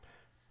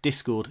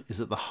Discord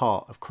is at the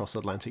heart of Cross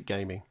Atlantic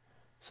Gaming.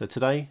 So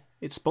today,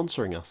 it's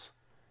sponsoring us.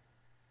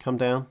 Come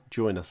down,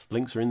 join us.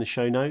 Links are in the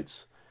show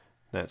notes.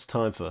 Now it's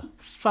time for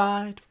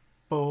Fight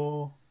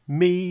For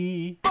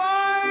Me.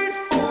 Fight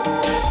for...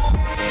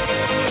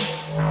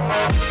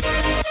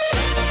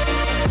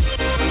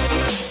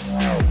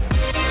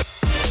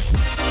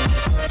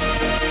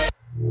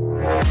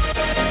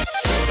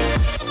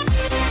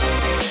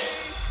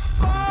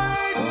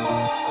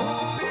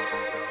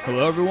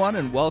 Hello everyone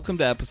and welcome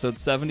to episode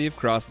 70 of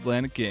Cross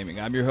Atlantic Gaming.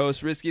 I'm your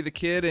host Risky the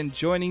Kid, and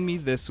joining me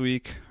this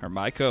week are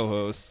my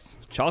co-hosts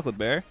Chocolate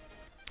Bear.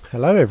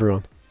 Hello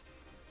everyone.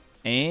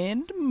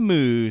 And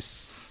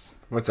Moose.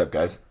 What's up,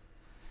 guys?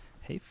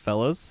 Hey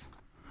fellas,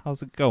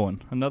 how's it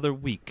going? Another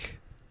week.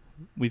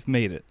 We've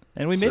made it.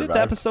 And we made it to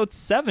Survived. episode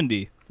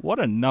 70. What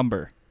a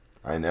number.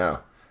 I know.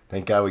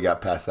 Thank God we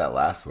got past that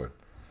last one.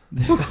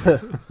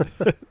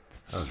 That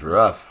was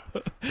rough.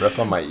 Rough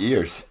on my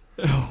ears.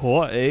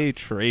 What a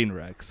train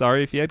wreck.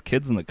 Sorry if you had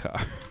kids in the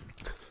car.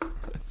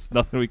 There's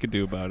nothing we could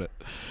do about it.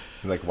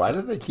 Like, why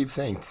do they keep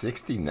saying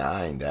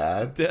 69,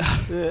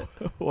 Dad?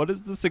 What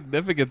is the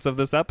significance of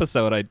this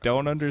episode? I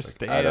don't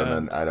understand. I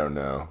don't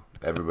know.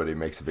 Everybody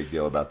makes a big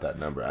deal about that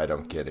number. I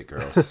don't get it,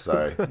 girls.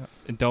 Sorry.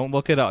 And don't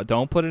look it up.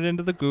 Don't put it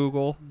into the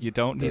Google. You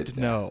don't need to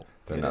know.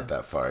 They're not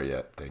that far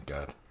yet, thank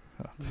God.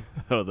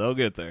 Oh, they'll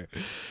get there.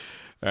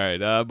 All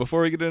right.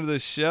 Before we get into the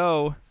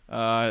show,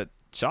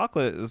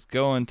 Chocolate is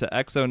going to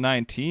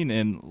XO19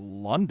 in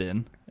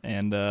London.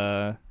 And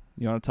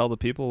you want to tell the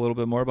people a little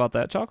bit more about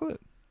that, Chocolate?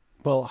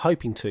 Well,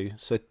 hoping to.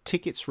 So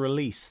tickets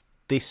release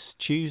this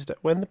Tuesday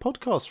when the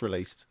podcast's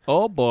released.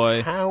 Oh,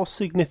 boy. How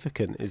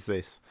significant is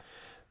this?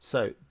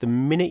 So the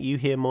minute you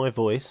hear my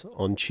voice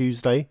on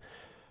Tuesday,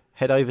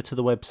 head over to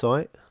the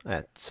website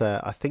at,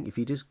 I think if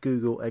you just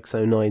Google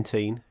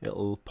XO19,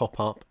 it'll pop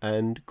up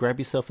and grab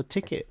yourself a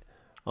ticket.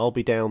 I'll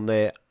be down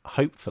there,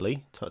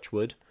 hopefully, touch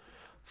wood,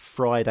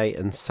 Friday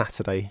and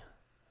Saturday.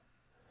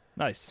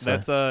 Nice. So,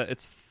 That's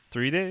it's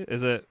 3 days.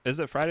 Is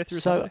it Friday through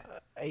Sunday?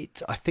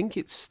 I think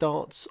it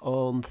starts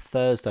on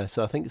Thursday.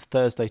 So I think it's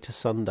Thursday to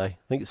Sunday. I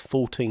think it's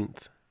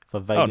 14th, if I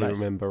vaguely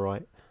remember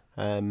right.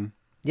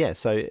 Yeah,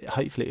 so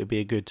hopefully it'll be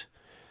a good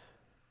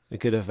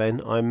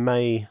event. I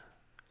may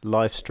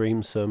live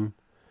stream some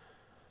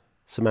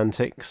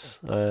antics.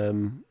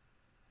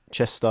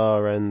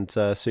 Chestar and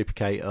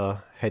Supercate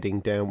are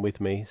heading down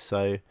with me,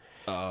 so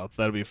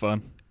that'll be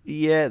fun.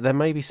 Yeah, there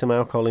may be some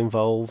alcohol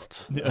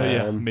involved.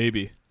 Yeah,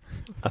 maybe.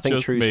 I think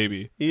just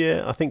maybe.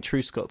 Yeah, I think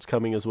True Scott's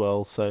coming as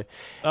well. So,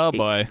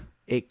 boy,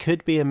 it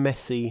could be a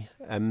messy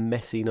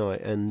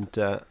night. And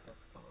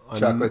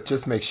Chocolate,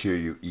 just make sure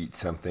you eat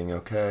something,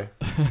 okay?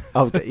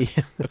 A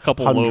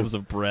couple loaves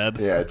of bread.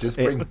 Yeah, just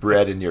bring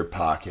bread in your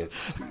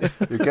pockets.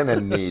 You're gonna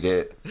need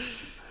it.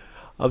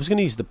 I was going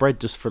to use the bread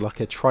just for like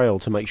a trail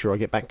to make sure I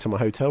get back to my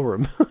hotel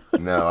room.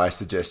 No, I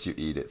suggest you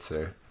eat it,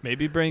 sir.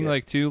 Maybe bring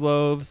like 2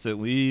 loaves at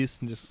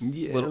least, and just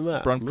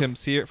little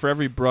breadcrumbs here. For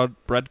every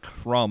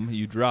breadcrumb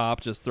you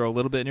drop, just throw a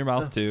little bit in your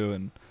mouth too,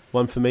 and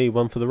one for me,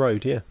 one for the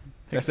road. Yeah,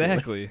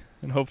 exactly.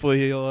 And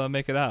hopefully you'll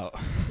make it out.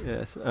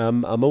 Yes.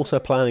 I'm also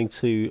planning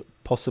to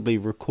possibly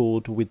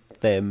record with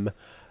them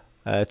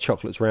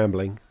Chocolate's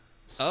Rambling.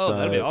 Oh,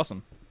 that'd be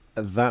awesome.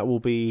 That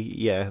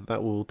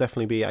will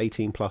definitely be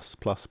 18 plus.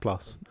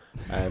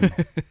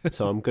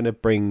 So I'm going to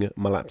bring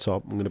my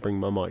laptop. I'm going to bring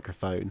my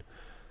microphone.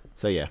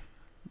 So yeah,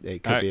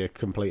 it could be a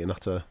complete and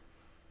utter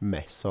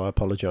mess. So I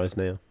apologise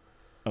now.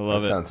 I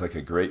love that it. Sounds like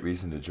a great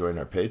reason to join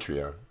our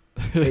Patreon.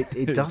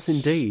 It does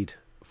indeed.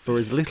 For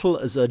as little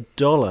as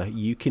 $1,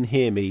 you can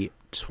hear me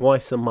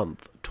twice a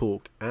month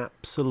talk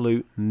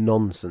absolute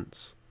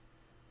nonsense.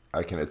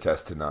 I can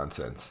attest to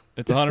nonsense.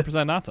 It's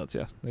 100% nonsense.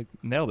 Yeah, they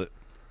nailed it.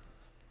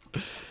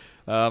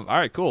 All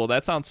right, cool.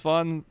 That sounds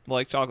fun.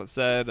 Like Chocolate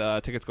said,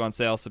 tickets go on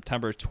sale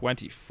September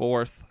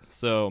 24th,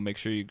 so make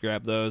sure you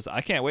grab those.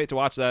 I can't wait to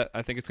watch that.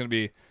 I think it's going to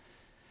be,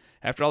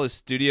 after all the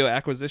studio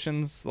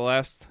acquisitions the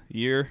last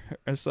year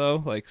or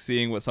so, like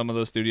seeing what some of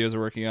those studios are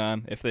working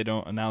on, if they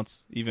don't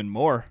announce even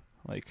more,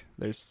 like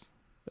there's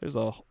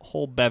a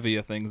whole bevy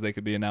of things they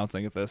could be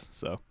announcing at this,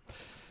 so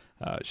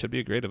it should be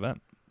a great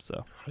event.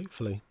 So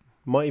hopefully.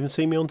 Might even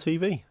see me on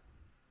TV.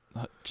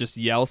 Just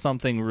yell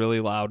something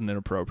really loud and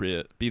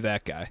inappropriate. Be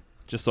that guy.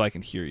 Just so I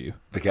can hear you.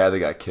 The guy that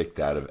got kicked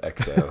out of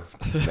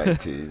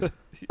XO19.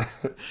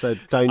 So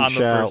don't on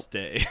shout. The first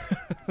day.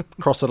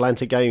 Cross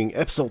Atlantic Gaming,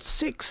 episode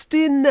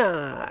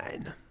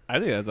 69. I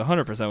think that's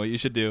 100% what you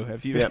should do.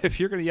 If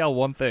you're going to yell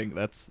one thing,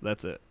 that's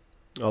it.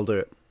 I'll do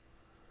it.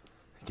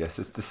 I guess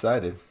it's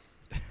decided.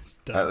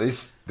 At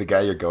least the guy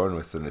you're going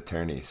with is an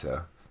attorney,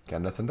 so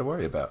got nothing to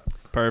worry about.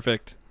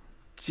 Perfect.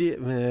 He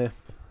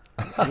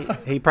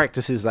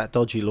practices that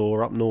dodgy law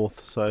up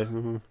north,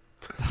 so...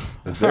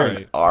 Is there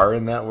an R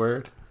in that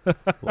word?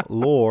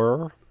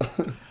 Lore.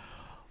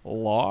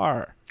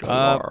 Lar.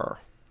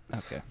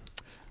 Okay.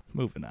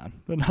 Moving on.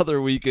 Another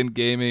week in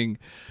gaming.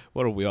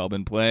 What have we all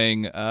been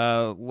playing?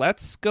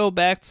 Let's go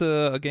back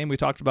to a game we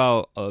talked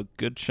about a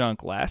good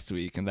chunk last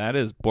week, and that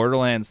is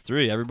Borderlands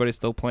 3. Everybody's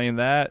still playing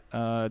that.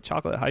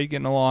 Chocolate, how are you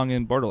getting along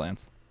in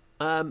Borderlands?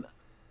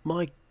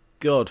 My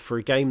God, for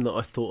a game that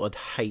I thought I'd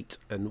hate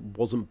and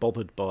wasn't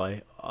bothered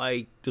by,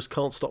 I just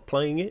can't stop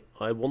playing it.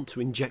 I want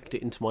to inject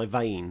it into my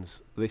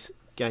veins. This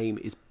game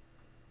is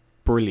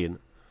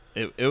brilliant.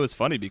 It was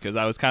funny because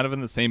I was kind of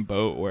in the same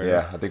boat where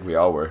Yeah, I think we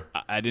all were.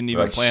 I didn't We're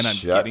even like, plan on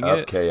shut getting up,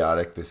 it.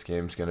 Chaotic. This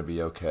game's going to be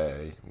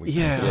okay. We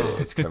Yeah. can get it.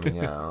 It's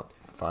coming out.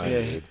 Fine,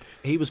 Yeah, dude.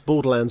 he was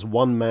Borderlands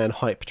one-man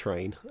hype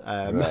train.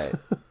 Right.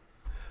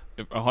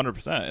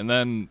 100%. And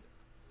then,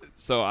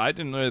 so I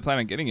didn't really plan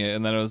on getting it.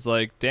 And then I was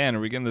like, Dan, are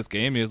we getting this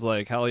game? He was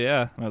like, hell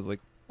yeah. And I was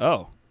like, oh,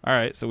 all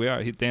right. So we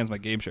are. Dan's my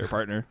game share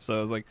partner. So I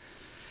was like,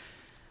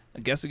 I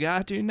guess we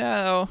got to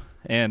now.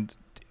 And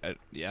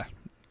yeah,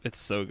 it's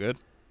so good.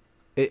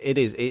 It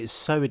is. It's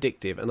so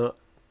addictive, and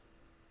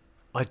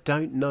I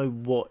don't know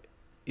what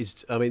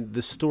is. I mean,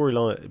 the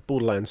storyline,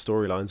 Borderlands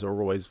storylines are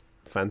always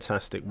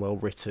fantastic, well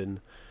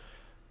written.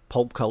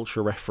 Pulp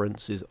culture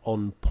reference is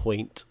on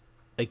point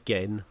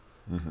again,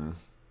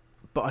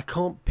 but I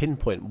can't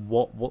pinpoint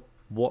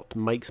what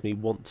makes me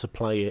want to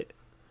play it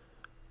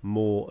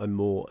more and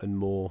more and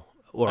more,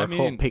 or I mean,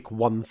 can't pick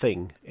one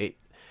thing.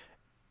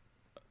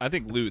 I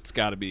think loot's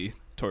got to be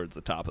towards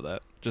the top of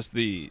that. Just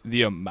the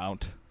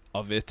amount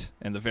of it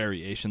and the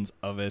variations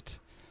of it.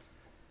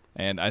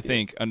 And I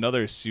think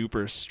another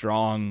super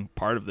strong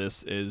part of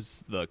this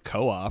is the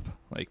co-op,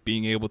 like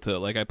being able to,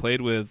 like, I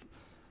played with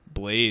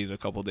Blade a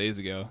couple days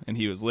ago and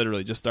he was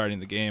literally just starting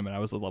the game and I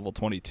was at level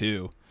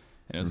 22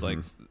 and it was like,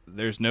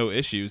 there's no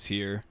issues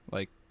here.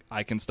 Like,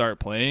 I can start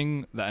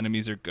playing, the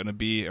enemies are going to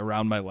be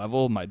around my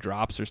level, my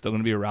drops are still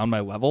going to be around my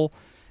level,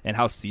 and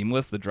how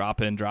seamless the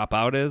drop in drop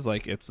out is.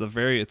 Like, it's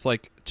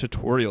like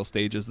tutorial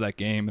stages of that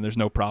game, and there's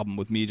no problem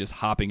with me just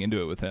hopping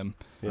into it with him.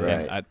 Right.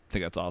 And I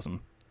think that's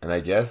awesome. And I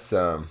guess,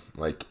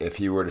 like, if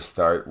he were to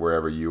start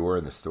wherever you were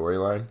in the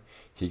storyline,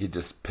 he could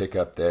just pick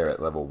up there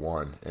at level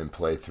 1 and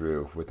play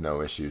through with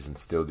no issues and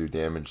still do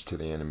damage to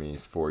the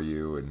enemies for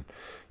you, and,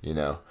 you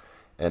know.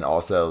 And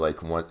also, like,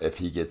 if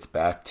he gets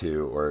back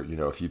to, or, you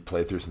know, if you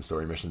play through some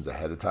story missions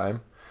ahead of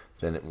time,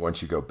 then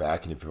once you go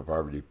back and if you've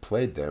already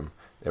played them,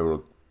 it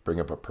will bring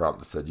up a prompt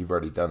that said, you've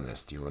already done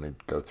this. Do you want to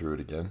go through it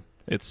again?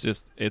 It's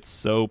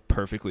so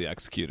perfectly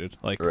executed.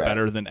 Like, Right.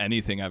 better than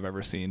anything I've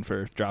ever seen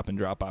for drop in,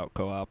 drop out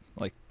co-op.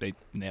 Like, they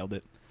nailed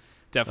it.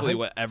 Definitely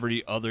what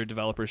every other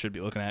developer should be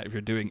looking at if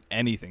you're doing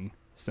anything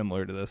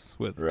similar to this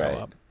with Right.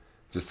 co-op.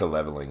 Just the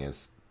leveling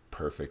is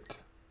perfect.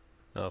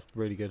 Oh,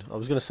 really good. I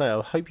was going to say, I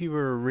hope you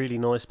were a really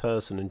nice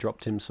person and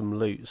dropped him some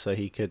loot so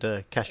he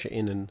could cash it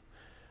in and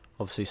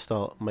obviously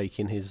start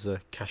making his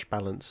cash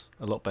balance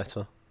a lot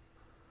better.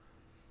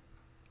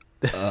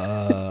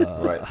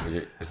 Right.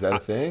 Is that a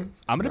thing?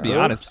 I'm gonna be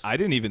honest. I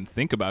didn't even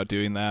think about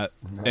doing that,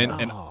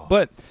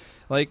 but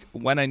like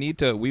when I need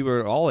to, we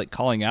were all like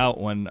calling out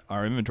when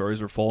our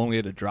inventories were full and we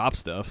had to drop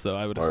stuff. So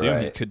I would assume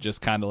he right. could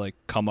just kind of like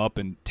come up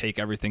and take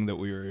everything that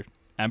we were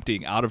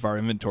emptying out of our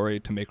inventory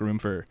to make room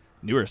for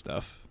newer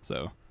stuff.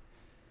 So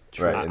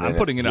Right. and I'm then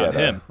putting if it you on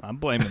had him. I'm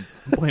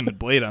blaming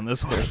Blade on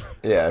this one.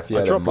 Yeah, if you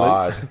had a drop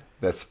mod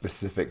that's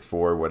specific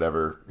for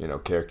whatever, you know,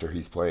 character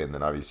he's playing,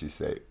 then obviously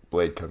say,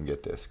 Blade, come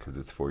get this because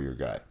it's for your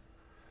guy.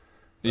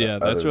 Yeah,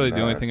 Other that's really than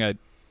the only that, thing I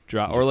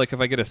drop. Or like if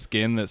I get a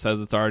skin that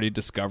says it's already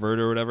discovered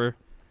or whatever,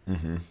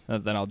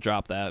 then I'll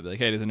drop that. Be like,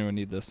 hey, does anyone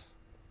need this?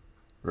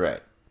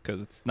 Right.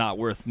 Because it's not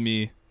worth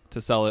me to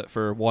sell it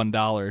for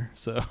 $1.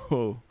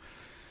 So,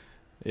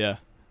 yeah.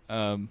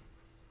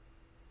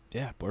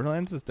 Yeah,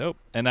 Borderlands is dope.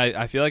 And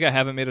I feel like I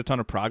haven't made a ton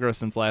of progress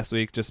since last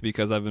week just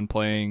because I've been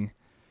playing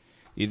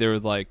either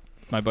with, like,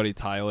 my buddy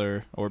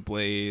Tyler or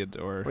Blade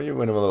or... Well, you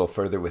went a little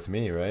further with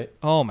me, right?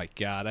 Oh, my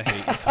God. I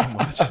hate you so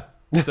much.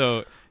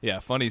 So, yeah,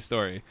 funny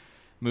story.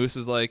 Moose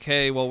is like,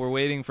 hey, well, we're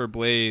waiting for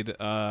Blade.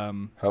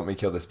 Help me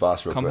kill this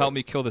boss real Come quick. help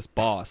me kill this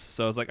boss.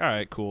 So I was like, all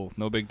right, cool.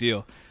 No big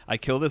deal. I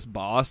kill this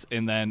boss,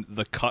 and then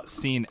the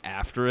cutscene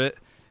after it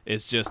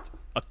is just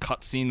a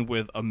cutscene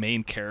with a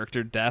main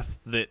character death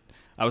that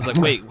I was like,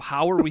 wait,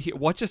 how are we here?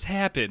 What just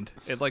happened?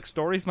 And, like,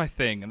 story's my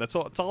thing, and that's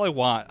all I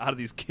want out of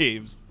these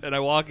games. And I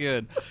walk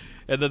in,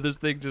 and then this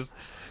thing just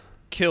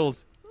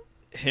kills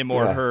him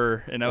or Yeah.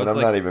 her, and I was I'm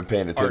like, not even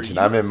paying attention.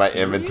 you I'm in my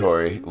serious?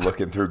 inventory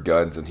looking through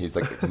guns, and he's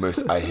like,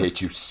 Moose, I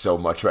hate you so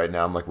much right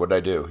now. I'm like, what'd I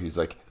do? He's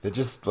like, they're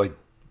just like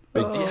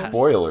big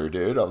spoiler,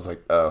 dude. I was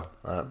like, oh,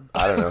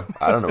 I don't know.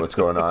 I don't know what's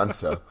going on,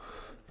 so it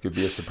could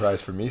be a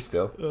surprise for me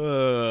still.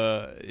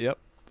 Yep.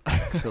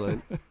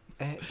 Excellent.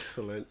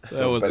 Excellent.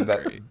 That was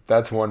But great.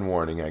 that's one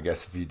warning, I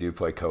guess, if you do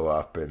play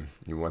co-op and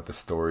you want the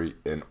story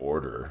in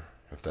order,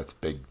 if that's a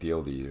big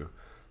deal to you.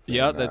 then,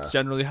 Yeah, that's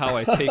generally how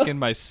I take in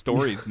my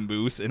stories,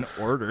 Moose, in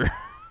order.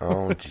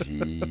 Oh,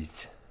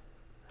 jeez.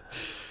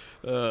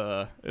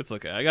 It's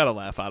okay. I got a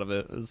laugh out of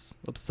it, as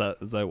upset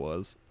as I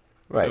was.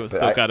 Right, It was but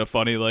still I- kind of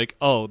funny, like,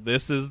 oh,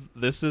 this is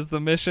the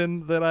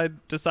mission that I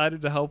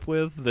decided to help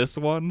with, this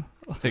one.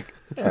 Like,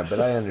 Yeah, but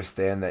I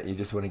understand that you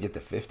just want to get the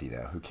 50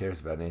 now. Who cares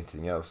about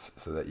anything else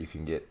so that you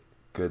can get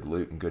good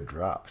loot and good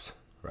drops,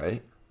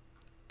 right?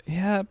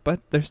 yeah, but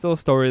there's still a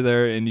story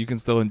there, and you can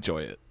still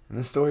enjoy it. And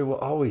the story will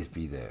always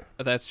be there.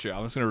 That's true.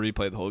 I'm just going to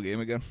replay the whole game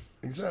again.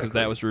 Just Exactly. because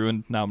that was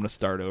ruined. Now I'm going to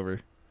start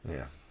over.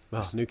 Yeah.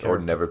 new Or character.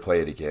 never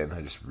play it again.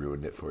 I just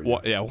ruined it for you.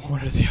 One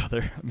or the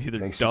other. I'm either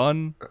Thanks.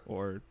 done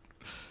or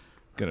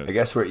gonna. I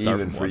guess we're start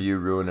even from for one. you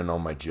ruining all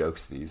my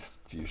jokes these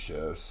few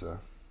shows. So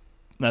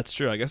That's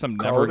true. I guess I'm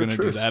Call never it a gonna do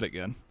truce. that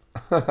again.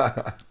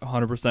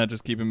 100%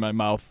 just keeping my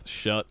mouth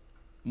shut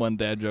when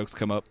dad jokes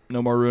come up.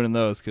 No more ruining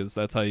those because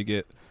that's how you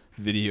get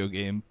video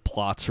game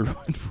plots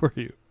ruined for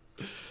you.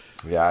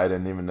 yeah, I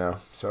didn't even know.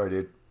 Sorry,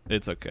 dude.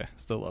 It's okay.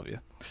 Still love you.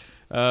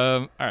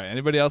 All right.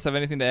 Anybody else have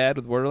anything to add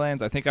with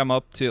Borderlands? I think I'm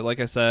up to, like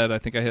I said, I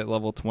think I hit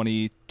level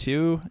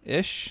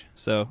 22-ish.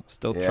 So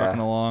still Yeah.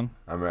 trucking along.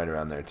 I'm right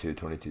around there too.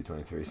 22,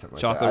 23, something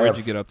like Chocolate, that. where'd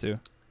you get up to?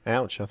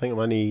 Ouch! I think I'm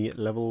only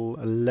level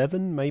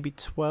 11, maybe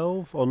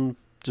 12. On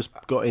just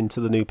got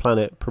into the new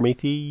planet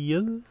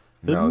Prometheus.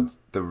 No,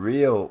 the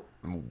real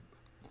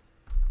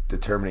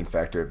determining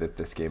factor of if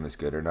this game is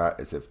good or not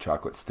is if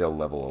Chocolate's still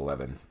level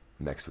 11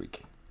 next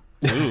week.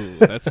 Ooh,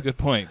 that's a good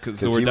point. So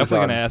 'Cause we're he was definitely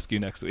going to on- ask you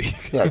next week.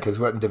 Yeah, because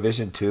what in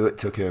Division 2, it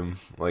took him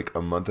like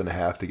a month and a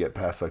half to get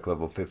past like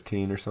level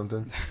 15 or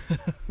something.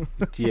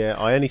 Yeah,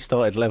 I only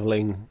started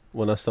leveling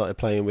when I started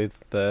playing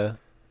with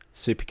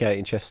Super Kate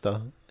and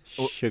Chester.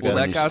 Well, Sugar. well,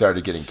 When that you got-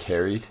 started getting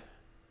carried.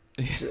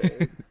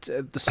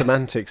 The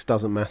semantics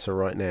doesn't matter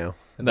right now.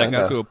 And that I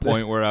got know. to a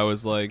point where I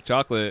was like,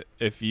 Chocolate,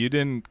 if you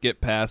didn't get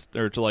past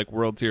or to like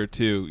World Tier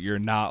 2, you're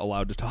not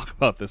allowed to talk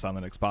about this on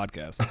the next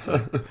podcast.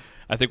 So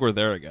I think we're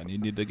there again. You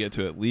need to get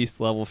to at least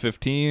level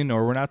 15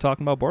 or we're not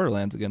talking about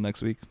Borderlands again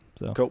next week.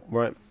 So Cool,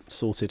 right,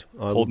 sorted.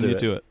 I will holding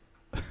do you it.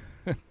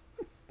 to it.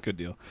 Good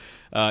deal.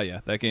 Yeah,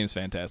 that game's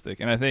fantastic.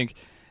 And I think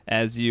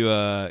as you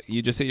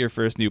just hit your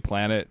first new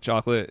planet,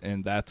 Chocolate,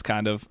 and that's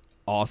kind of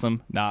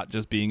awesome, not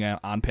just being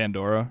on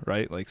Pandora,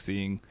 right? Like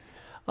seeing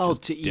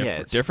just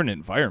different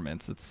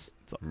environments. It's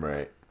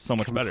Right. so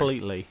much better.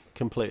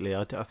 Completely.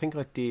 I think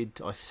I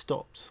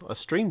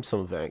streamed some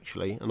of it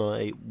actually, and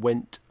I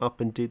went up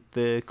and did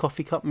the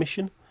coffee cup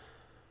mission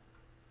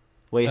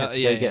where you had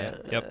to go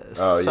get Yep.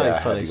 Oh, so yeah, I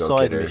had funny to go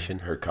side get mission.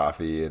 her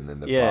coffee and then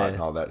the Yeah. pot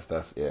and all that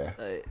stuff. Yeah.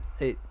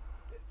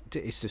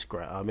 It's just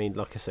great. I mean,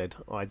 like I said,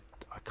 I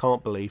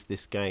can't believe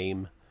this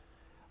game.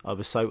 I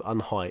was so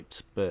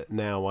unhyped, but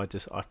now I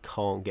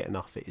can't get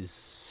enough. It is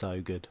so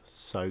good,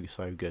 so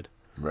good.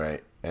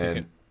 Right.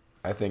 And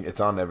I think it's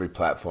on every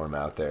platform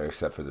out there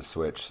except for the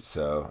Switch.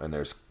 So, and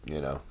there's,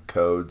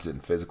 codes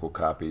and physical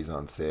copies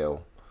on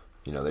sale.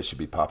 They should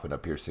be popping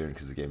up here soon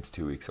because the game's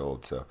 2 weeks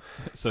old. So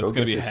So go it's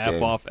going to get be this half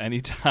game. off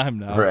anytime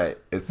now. Right.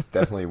 It's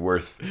definitely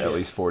worth at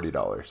least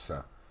 $40.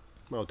 So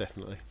Well,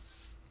 definitely.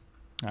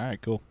 All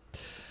right, cool.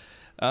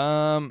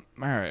 All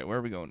right, where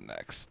are we going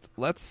next?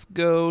 Let's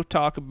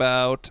talk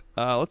about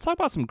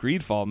some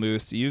Greedfall,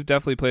 Moose. You've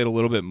definitely played a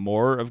little bit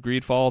more of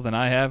Greedfall than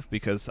I have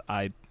because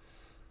I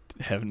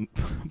haven't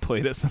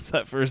played it since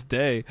that first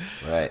day.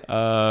 right.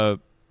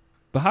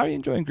 But how are you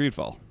enjoying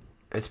Greedfall?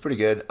 It's pretty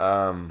good.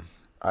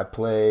 I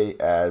play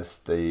as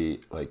the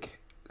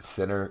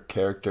center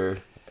character.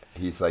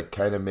 He's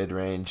kind of mid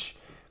range,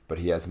 but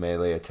he has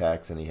melee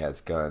attacks and he has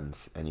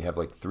guns. And you have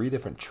 3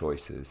 different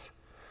choices.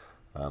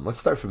 Let's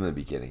start from the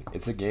beginning.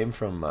 It's a game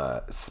from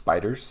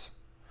Spiders,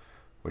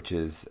 which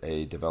is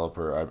a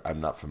developer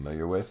I'm not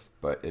familiar with,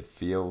 but it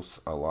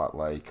feels a lot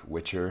like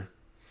Witcher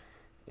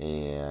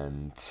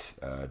and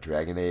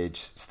Dragon Age,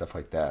 stuff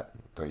like that.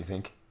 Don't you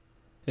think?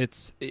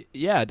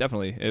 Yeah,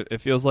 definitely. It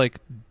feels like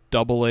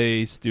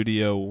AA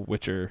Studio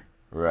Witcher,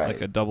 Right.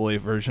 like a AA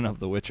version of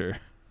The Witcher.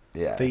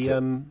 Yeah.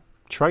 The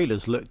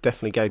trailers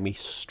definitely gave me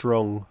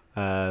strong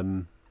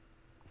Dragon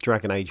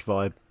Age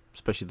vibe,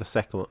 especially the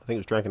second one. I think it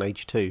was Dragon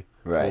Age 2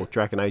 Right. or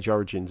Dragon Age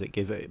Origins. It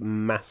gave it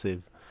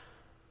massive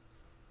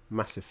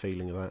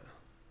feeling of that.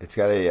 It's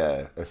got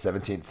a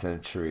 17th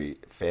century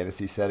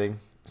fantasy setting.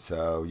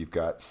 So you've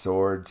got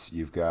swords,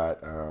 you've got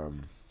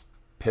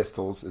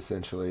pistols,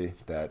 essentially,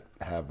 that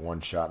have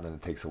one shot and then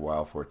it takes a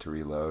while for it to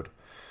reload.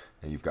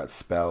 And you've got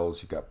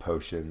spells, you've got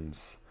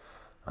potions.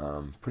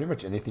 Pretty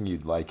much anything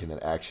you'd like in an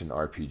action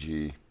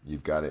RPG,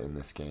 you've got it in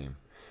this game.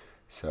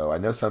 So I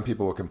know some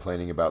people were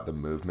complaining about the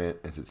movement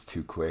as it's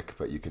too quick,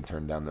 but you can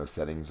turn down those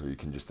settings or you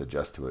can just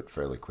adjust to it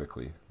fairly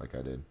quickly, like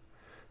I did.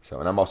 So,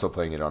 and I'm also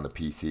playing it on the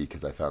PC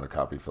because I found a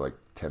copy for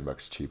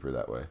 $10 cheaper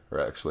that way.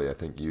 Or actually, I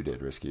think you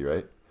did, Risky,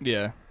 right?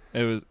 Yeah,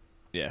 it was.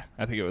 Yeah,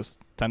 I think it was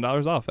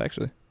 $10 off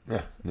actually.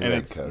 Yeah, new And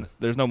rank code.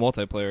 there's no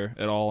multiplayer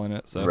at all in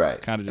it, so Right.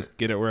 it's kind of just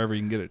get it wherever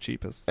you can get it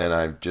cheapest. And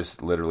I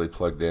just literally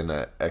plugged in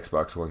an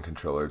Xbox One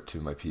controller to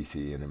my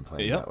PC and am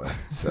playing Yep. that way.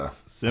 So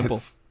Simple.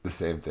 It's the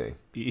same thing.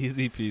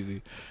 Easy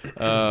peasy.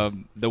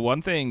 The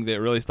one thing that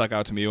really stuck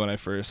out to me when I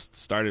first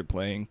started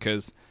playing,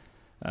 because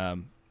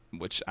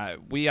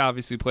we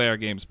obviously play our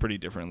games pretty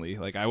differently.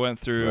 Like I went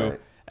through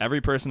Right.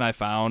 every person I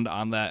found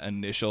on that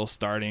initial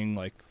starting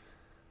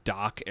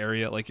dock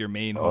area, like your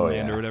main Oh,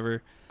 homeland yeah. or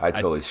whatever. I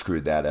totally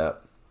screwed that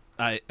up.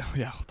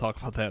 We'll talk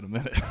about that in a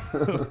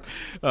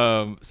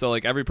minute. So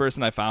every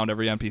person I found,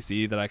 every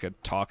NPC that I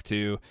could talk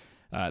to,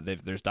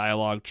 There's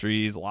dialogue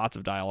trees, lots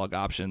of dialogue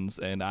options,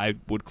 and I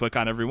would click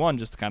on every one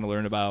just to kind of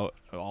learn about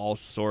all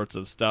sorts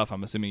of stuff.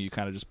 I'm assuming you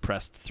kind of just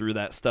pressed through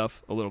that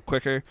stuff a little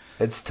quicker.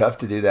 It's tough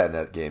to do that in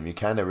that game. You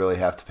kind of really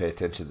have to pay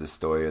attention to the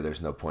story, or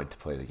there's no point to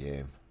play the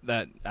game.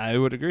 That I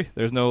would agree.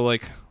 There's no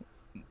like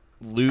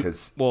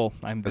loot. Well,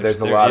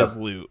 there's a lot of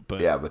loot, but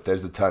yeah, but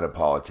there's a ton of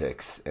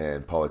politics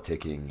and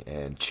politicking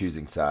and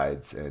choosing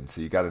sides, and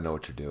so you got to know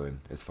what you're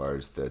doing as far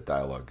as the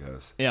dialogue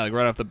goes. Yeah, like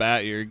right off the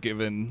bat, you're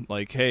given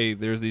like, hey,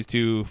 there's these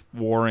two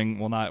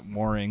not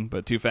warring,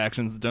 but two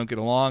factions that don't get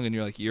along, and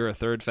you're like, you're a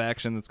third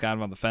faction that's kind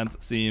of on the fence,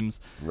 it seems.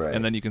 Right.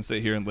 And then you can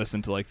sit here and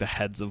listen to like the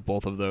heads of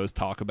both of those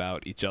talk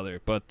about each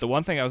other. But the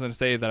one thing I was going to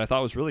say that I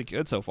thought was really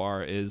good so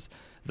far is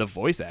the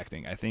voice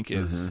acting. I think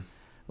is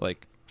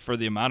like, for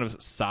the amount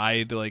of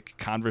side like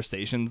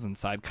conversations and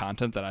side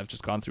content that I've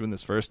just gone through in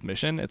this first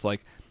mission, it's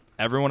like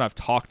everyone I've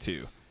talked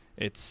to,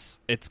 it's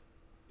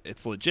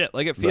legit.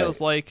 Like it feels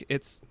like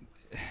it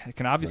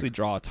can obviously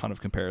draw a ton of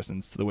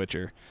comparisons to The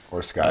Witcher or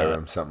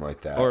Skyrim, something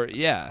like that. Or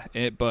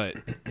but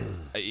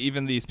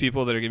even these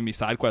people that are giving me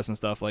side quests and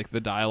stuff, like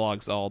the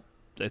dialogue's all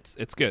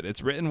it's good.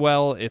 It's written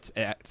well. It's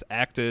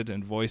acted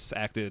and voice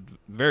acted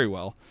very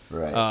well.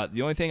 Right.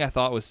 The only thing I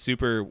thought was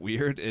super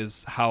weird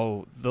is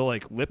how the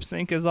like lip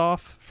sync is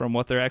off from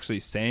what they're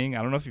actually saying.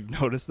 I don't know if you've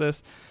noticed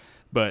this,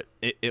 but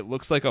it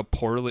looks like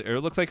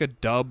it looks like a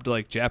dubbed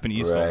like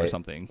Japanese film or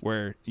something,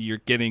 where you're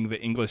getting the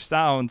English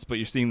sounds, but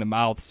you're seeing the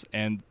mouths,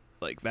 and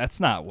like that's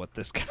not what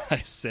this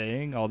guy's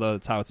saying. Although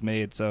that's how it's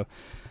made, so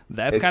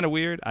that's kind of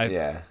weird.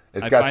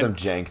 It's got some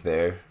jank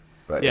there,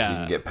 but if you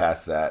can get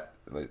past that.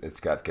 It's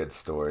got good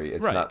story.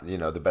 It's not,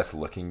 the best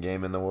looking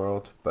game in the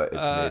world, but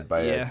it's made by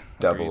a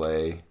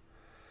AA.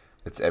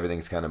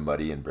 Everything's kind of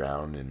muddy and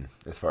brown, and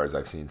as far as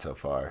I've seen so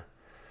far,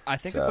 I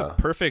think it's a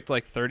perfect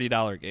like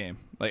 $30 game.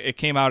 Like it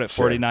came out at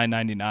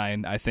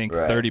 $49.99. I think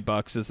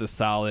 $30 is a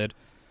solid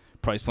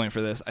price point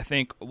for this. I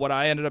think what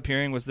I ended up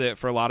hearing was that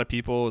for a lot of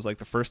people, it was like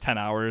the first 10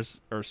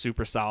 hours are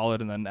super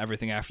solid, and then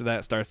everything after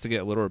that starts to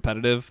get a little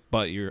repetitive.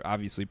 But you're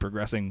obviously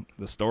progressing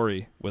the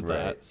story with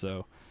that,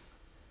 so.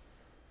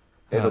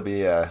 It'll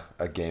be a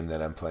game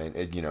that I'm playing.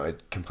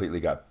 It completely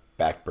got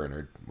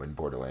backburnered when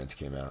Borderlands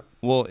came out.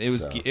 Well,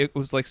 it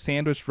was like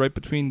sandwiched right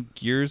between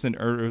Gears and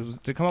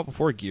did it come out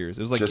before Gears?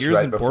 It was like just Gears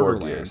right and before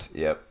Borderlands. Gears.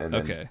 Yep. And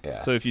then,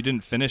 so if you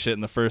didn't finish it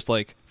in the first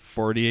like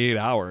 48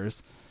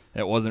 hours,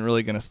 it wasn't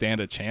really going to stand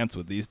a chance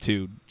with these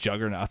two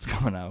juggernauts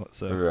coming out.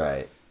 So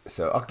right.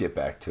 So I'll get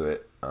back to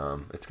it.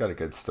 It's got a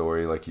good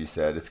story, like you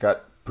said. It's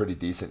got pretty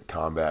decent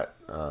combat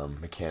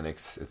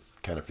mechanics. It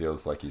kind of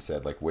feels like you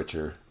said, like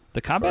Witcher. The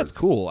combat's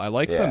cool. I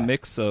like the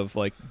mix of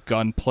like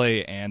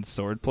gunplay and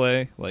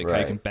swordplay, like how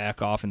you can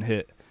back off and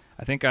hit.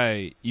 I think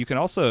you can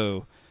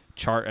also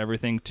chart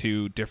everything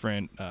to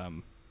different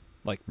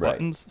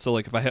buttons. So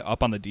like if I hit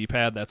up on the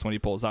D-pad, that's when he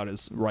pulls out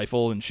his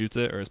rifle and shoots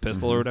it, or his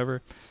pistol or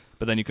whatever.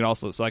 But then you can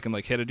also, so I can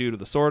like hit a dude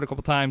with a sword a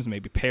couple times,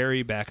 maybe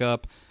parry, back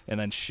up, and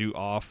then shoot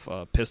off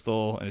a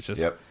pistol, and it's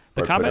just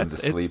the combat's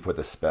put him to sleep with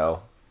a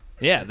spell.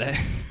 Yeah,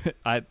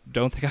 I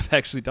don't think I've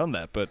actually done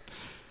that, but.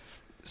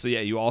 So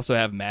yeah, you also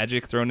have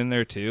magic thrown in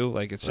there too.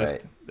 Like it's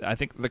just, I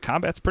think the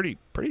combat's pretty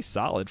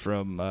solid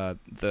from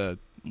the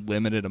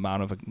limited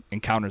amount of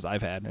encounters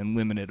I've had and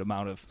limited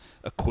amount of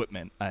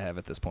equipment I have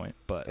at this point.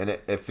 But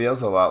it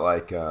feels a lot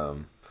like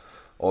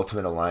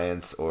Ultimate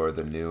Alliance or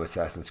the new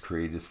Assassin's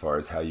Creed as far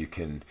as how you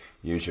can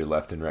use your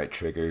left and right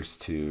triggers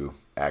to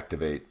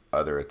activate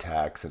other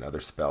attacks and other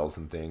spells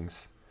and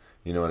things.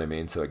 You know what I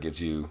mean? So it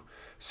gives you.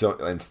 So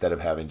instead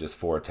of having just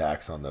 4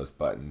 attacks on those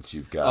buttons,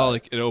 you've got...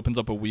 like it opens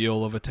up a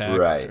wheel of attacks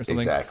or something.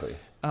 Exactly.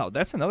 Oh,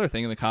 that's another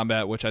thing in the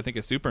combat, which I think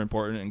is super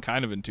important and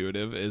kind of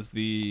intuitive, is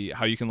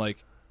how you can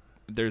like...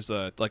 There's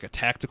a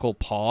tactical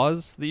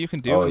pause that you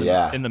can do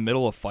in the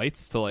middle of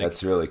fights to like...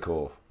 That's really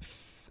cool.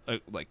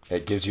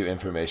 It gives you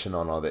information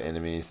on all the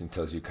enemies and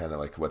tells you kind of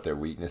like what their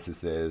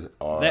weaknesses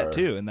are. That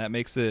too, and that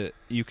makes it...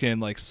 You can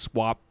like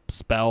swap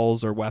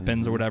spells or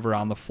weapons or whatever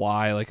on the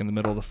fly, like in the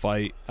middle of the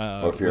fight.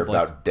 Or if you're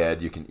about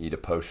dead, you can eat a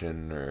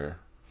potion or...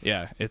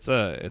 Yeah, it's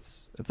a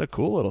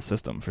cool little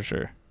system for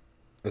sure.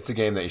 It's a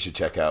game that you should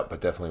check out,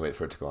 but definitely wait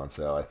for it to go on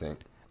sale, I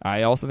think.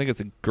 I also think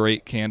it's a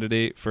great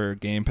candidate for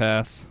Game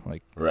Pass.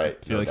 Like, I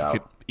feel like it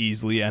could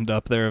easily end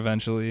up there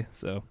eventually.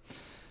 So,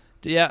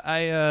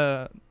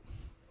 yeah,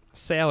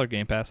 sale or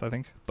Game Pass, I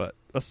think, but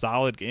a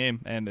solid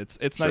game, and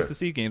it's nice to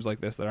see games like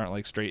this that aren't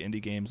like straight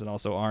indie games and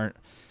also aren't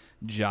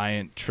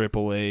giant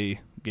AAA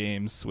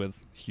games with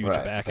huge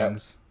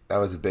backings. That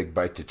was a big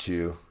bite to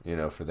chew,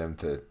 for them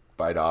to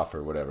bite off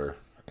or whatever,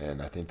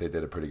 and I think they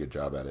did a pretty good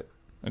job at it.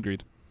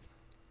 Agreed.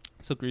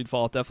 So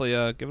Greedfall,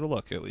 definitely give it a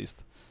look at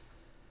least.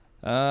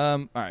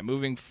 All right,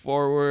 moving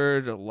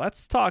forward,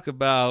 let's talk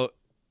about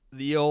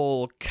the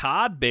old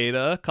COD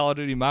beta. Call of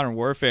Duty Modern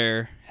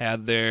Warfare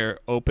had their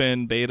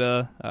open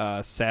beta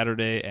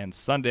Saturday and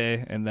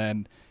Sunday, and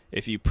then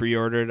if you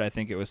pre-ordered, I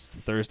think it was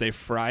Thursday,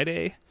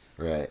 Friday.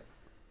 Right.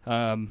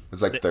 It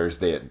was like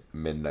Thursday at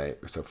midnight,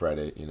 so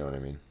Friday, you know what I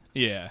mean?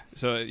 Yeah,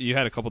 so you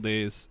had a couple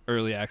days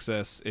early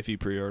access if you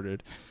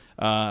pre-ordered.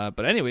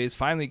 But anyways,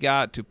 finally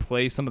got to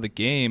play some of the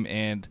game,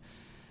 and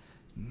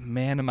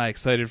man, am I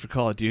excited for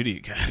Call of Duty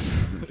again.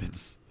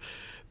 It's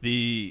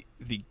the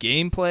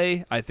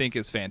gameplay I think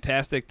is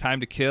fantastic. Time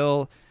to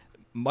kill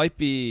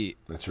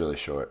It's really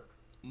short.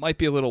 might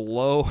be a little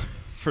low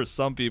for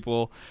some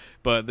people,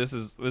 but this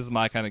is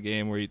my kind of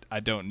game where I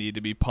don't need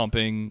to be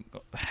pumping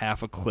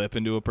half a clip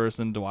into a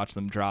person to watch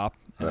them drop.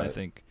 And Right. I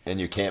think, And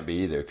you can't be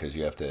either because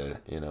you have to,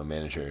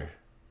 manage your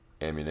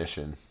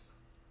ammunition.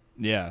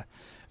 yeah.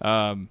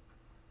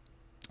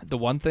 The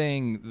one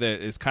thing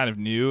that is kind of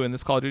new in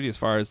this Call of Duty as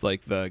far as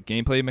like the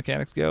gameplay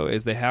mechanics go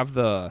is they have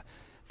a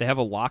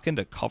lock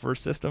into cover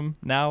system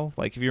now.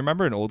 Like if you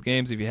remember in old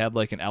games, if you had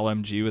like an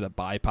LMG with a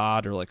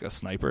bipod or like a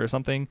sniper or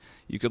something,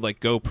 you could like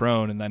go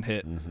prone and then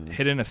hit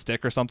in a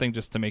stick or something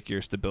just to make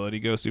your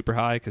stability go super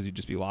high because you'd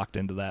just be locked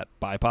into that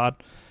bipod.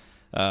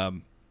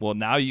 Well,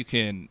 now you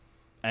can,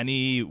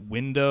 any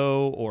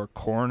window or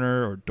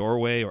corner or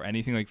doorway or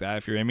anything like that,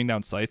 if you're aiming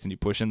down sights and you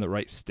push in the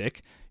right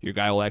stick, your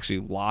guy will actually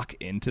lock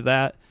into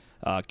that,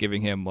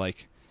 giving him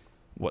like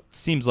what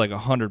seems like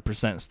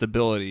 100%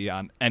 stability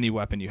on any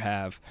weapon you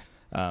have.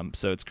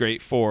 So it's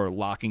great for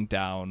locking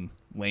down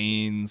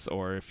lanes,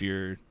 or if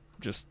you're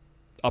just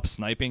up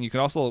sniping. You can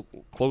also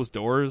close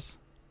doors,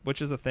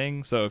 which is a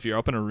thing. So if you're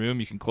up in a room,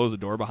 you can close the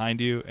door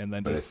behind you and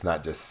then But just... it's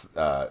not just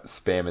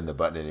spamming the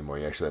button anymore.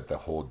 You actually have to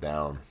hold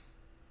down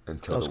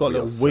until It's the got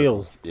wheel little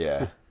wheels. circles.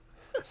 Yeah.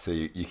 So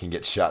you can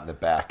get shot in the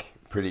back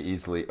pretty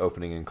easily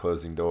opening and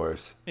closing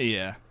doors.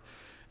 Yeah.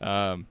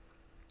 And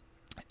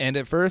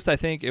at first, I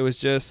think it was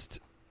just...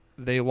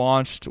 They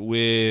launched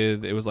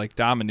with, it was like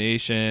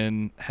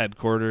Domination,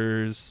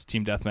 Headquarters,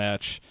 Team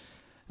Deathmatch,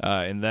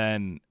 and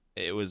then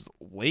it was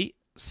late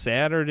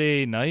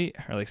Saturday night,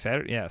 or like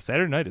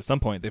Saturday night at some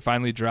point, they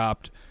finally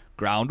dropped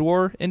Ground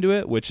War into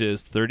it, which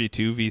is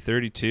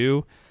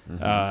 32v32.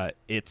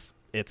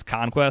 It's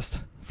Conquest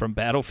from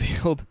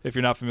Battlefield. If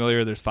you're not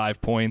familiar, there's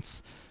 5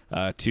 points,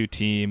 2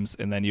 teams,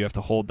 and then you have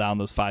to hold down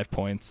those 5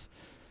 points,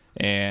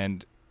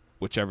 and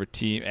whichever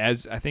team,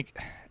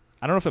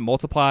 I don't know if it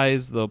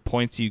multiplies the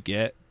points you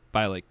get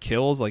by like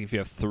kills. Like if you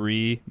have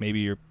 3, maybe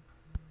your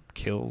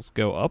kills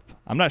go up.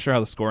 I'm not sure how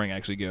the scoring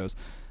actually goes.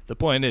 The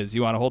point is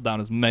you want to hold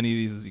down as many of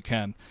these as you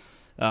can.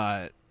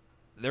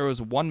 There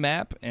was one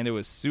map, and it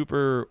was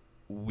super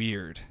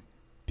weird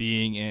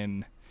being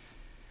in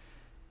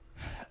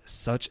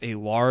such a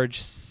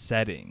large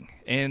setting.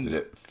 And Did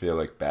it feel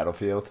like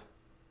Battlefield?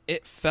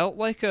 it felt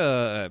like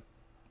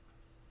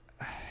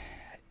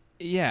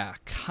yeah,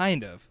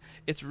 kind of.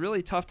 It's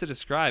really tough to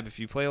describe. If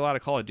you play a lot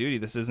of Call of Duty,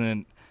 this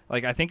isn't...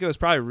 Like, I think it was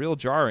probably real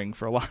jarring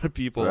for a lot of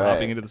people Right.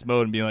 hopping into this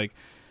mode and being like,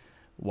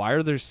 why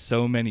are there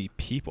so many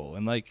people?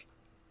 And, like,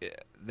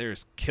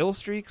 there's kill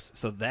streaks,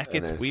 so that And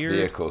gets there's weird.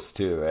 vehicles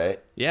too,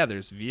 right? Yeah,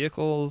 there's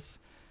vehicles,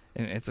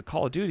 and it's a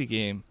Call of Duty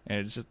game, and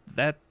it's just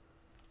that...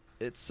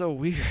 It's so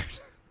weird.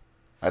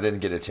 I didn't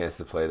get a chance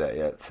to play that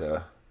yet,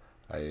 so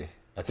I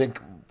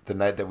think the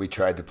night that we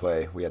tried to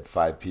play, we had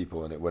 5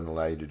 people, and it wouldn't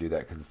allow you to do that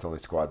because it's only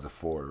squads of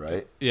 4,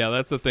 right? Yeah,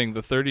 that's the thing.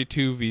 The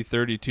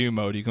 32v32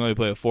 mode, you can only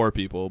play with 4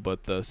 people,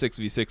 but the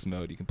 6v6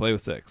 mode, you can play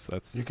with 6.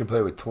 That's... You can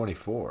play with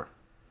 24,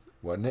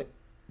 wasn't it?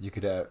 You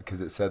could have,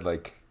 because it said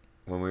like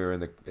when we were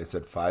it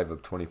said 5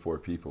 of 24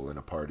 people in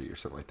a party or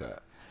something like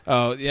that.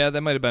 Oh, yeah,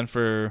 that might have been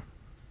for...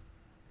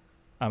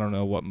 I don't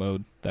know what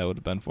mode that would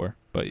have been for,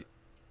 but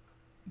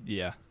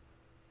yeah,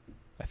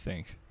 I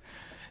think.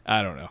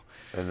 I don't know.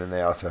 And then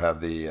they also have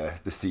the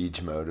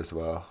siege mode as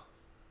well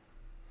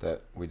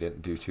that we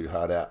didn't do too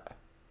hot at.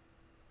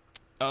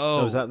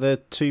 Oh, Was that the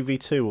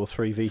 2v2 or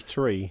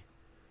 3v3?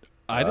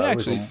 I did It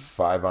actually... was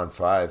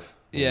 5-on-5.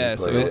 when Yeah, we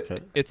so played Okay.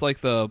 it's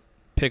like the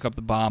pick up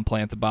the bomb,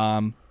 plant the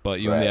bomb,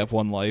 but you only Right. have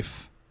 1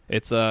 life.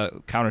 It's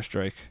a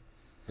Counter-Strike.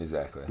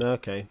 Exactly.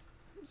 Okay.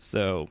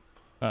 So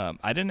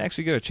I didn't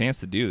actually get a chance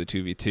to do the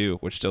 2v2,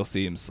 which still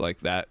seems like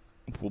that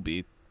will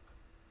be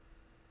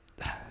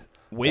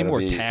way That'll more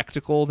be-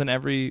 tactical than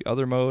every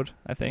other mode,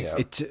 I think. Yeah.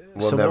 so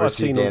We'll what never I've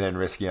see seen Dan on- and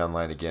Risky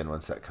Online again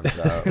once that comes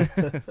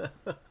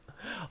out.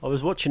 I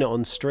was watching it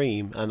on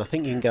stream, and I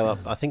think you can go up.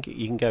 I think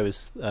you can go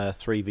as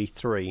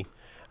 3v3,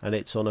 and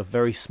it's on a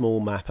very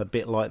small map, a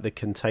bit like the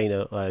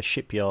container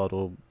shipyard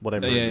or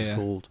whatever Yeah, it was yeah.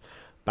 called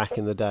back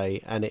in the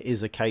day. And it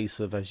is a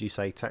case of, as you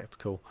say,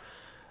 tactical.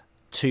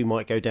 2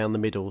 might go down the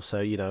middle, so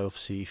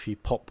obviously if you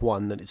pop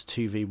 1, then it's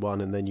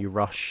 2v1, and then you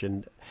rush,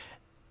 and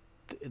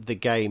the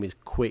game is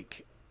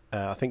quick.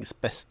 I think it's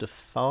best of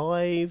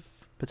 5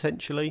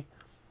 potentially.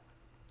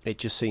 It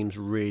just seems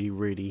really,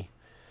 really.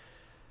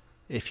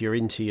 If you're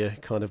into your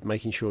kind of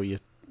making sure you're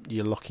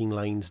locking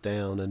lanes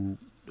down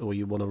or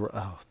you want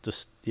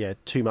to,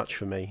 too much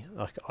for me.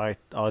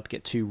 I'd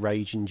get too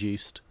rage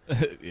induced.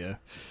 Yeah.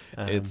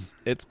 Um,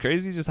 It's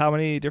crazy just how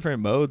many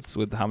different modes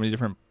with how many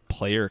different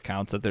player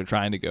counts that they're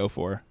trying to go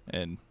for,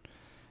 and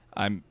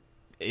I'm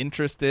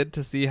interested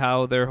to see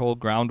how their whole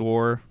ground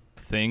war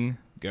thing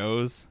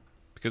goes,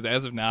 because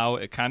as of now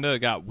it kind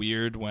of got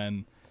weird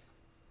when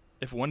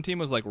if one team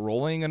was like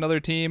rolling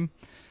another team,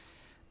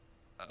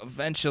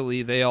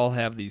 eventually they all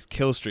have these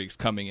kill streaks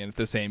coming in at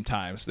the same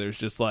time, so there's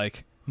just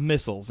like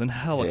missiles and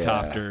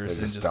helicopters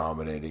they're and just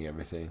dominating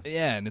everything.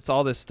 Yeah, and it's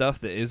all this stuff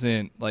that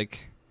isn't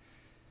like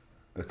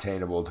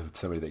attainable to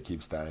somebody that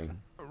keeps dying.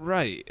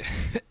 Right.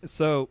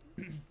 So,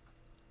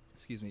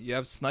 excuse me. You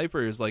have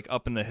snipers like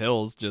up in the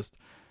hills just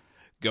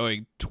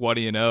going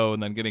 20-0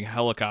 and then getting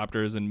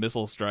helicopters and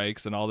missile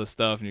strikes and all this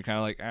stuff, and you're kind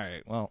of like, all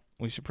right, well,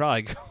 we should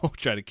probably go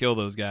try to kill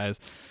those guys,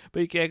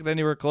 but you can't get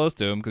anywhere close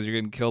to them because you're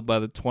getting killed by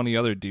the 20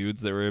 other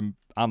dudes that were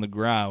on the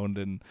ground.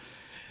 And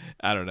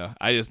I don't know.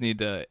 I just need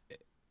to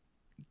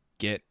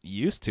get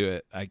used to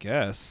it, I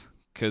guess,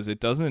 because it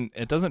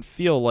doesn't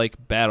feel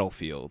like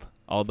Battlefield,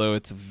 although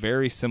it's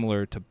very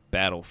similar to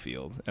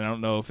Battlefield. And I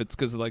don't know if it's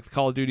because of like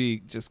Call of Duty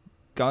just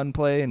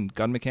gunplay and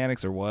gun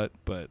mechanics or what,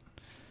 but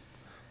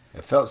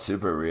it felt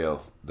super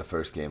real the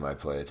first game I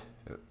played.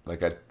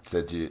 Like I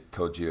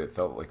told you, it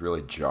felt like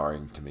really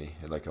jarring to me.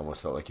 It like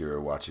almost felt like you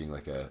were watching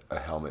like a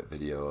helmet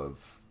video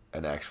of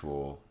an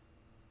actual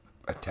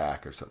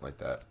attack or something like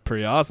that.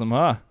 Pretty awesome,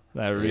 huh?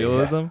 That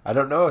realism. Yeah. I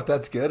don't know if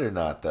that's good or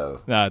not,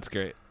 though. No, it's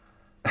great.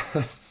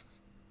 This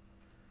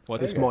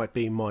might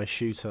be my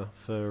shooter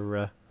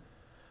for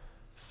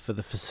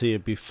the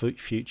foreseeable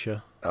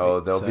future.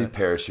 Oh, there'll be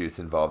parachutes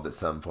involved at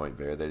some point,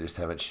 Bear. They just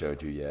haven't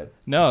showed you yet.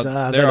 No,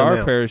 there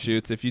are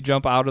parachutes. If you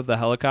jump out of the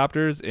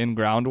helicopters in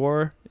Ground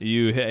War,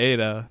 you hit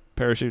a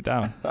parachute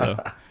down.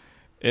 So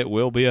it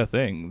will be a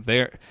thing.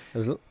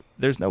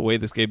 There's no way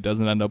this game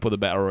doesn't end up with a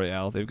battle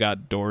royale. They've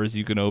got doors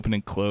you can open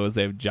and close.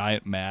 They have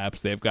giant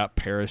maps. They've got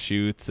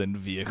parachutes and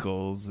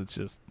vehicles.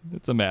 It's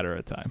a matter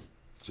of time.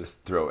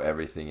 Just throw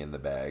everything in the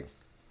bag.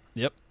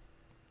 Yep.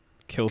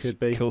 Kill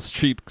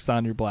streaks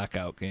on your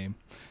Blackout game.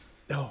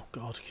 Oh,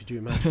 God, could you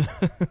imagine?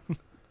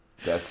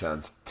 That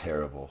sounds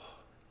terrible.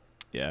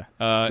 Yeah.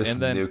 Just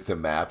and then nuke the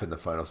map in the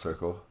final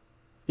circle.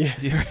 Yeah.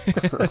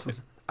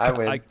 I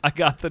win. I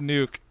got the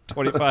nuke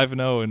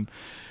 25-0, and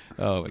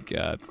oh, my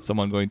God.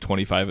 Someone going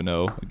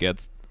 25-0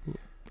 against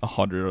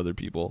 100 other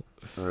people.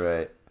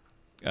 Right.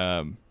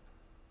 What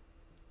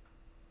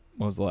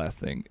was the last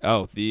thing?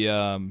 Oh,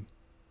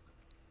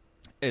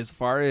 as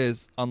far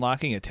as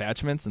unlocking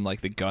attachments and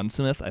like the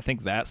gunsmith, I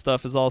think that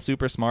stuff is all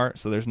super smart.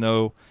 So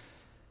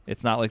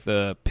it's not like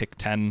the pick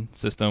 10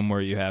 system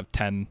where you have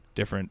 10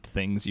 different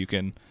things you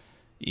can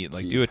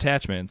do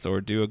attachments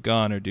or do a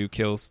gun or do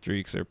kill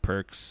streaks or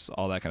perks,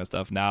 all that kind of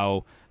stuff.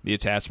 Now the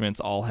attachments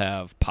all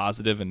have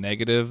positive and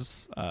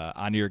negatives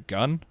on your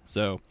gun.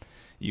 So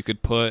you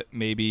could put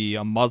maybe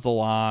a muzzle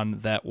on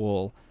that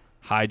will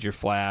hide your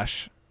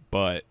flash,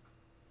 but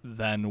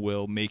then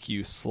will make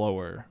you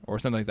slower or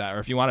something like that. Or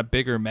if you want a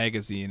bigger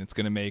magazine, it's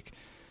your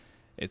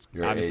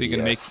obviously going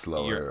to make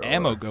your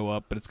ammo go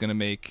up, but it's going to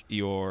make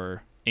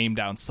your aim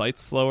down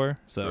sights slower.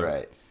 So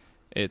right.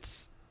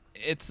 It's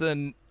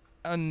a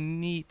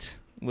neat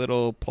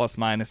little plus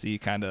minus-y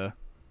kind of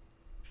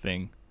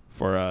thing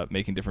for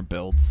making different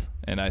builds.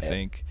 And I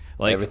think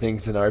like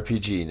everything's an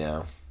RPG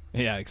now.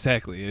 Yeah,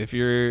 exactly. If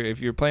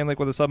you're playing like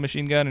with a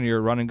submachine gun and you're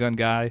a run and gun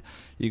guy,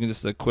 you can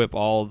just equip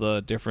all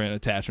the different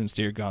attachments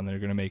to your gun that are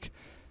going to make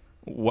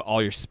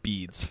all your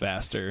speeds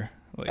faster.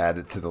 Like, add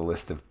it to the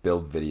list of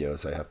build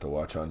videos I have to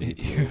watch on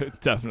YouTube.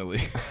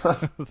 Definitely.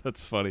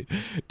 That's funny.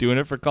 Doing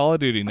it for Call of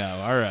Duty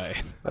now. All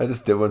right. I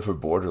just did one for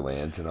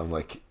Borderlands, and I'm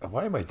like,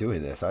 why am I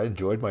doing this? I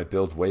enjoyed my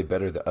build way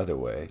better the other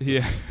way.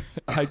 Yeah.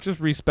 I just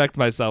respect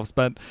myself.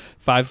 Spent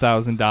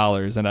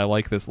 $5,000, and I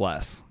like this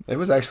less. It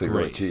was actually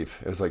really cheap.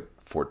 It was like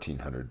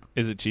 $1,400.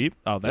 Is it cheap?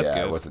 Oh, that's good.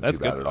 Yeah, it wasn't too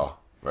bad at all.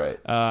 Right.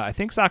 I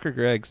think Soccer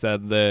Greg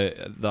said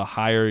the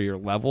higher your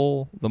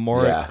level, the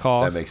more it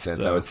costs. That makes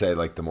sense. So, I would say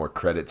like the more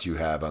credits you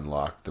have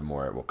unlocked, the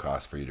more it will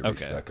cost for you to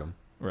respec them.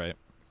 Right.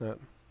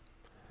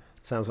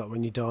 Sounds like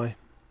when you die,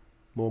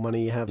 more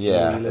money you have.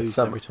 Yeah, you lose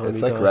every time it's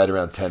you like die. right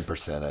around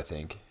 10%, I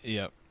think.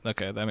 Yep.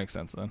 Okay, that makes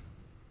sense then.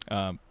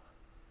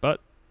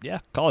 But yeah,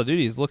 Call of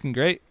Duty is looking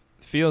great.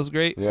 Feels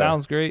great.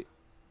 Sounds great.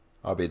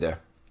 I'll be there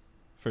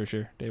for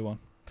sure. Day one.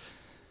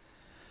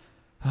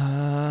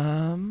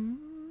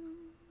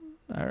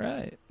 All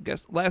right.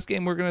 Guess last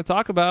game we're going to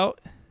talk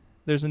about,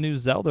 there's a new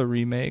Zelda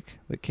remake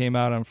that came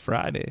out on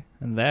Friday,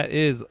 and that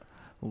is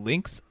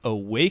Link's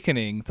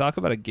Awakening. Talk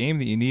about a game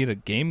that you need a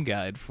game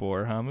guide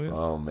for, huh, Moose?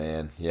 Oh,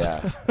 man.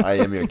 Yeah. I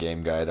am your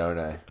game guide,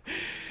 aren't I?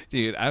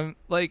 Dude, I'm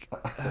like,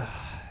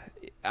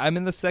 I'm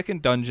in the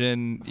second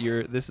dungeon.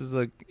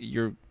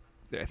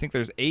 I think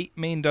there's 8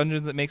 main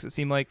dungeons. It makes it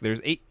seem like there's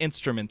 8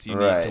 instruments you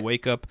need to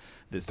wake up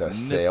this. The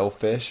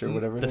sailfish or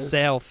whatever it is? The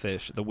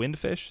sailfish. The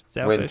windfish?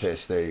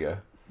 Windfish, there you go.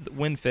 The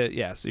windfish,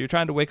 yeah. So you're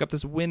trying to wake up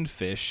this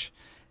windfish,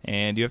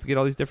 and you have to get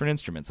all these different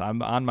instruments.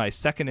 I'm on my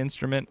second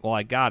instrument. Well,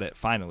 I got it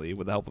finally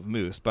with the help of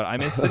Moose, but I'm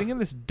sitting in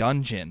this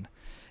dungeon,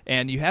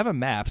 and you have a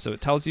map, so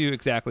it tells you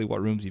exactly what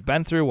rooms you've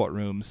been through, what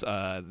rooms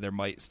there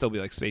might still be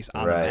like space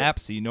on the map,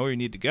 so you know where you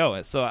need to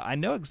go. So I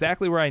know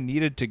exactly where I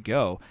needed to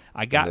go.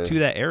 I got to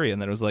that area, and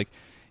then it was like,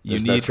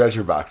 there's no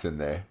treasure box in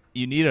there.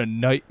 You need a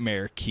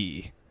nightmare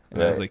key.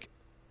 And I was like,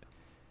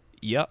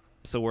 yep.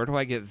 So where do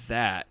I get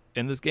that?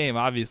 And this game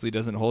obviously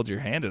doesn't hold your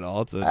hand at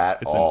all. It's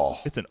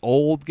an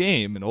old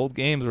game, and old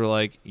games are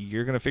like,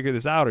 you're gonna figure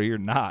this out or you're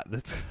not.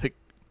 That's like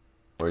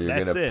Or you're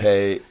That's gonna it.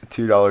 pay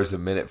 $2 a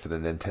minute for the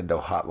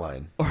Nintendo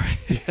hotline. Or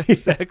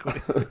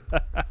exactly.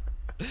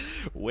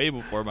 Way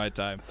before my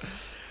time.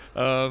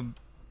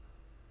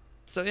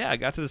 So yeah, I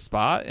got to the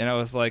spot and I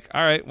was like,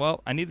 all right,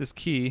 well, I need this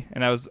key.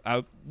 And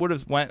I would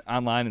have went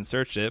online and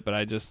searched it, but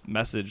I just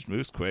messaged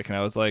Moose quick and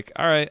I was like,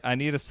 all right, I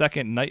need a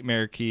second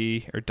nightmare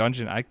key or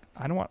dungeon. I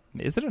don't want.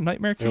 Is it a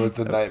nightmare key? It was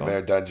the Is that what it's called?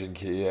 Nightmare Dungeon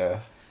key, yeah.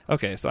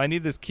 Okay, so I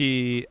need this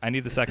key. I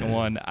need the second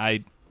one.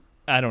 I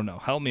don't know.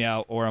 Help me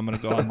out, or I'm gonna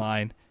go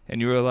online.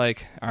 And you were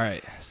like, all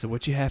right. So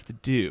what you have to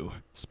do?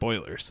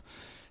 Spoilers.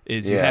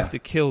 Is you Yeah. have to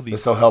kill these.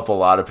 This will help a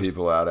lot of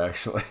people out,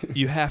 actually.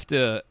 You have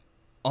to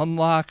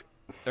unlock,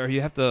 or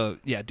you have to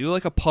do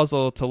like a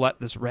puzzle to let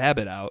this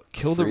rabbit out.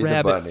 Kill the Free the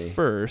rabbit bunny.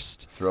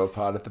 first, Throw a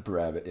pot at the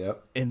rabbit,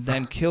 yep. and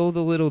then kill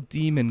the little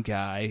demon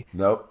guy.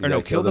 Nope, you Or no,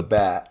 gotta kill the kill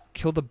bat.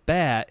 Kill the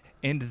bat,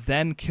 and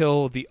then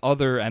kill the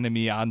other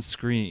enemy on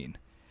screen.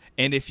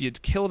 And if you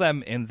kill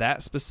them in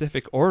that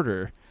specific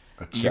order,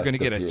 you're going to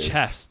get appears. a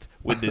chest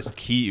with this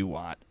key you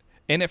want.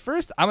 And at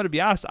first, I'm going to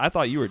be honest, I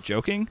thought you were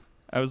joking.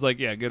 I was like,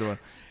 yeah, good one.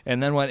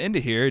 And then went into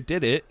here,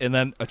 did it, and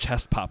then a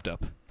chest popped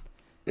up.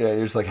 Yeah,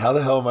 you're just like, how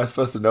the hell am I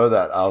supposed to know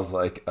that? I was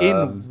like,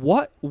 In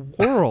what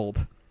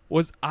world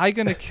was I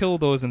going to kill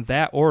those in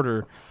that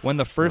order when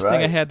the first thing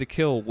I Right. had to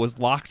kill was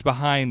locked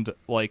behind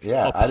like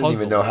yeah, a I didn't even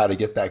puzzle? know how to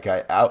get that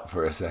guy out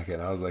for a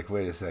second. I was like,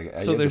 wait a second.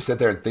 So You have to there's- sit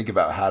there and think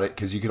about how to,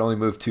 because you can only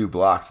move 2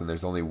 blocks and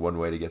there's only one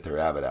way to get the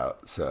rabbit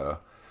out. So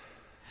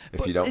if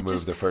But you don't it move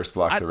just- the first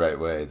block I- the right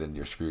way, then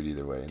you're screwed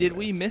either way. Did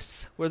we anyways.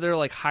 miss? Were there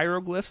like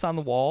hieroglyphs on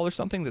the wall or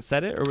something that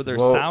said it, or were there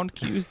Well, sound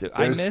cues that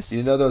I There's- missed?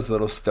 You know those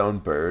little stone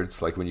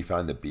birds, like when you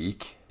find the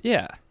beak?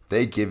 Yeah.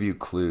 They give you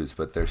clues,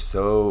 but they're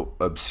so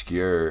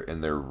obscure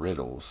and they're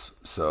riddles.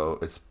 So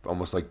it's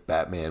almost like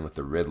Batman with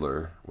the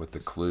Riddler with the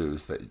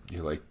clues that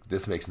you're like,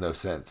 this makes no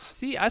sense.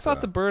 See, I thought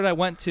the bird I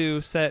went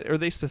to said, are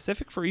they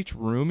specific for each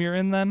room you're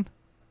in then?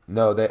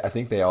 No, I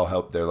think they all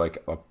help. They're like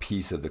a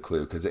piece of the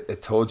clue because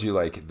it told you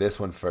like this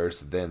one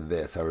first, then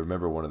this. I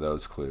remember one of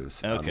those clues.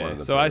 on one Okay, of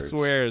the so I birds.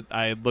 swear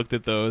I looked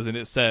at those and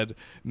it said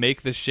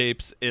make the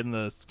shapes in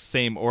the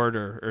same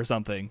order or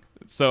something.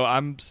 So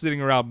I'm sitting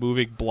around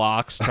moving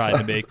blocks trying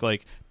to make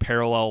like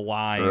parallel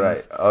lines.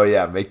 Right. Oh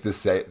yeah, make the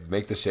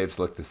shapes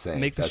look the same.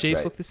 Make the That's shapes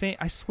right. look the same.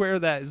 I swear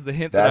that is the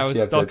hint that I was you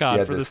have stuck to, on you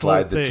have for to this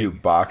slide whole the thing. 2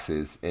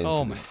 boxes into Oh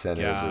the my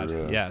center god! of the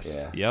room.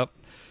 Yes. Yeah.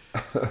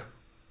 Yep.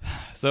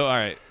 So all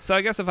right. So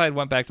I guess if I had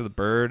went back to the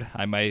bird,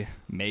 I may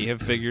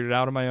have figured it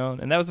out on my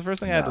own. And that was the first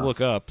thing I had to No. look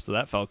up, so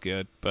that felt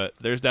good. But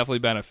there's definitely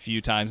been a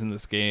few times in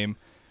this game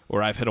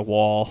where I've hit a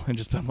wall and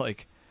just been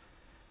like,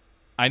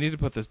 I need to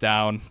put this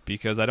down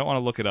because I don't want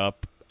to look it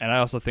up, and I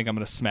also think I'm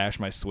going to smash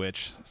my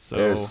Switch.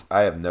 So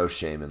I have no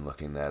shame in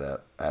looking that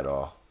up at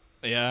all.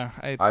 yeah,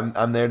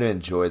 I'm there to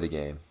enjoy the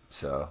game.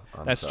 So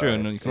I'm That's sorry. true,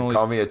 and you can always-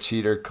 call me a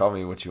cheater, call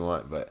me what you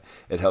want, but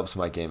it helps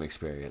my game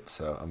experience,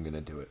 so I'm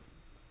gonna do it.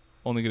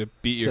 only going to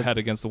beat your So- head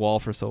against the wall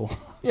for so long.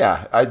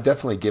 Yeah, I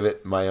definitely give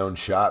it my own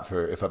shot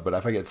but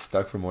if I get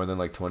stuck for more than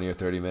like 20 or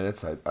 30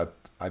 minutes,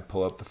 I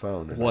pull up the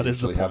phone and What I is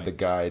the usually have point? the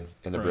guide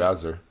in the Right.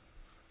 browser.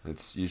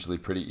 It's usually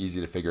pretty easy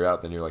to figure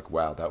out. Then you're like,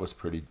 wow, that was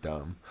pretty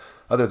dumb.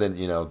 Other than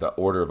the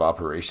order of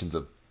operations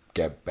of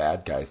get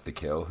bad guys to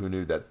kill. Who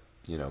knew that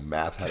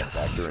math had a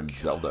factor in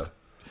Zelda?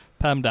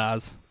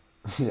 PEMDAS.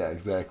 Yeah,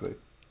 exactly.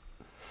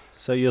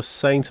 So you're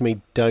saying to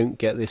me, don't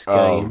get this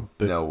Oh, game.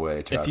 But no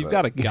way, Chocolate. If you've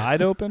got a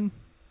guide open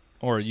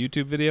or a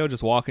YouTube video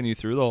just walking you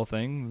through the whole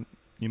thing,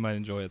 you might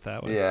enjoy it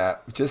that way. Yeah,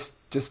 just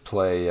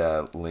play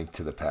Link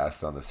to the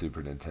Past on the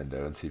Super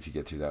Nintendo and see if you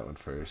get through that one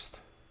first.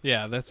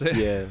 Yeah, that's it.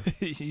 yeah,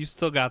 You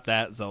still got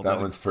that Zelda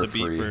That one's for to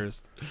beat free.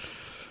 first.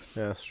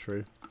 that's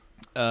true.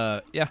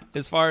 Yeah,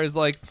 as far as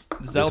like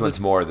This Zelda, one's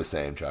more of the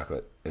same,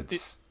 Chocolate.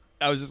 It's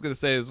I was just gonna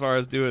say, as far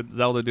as doing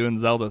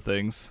Zelda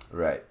things,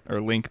 right.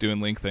 or Link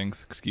doing Link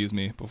things. Excuse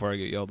me, before I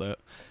get yelled at.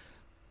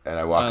 And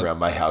I walk around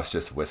my house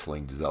just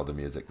whistling Zelda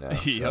music now.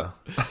 Yep.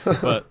 So.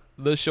 But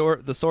the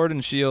sword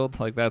and shield,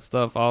 like that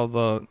stuff, all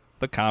the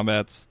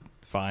combat's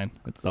fine.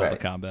 It's Zelda Right.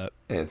 combat.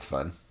 It's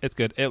fun. It's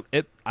good.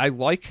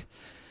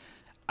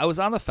 I was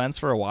on the fence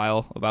for a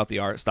while about the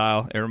art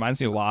style. It reminds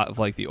me a lot of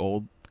like the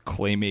old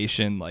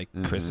claymation like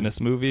Christmas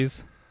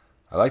movies.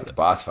 I like the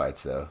boss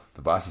fights though.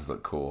 The bosses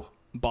look cool.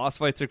 Boss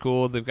fights are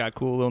cool. They've got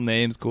cool little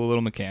names, cool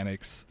little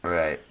mechanics.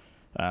 Right.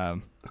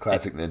 Um,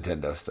 Classic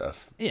Nintendo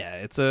stuff. yeah,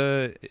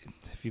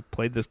 if you've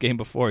played this game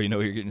before, you know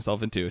what you're getting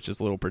yourself into. It's just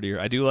a little prettier.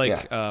 I do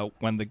like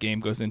when the game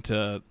goes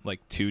into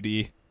like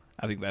 2D.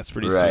 I think that's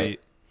pretty Right.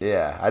 sweet.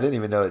 Yeah, I didn't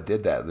even know it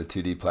did that, the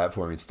 2D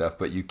platforming stuff,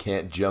 but you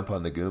can't jump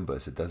on the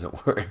Goombas. It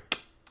doesn't work.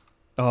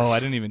 Oh, I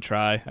didn't even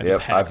try. I Yep,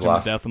 just hacked I've him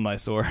lost- to death with my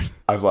sword.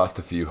 I've lost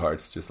a few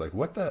hearts just like,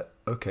 what the?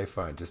 Okay,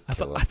 fine, just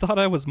kill I them. thought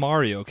I was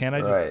Mario. Can't I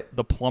just Right.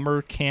 the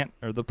plumber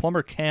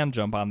can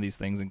jump on these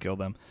things and kill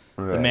them.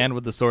 The Right. man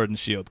with the sword and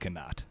shield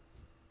cannot.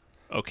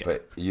 Okay.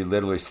 But you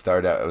literally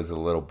start out as a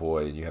little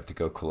boy and you have to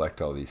go collect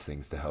all these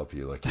things to help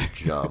you, like you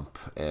jump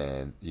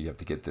and you have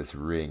to get this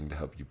ring to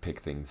help you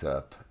pick things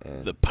up.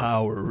 And The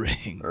power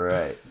ring.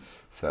 right.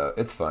 So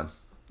it's fun.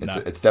 Nah.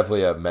 It's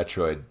definitely a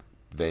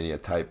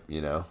Metroidvania type,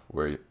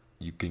 where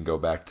you can go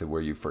back to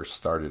where you first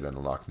started and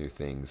unlock new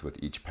things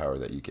with each power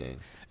that you gain.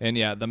 And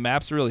yeah, the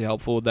map's really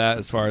helpful with that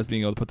as far as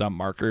being able to put down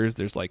markers.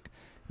 There's like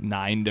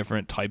 9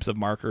 different types of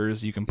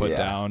markers you can put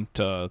down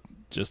to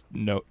just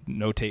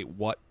notate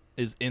what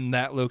is in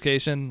that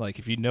location. Like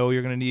if you know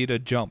you're going to need a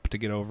jump to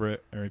get over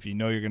it, or if you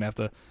know you're going to have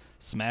to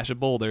smash a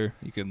boulder,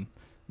 you can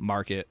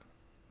mark it.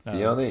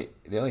 The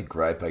only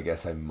gripe I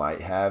guess I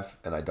might have,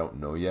 and I don't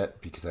know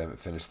yet because I haven't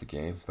finished the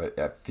game, but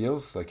it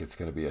feels like it's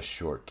going to be a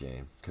short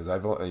game because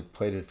I've only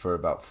played it for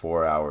about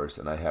 4 hours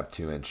and I have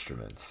 2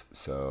 instruments.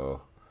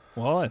 So,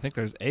 well, I think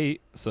there's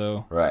 8,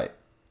 so right,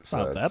 it's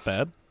not that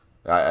bad.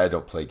 I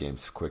don't play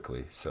games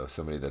quickly, so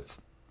somebody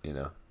that's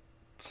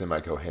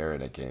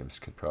semi-coherent at games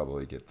could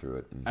probably get through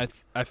it.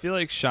 I feel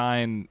like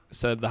Shine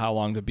said the how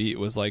long to beat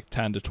was like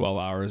 10 to 12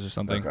 hours or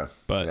something. Okay.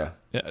 But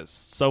yeah,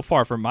 so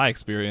far from my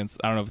experience,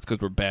 I don't know if it's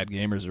because we're bad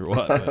gamers or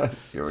what, but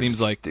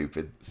seems like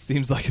stupid.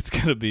 Seems like it's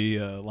going to be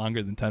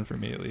longer than 10 for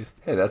me at least.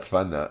 Hey, that's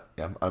fun though.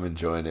 I'm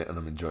enjoying it, and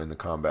I'm enjoying the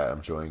combat. I'm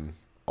enjoying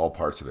all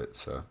parts of it.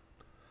 So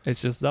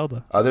it's just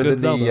Zelda. Other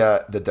than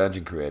the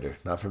dungeon creator,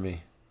 not for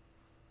me.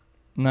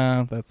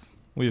 No,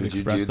 we've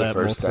expressed that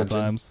multiple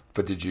times.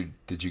 But did you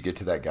get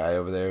to that guy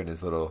over there in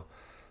his little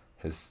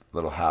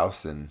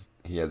house, and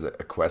he has a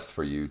quest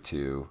for you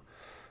to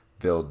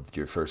build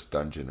your first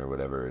dungeon or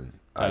whatever? And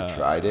I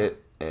tried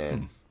it,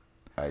 and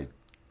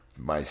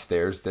my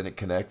stairs didn't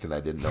connect, and I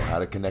didn't know how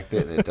to connect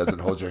it, and it doesn't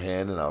hold your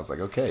hand, and I was like,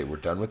 okay, we're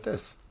done with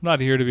this. I'm not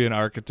here to be an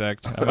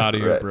architect. I'm out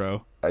of here,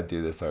 bro. I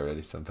do this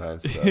already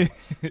sometimes.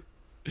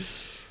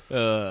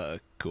 So.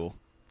 Cool.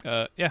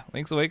 Yeah,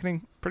 Link's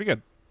Awakening, pretty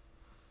good.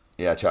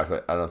 Yeah,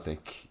 Chocolate, I don't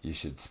think you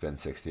should spend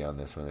 60 on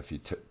this one if you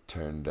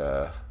turned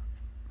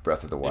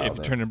Breath of the Wild. If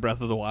you turned in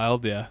Breath of the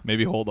Wild, yeah,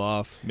 maybe hold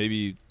off. Maybe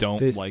you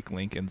don't like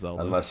Link and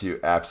Zelda. Unless you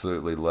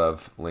absolutely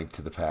love Link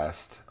to the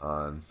Past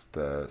on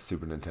the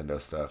Super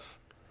Nintendo stuff.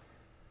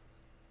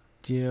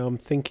 Yeah, I'm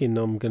thinking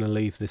I'm going to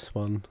leave this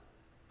one.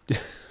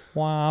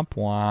 Womp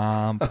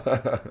womp.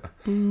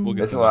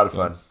 It's a lot of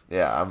fun.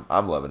 Yeah,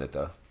 I'm loving it,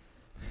 though.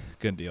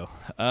 Good deal.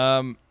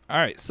 All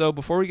right, so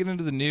before we get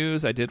into the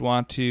news, I did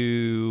want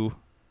to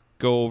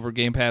go over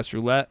Game Pass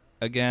Roulette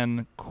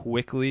again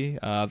quickly.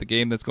 The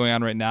game that's going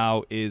on right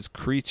now is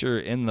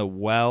Creature in the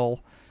Well,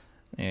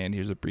 and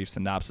here's a brief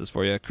synopsis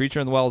for you.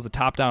 Creature in the Well is a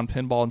top-down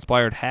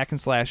pinball-inspired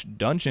hack-and-slash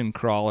dungeon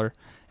crawler.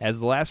 As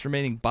the last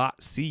remaining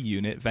Bot C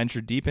unit,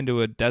 venture deep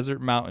into a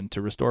desert mountain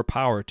to restore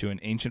power to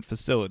an ancient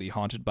facility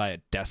haunted by a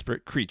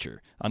desperate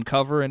creature.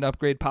 Uncover and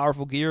upgrade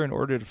powerful gear in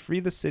order to free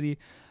the city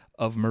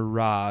of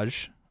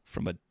Mirage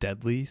from a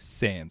deadly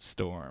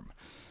sandstorm.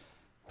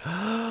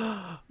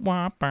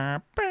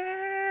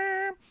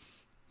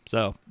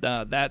 So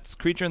that's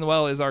Creature in the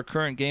Well is our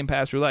current Game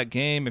Pass Roulette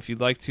game. If you'd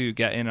like to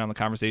get in on the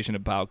conversation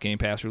about Game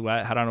Pass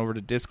Roulette, head on over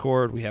to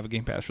Discord. We have a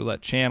Game Pass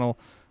Roulette channel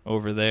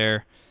over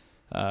there.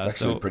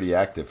 It's actually pretty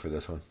active for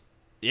this one.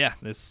 Yeah,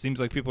 this seems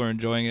like people are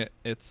enjoying it.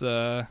 It's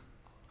good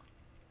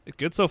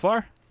so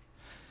far.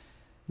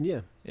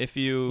 Yeah.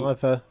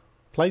 I've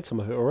played some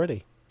of it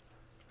already.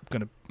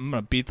 I'm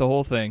gonna beat the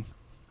whole thing.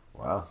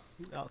 Wow.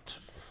 No,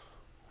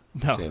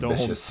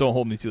 don't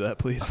hold me to that,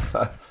 please.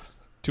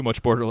 Too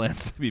much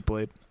Borderlands to be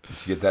played.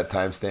 Did you get that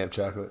timestamp,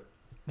 Chocolate?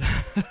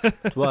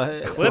 Clip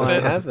it. I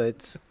have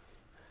it.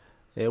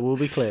 It will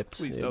be clips.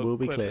 Please it don't will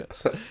be clip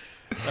clips.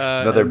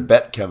 Another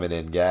bet coming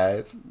in,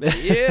 guys.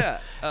 Yeah.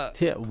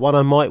 Yeah, one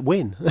I might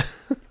win.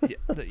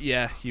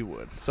 Yeah, you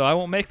would. So I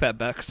won't make that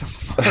bet because I'm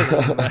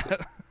smarter than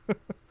that.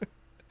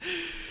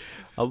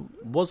 I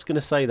was going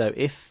to say, though,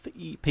 if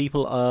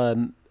people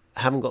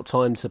haven't got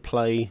time to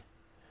play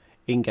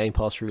in Game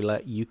Pass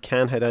Roulette, you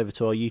can head over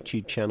to our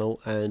YouTube channel,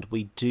 and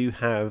we do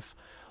have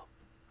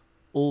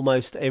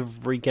almost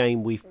every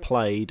game we've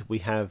played. We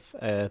have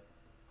a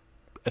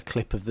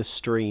clip of the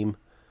stream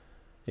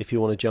if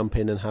you want to jump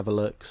in and have a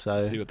look. So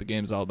see what the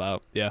game's all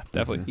about. Yeah,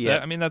 definitely. Yeah.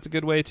 I mean, that's a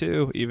good way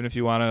too, even if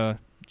you want to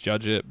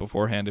judge it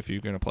beforehand if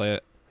you're going to play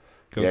it.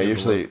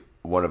 Usually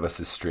one of us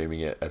is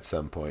streaming it at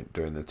some point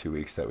during the 2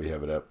 weeks that we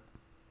have it up.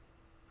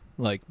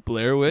 Like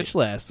Blair Witch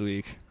last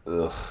week.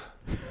 Ugh.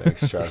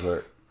 Thanks,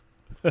 Chocolate.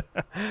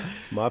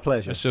 My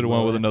pleasure. I should have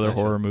went with another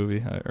horror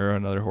movie or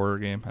another horror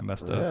game. I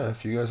messed up. Yeah,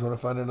 if you guys want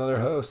to find another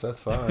host,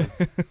 that's fine.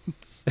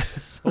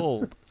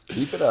 Sold.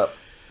 Keep it up.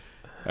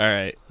 All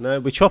right. No,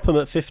 we chop them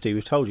at 50.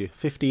 We've told you.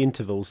 50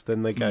 intervals,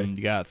 then they go.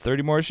 You got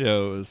 30 more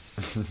shows.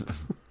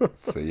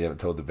 So you haven't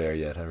told the bear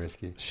yet, huh,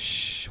 Risky?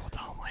 Shh, we'll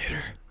tell him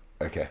later.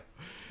 Okay.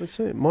 What's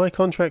it? My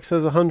contract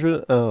says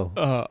 100.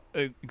 Oh.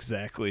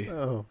 Exactly.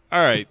 Oh.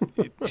 All right.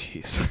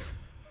 Jeez.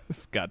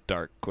 This got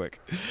dark quick.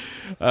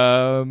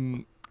 All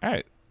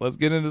right. Let's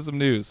get into some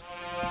news.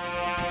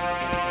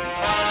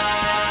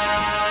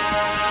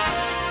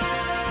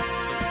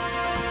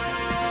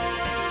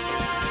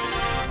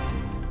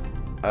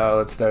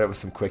 Let's start out with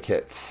some quick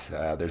hits.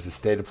 There's a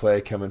State of Play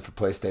coming for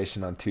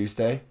PlayStation on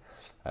Tuesday.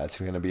 It's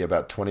going to be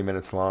about 20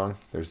 minutes long.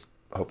 There's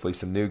hopefully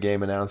some new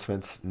game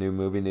announcements, new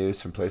movie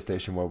news from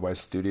PlayStation Worldwide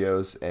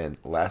Studios, and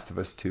Last of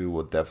Us 2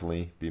 will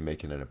definitely be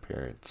making an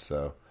appearance.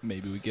 So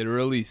maybe we get a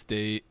release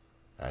date.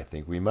 I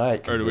think we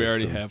might. Or do we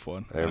already have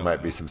one? There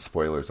might be some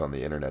spoilers on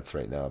the internets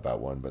right now about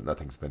one, but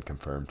nothing's been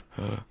confirmed.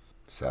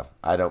 So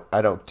I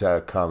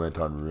don't comment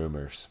on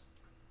rumors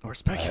or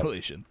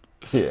speculation.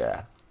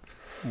 Yeah,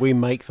 we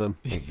make them.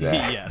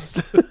 Exactly.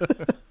 Yes.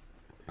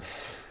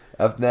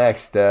 Up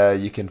next,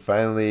 you can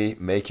finally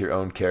make your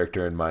own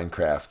character in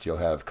Minecraft. You'll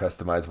have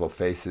customizable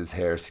faces,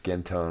 hair,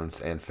 skin tones,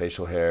 and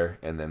facial hair,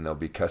 and then there'll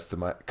be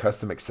custom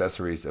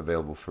accessories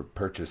available for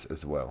purchase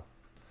as well.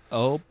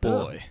 Oh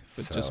boy,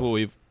 just what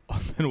we've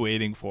been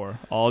waiting for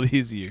all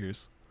these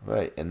years.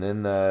 Right, and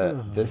then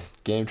this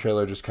game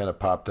trailer just kind of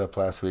popped up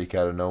last week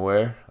out of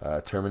nowhere.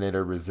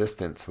 Terminator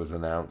Resistance was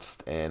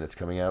announced, and it's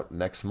coming out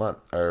next month,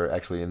 or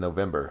actually in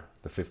November,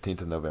 the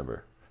 15th of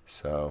November.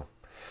 So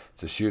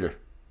it's a shooter.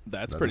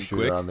 That's Another pretty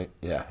shooter quick.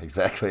 Yeah,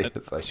 exactly. That's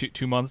It's like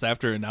 2 months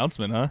after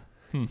announcement, huh?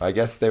 I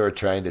guess they were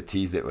trying to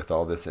tease it with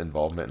all this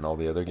involvement in all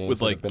the other games With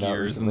that like have been out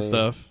gears and recently.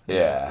 stuff.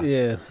 Yeah.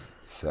 Yeah.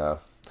 So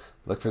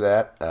look for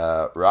that.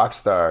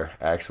 Rockstar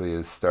actually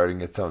is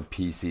starting its own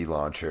PC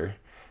launcher.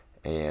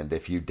 And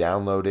if you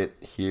download it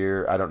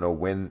here, I don't know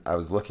when I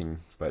was looking,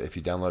 but if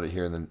you download it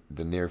here in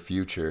the near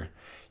future,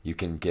 you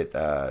can get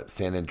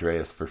San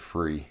Andreas for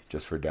free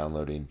just for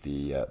downloading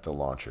the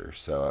launcher.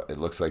 So it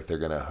looks like they're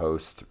going to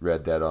host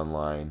Red Dead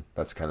Online.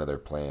 That's kind of their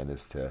plan,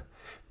 is to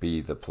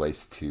be the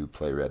place to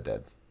play Red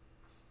Dead.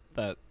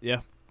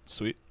 Yeah,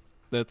 sweet.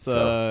 That's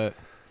So-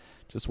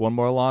 just one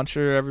more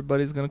launcher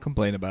everybody's going to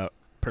complain about.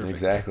 Perfect.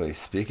 Exactly.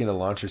 Speaking of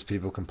launchers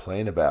people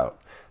complain about,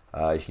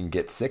 you can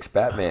get 6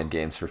 Batman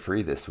games for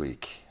free this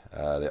week.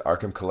 The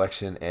Arkham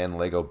Collection and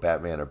Lego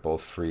Batman are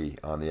both free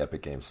on the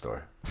Epic Games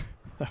Store.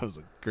 That was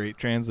a great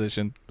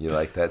transition. You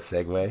like that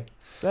segue?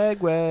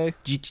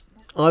 Segway.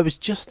 I was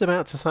just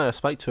about to say, I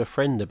spoke to a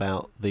friend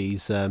about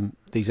these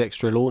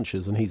extra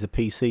launchers, and he's a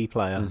PC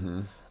player.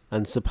 Mm-hmm.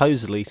 And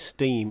supposedly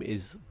Steam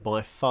is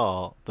by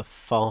far the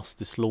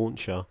fastest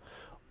launcher.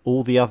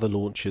 All the other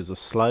launchers are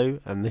slow,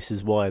 and this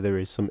is why there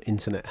is some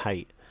internet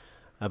hate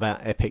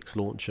about Epic's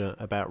launcher,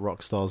 about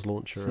Rockstar's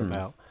launcher,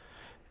 about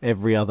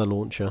every other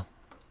launcher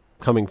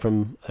coming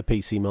from a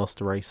PC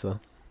Master Racer.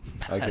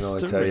 I can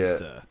only tell you,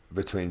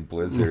 between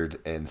Blizzard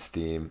and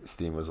Steam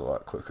was a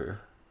lot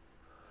quicker.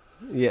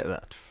 Yeah,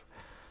 that.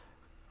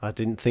 I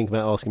didn't think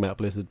about asking about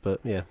Blizzard, but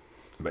yeah.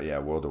 But yeah,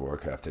 World of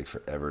Warcraft takes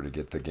forever to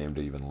get the game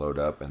to even load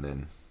up, and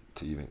then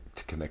to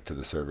connect to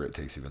the server, it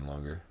takes even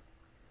longer.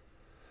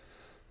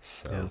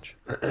 So, Ouch.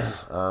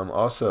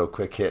 also,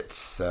 quick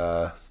hits.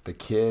 The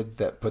kid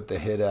that put the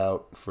hit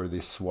out for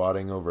the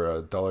swatting over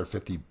a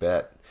 $1.50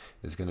 bet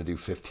is going to do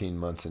 15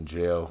 months in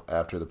jail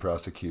after the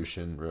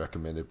prosecution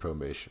recommended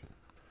probation.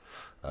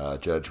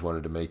 Judge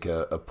wanted to make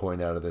a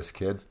point out of this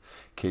kid.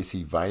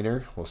 Casey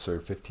Viner will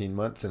serve 15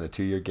 months and a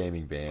 2-year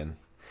gaming ban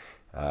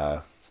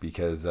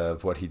because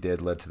of what he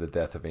did led to the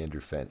death of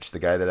Andrew Finch. The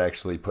guy that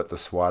actually put the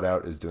SWAT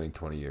out is doing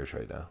 20 years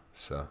right now.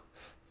 So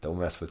don't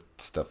mess with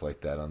stuff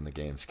like that on the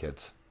games,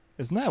 kids.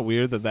 Isn't that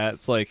weird that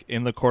that's like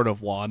in the court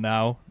of law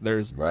now?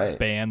 There's Right.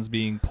 bans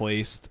being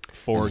placed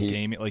for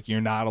gaming. Like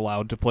you're not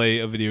allowed to play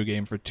a video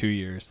game for 2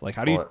 years. Like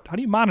how do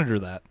you monitor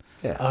that?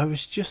 Yeah, I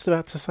was just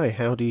about to say,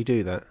 how do you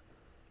do that?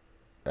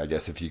 I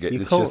guess if you You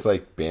it's can't- just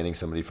like banning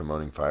somebody from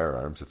owning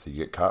firearms. If you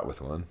get caught with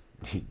one,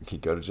 you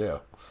go to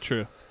jail.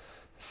 True.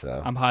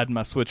 So I'm hiding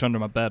my Switch under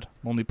my bed.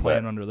 I'm only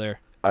playing under there.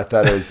 I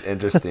thought it was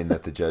interesting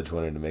that the judge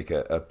wanted to make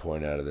a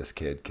point out of this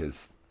kid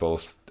because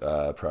both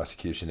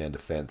prosecution and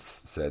defense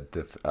said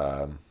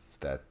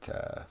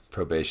that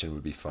probation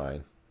would be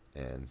fine,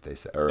 and they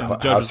said, or And the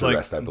judge house was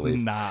arrest, like, I believe.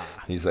 Nah.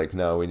 He's like,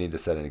 no, we need to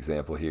set an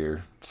example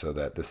here so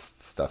that this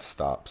stuff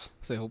stops.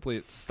 Say hopefully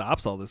it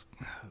stops all this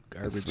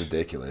garbage. It's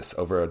ridiculous.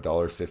 Over a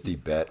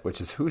 $1.50 bet, which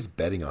is who's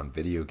betting on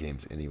video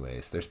games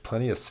anyways. There's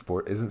plenty of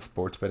sport. Isn't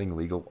sports betting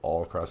legal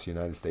all across the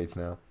United States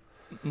now?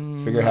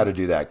 Figure how to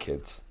do that,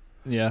 kids.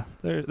 Yeah,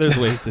 there's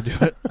ways to do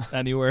it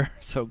anywhere.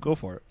 So go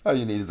for it. All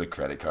you need is a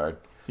credit card.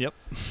 Yep.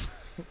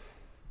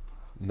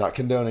 Not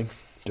condoning,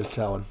 just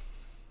telling.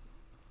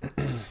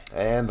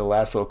 And the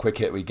last little quick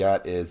hit we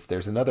got is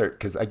there's another,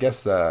 because I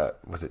guess,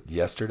 was it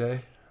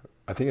yesterday?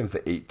 I think it was the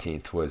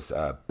 18th was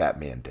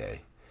Batman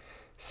Day.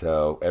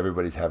 So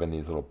everybody's having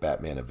these little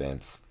Batman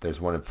events. There's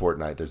one in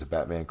Fortnite. There's a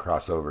Batman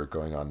crossover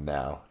going on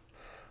now.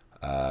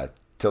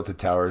 Tilted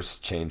Towers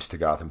changed to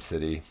Gotham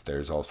City.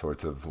 There's all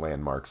sorts of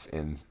landmarks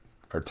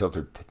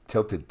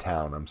Tilted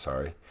Town, I'm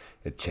sorry.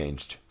 It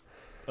changed.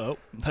 Oh,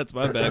 that's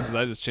my bad because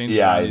I just changed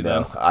Yeah, it. I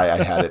know. I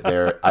had it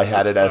there. I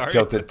had it as Sorry.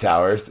 Tilted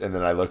Towers, and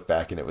then I looked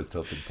back and it was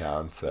Tilted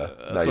Town. So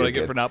That's what I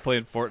get for not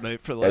playing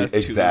Fortnite for the last 2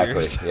 exactly.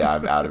 years. Yeah,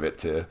 I'm out of it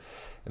too.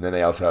 And then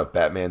they also have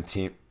Batman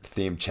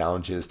themed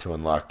challenges to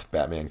unlock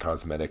Batman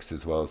cosmetics,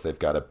 as well as they've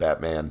got a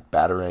Batman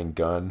Batarang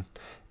gun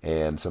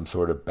and some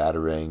sort of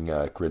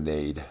Batarang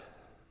grenade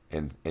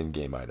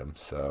in-game item.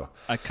 So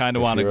I kind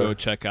of if want to you're- go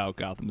check out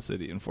Gotham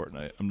City in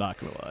Fortnite. I'm not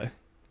going to lie.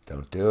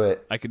 don't do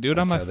it. I could do it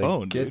on my That's how they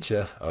phone, dude. Get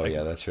you. Oh,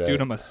 yeah, that's right. Do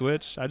it on my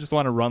Switch. I just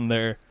want to run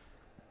there,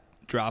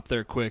 drop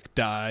there quick,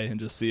 die, and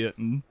just see it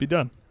and be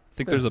done.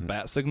 Think there's a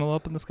bat signal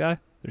up in the sky?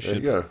 there There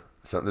should you go.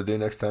 Something to do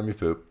next time you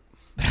poop.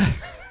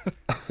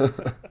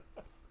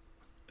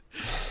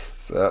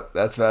 So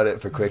that's about it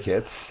for quick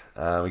hits.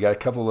 We got a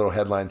couple little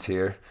headlines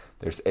here.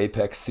 There's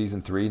Apex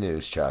Season 3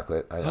 news,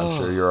 Chocolate. I'm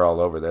sure you're all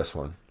over this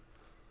one.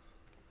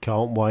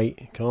 Can't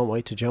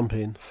wait to jump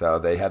in. So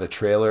they had a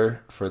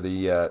trailer for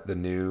the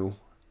new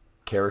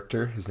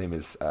character. His name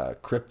is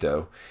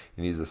Crypto,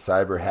 and he's a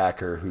cyber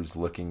hacker who's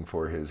looking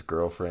for his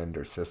girlfriend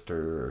or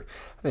sister. Or,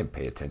 I didn't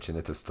pay attention.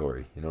 It's a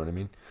story. You know what I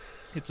mean?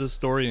 It's a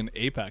story in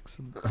Apex,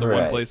 the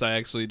Right. one place I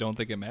actually don't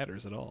think it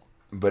matters at all.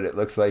 But it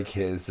looks like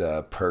his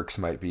perks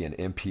might be an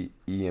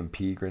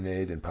EMP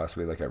grenade and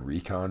possibly like a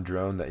recon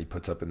drone that he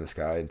puts up in the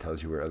sky and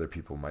tells you where other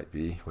people might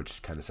be,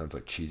 which kind of sounds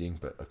like cheating,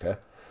 but okay.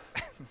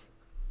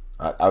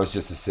 I was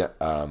just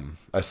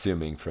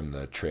assuming from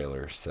the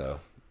trailer, so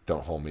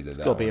don't hold me to that.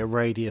 It's got to be a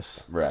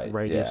radius. right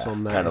Radius yeah.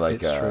 on that. Kind of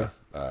if like it's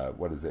true.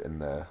 what is it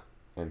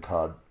in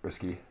COD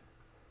Risky?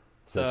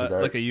 So, Sensor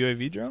dart? like a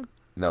UAV drone?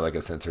 No, like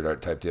a sensor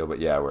dart type deal, but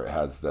yeah, where it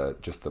has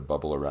just the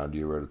bubble around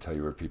you where it'll tell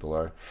you where people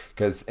are.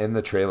 Because in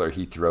the trailer,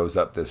 he throws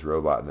up this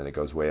robot and then it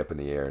goes way up in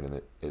the air,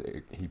 and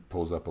then he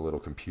pulls up a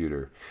little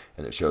computer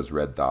and it shows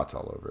red dots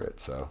all over it.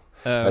 So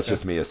that's Okay.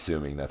 just me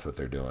assuming that's what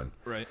they're doing.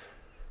 Right.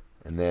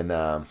 And then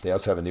they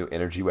also have a new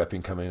energy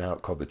weapon coming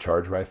out called the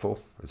Charge Rifle,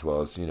 as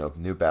well as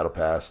new battle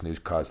pass, new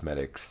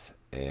cosmetics,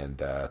 and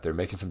they're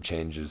making some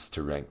changes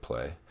to rank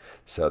play.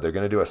 So they're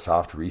going to do a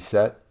soft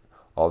reset.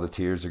 All the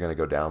tiers are going to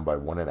go down by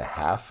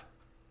 1.5,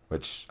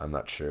 which I'm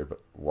not sure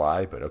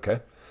why, but okay.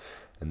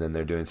 And then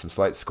they're doing some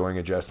slight scoring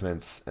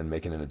adjustments and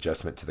making an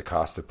adjustment to the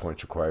cost of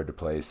points required to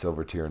play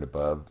silver tier and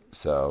above.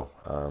 So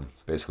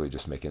basically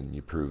just making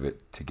you prove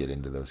it to get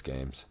into those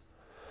games.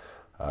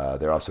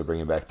 They're also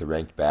bringing back the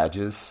ranked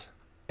badges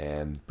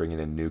and bringing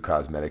in new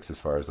cosmetics as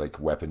far as like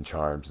weapon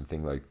charms and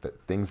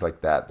things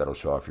like that that'll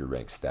show off your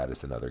ranked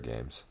status in other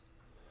games.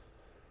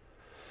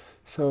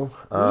 So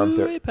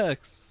Ooh,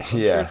 Apex. I'm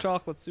Yeah. sure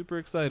Chocolate's super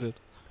excited.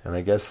 and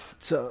I guess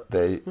So,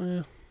 they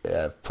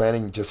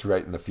planning just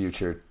right in the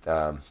future.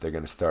 They're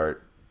going to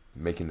start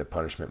making the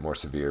punishment more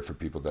severe for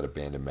people that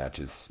abandon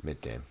matches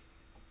mid game.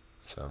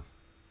 So,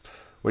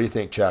 what do you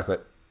think,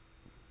 Chocolate?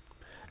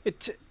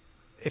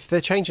 if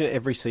they're changing it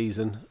every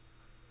season,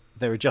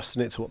 they're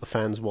adjusting it to what the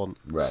fans want.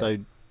 Right. So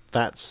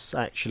that's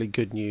actually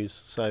good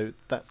news. So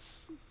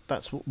that's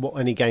what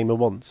any gamer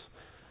wants.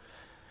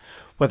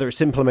 Whether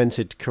it's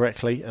implemented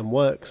correctly and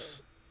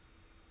works,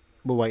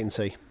 we'll wait and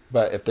see.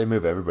 But if they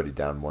move everybody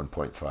down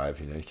 1.5,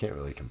 you can't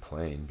really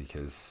complain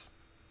because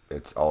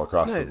it's all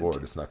across the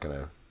board. It's not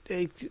going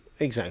to.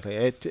 Exactly.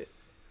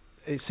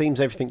 It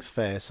seems everything's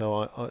fair,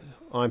 so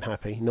I'm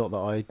happy. Not that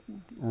I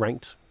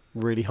ranked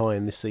really high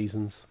in this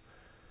season's.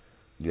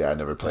 Yeah, I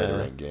never played a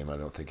ranked game, I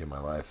don't think, in my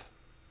life.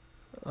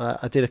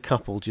 I did a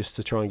couple just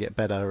to try and get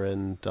better,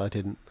 and I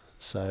didn't.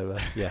 So,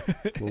 yeah,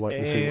 we'll wait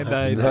and see what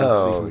And happens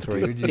No, in Season 3.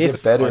 dude, you If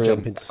get better I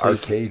jump in into season...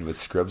 arcade with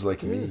scrubs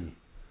like me.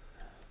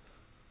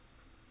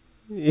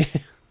 Yeah.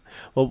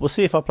 Well, we'll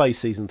see if I play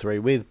Season 3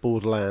 with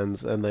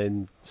Borderlands and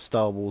then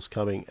Star Wars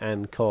coming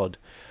and COD.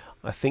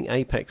 I think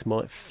Apex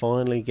might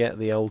finally get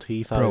the old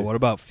HIFO. Bro, what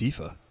about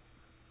FIFA?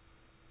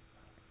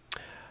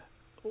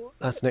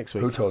 That's next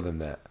week. Who told him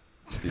that?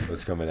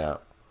 FIFA's coming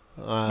out.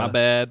 My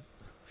bad.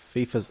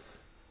 FIFA's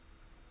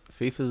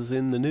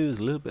in the news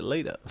a little bit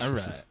later. All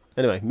right.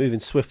 Anyway, moving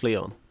swiftly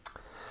on.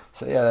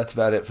 So yeah, that's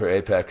about it for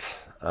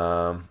Apex.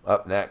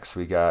 Up next,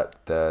 we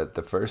got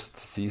the first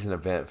season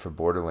event for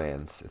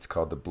Borderlands. It's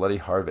called the Bloody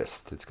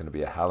Harvest. It's going to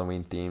be a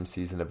Halloween-themed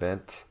season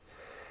event.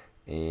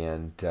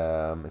 And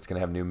it's going to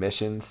have new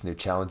missions, new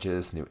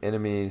challenges, new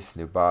enemies,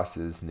 new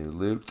bosses, new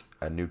loot,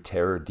 a new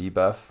terror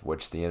debuff,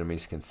 which the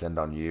enemies can send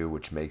on you,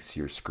 which makes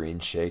your screen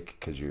shake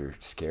because you're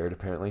scared,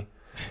 apparently.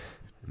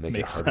 Make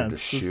Makes it harder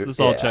sense. to shoot. This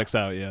all Yeah. checks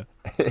out, yeah.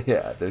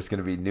 Yeah, there's going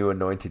to be new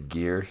anointed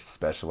gear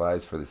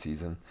specialized for the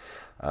season,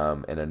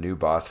 and a new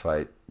boss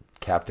fight,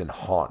 Captain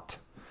Haunt.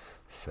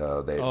 So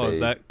Is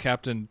that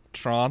Captain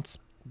Tront's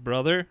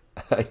brother?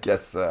 I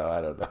guess so.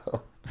 I don't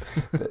know.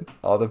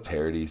 All the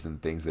parodies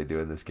and things they do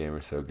in this game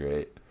are so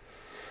great.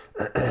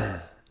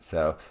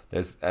 So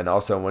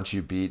also once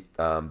you beat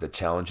the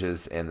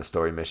challenges and the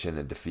story mission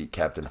and defeat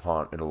Captain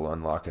Haunt, it'll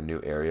unlock a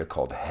new area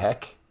called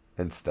Heck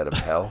instead of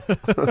Hell.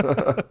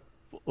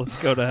 Let's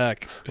go to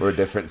heck. Where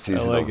different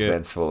seasonal like it.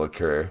 events will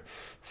occur.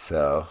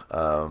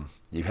 So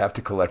you have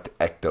to collect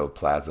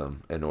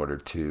ectoplasm in order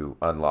to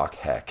unlock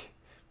Heck,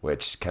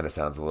 which kind of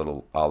sounds a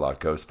little a la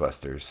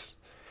Ghostbusters.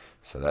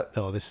 So that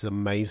Oh, this is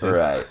amazing.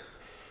 right.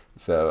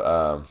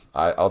 So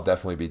I'll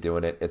definitely be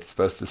doing it. It's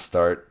supposed to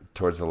start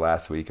towards the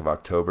last week of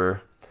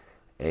October,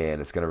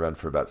 and it's going to run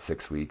for about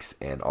 6 weeks.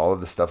 And all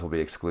of the stuff will be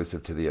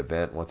exclusive to the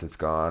event. Once it's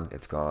gone,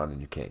 and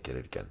you can't get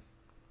it again.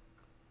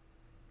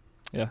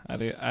 Yeah, I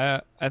think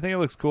it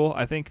looks cool.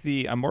 I think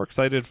I'm more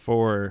excited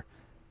for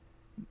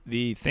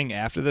the thing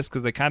after this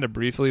because they kind of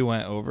briefly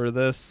went over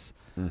this.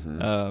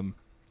 Mm-hmm.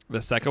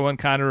 The second one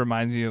kind of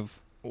reminds me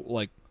of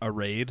like a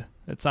raid.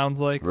 It sounds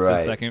like Right.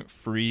 the second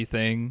free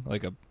thing,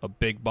 like a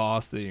big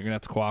boss that you're gonna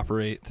have to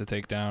cooperate to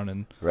take down.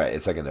 And Right,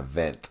 it's like an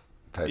event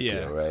type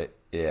Yeah. deal, right?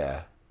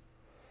 Yeah.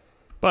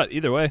 but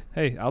either way,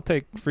 hey, I'll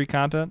take free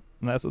content,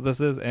 and that's what this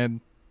is.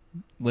 And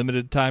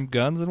limited time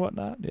guns and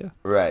whatnot. Yeah.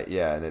 Right,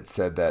 yeah, and it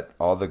said that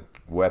all the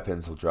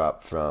weapons will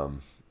drop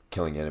from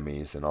killing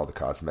enemies, and all the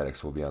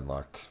cosmetics will be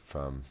unlocked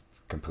from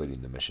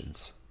completing the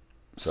missions.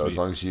 So Sweet. as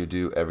long as you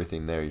do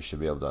everything there, you should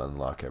be able to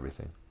unlock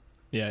everything.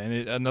 Yeah,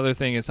 and another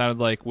thing, it sounded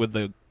like with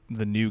the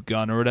new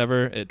gun or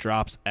whatever, it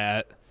drops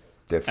at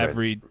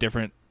every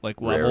different like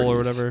level or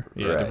rarities. whatever.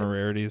 Yeah, Right. different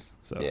rarities.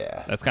 So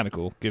Yeah. that's kind of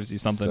cool. Gives you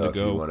something So to if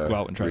you go wanna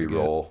out and try to get.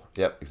 re-roll,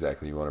 yep,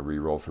 exactly. You want to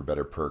re-roll for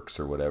better perks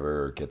or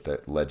whatever, or get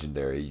that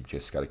legendary. You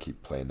just got to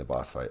keep playing the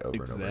boss fight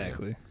over and over again.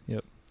 Exactly.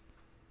 Yep.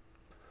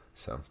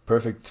 So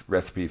perfect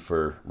recipe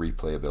for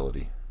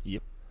replayability.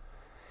 Yep.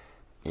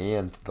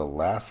 And the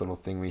last little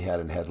thing we had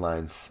in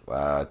headlines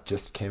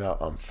just came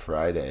out on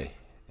Friday,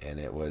 and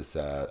it was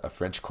a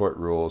French court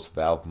rules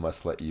Valve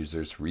must let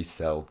users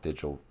resell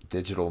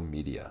digital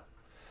media.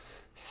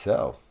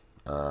 So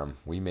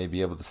we may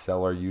be able to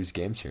sell our used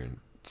games here in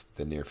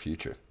the near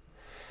future.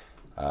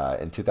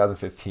 In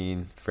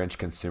 2015, French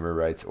consumer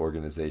rights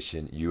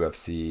organization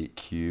UFC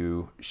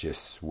Je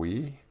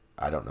suis,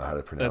 I don't know how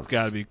to pronounce. That's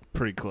got to be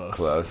pretty close.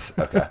 Close.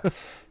 Okay.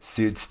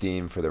 Sued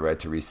Steam for the right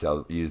to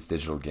resell used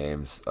digital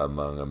games,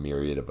 among a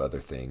myriad of other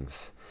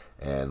things.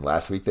 And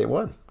last week they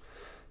won.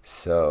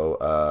 So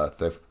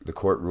the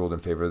court ruled in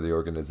favor of the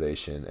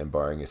organization, and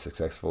barring a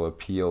successful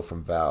appeal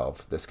from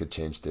Valve, this could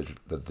change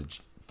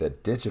the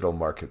digital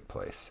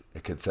marketplace.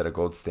 It could set a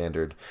gold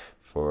standard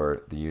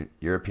for the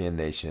European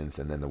nations,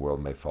 and then the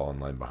world may fall in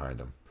line behind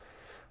them.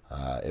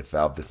 If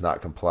Valve does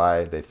not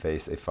comply, they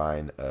face a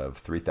fine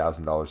of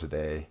 $3,000 a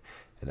day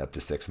and up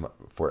to 6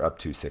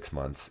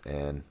 months.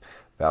 And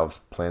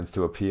Valve plans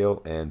to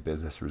appeal, and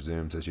business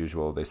resumes as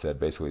usual. They said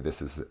basically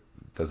this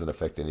doesn't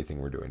affect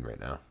anything we're doing right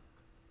now.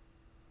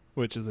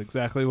 Which is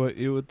exactly what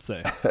you would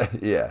say.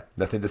 Yeah,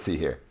 nothing to see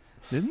here.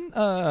 Didn't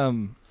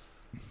I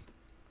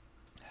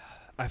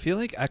feel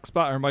like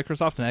Xbox or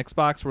Microsoft and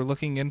Xbox were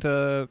looking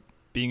into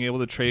being able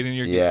to trade in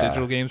your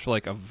digital games for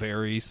like a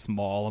very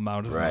small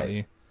amount of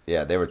money.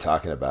 Yeah, they were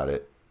talking about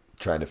it,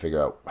 trying to figure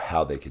out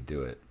how they could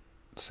do it.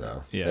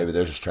 So maybe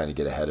they're just trying to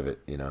get ahead of it,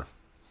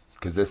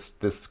 because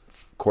this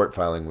court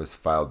filing was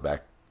filed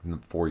back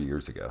 4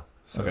 years ago.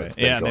 So okay, it's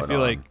been and I going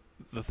feel on. like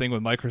the thing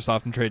with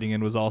Microsoft and trading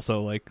in was also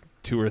like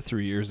 2 or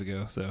 3 years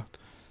ago. So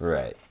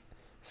right.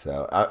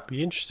 So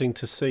be interesting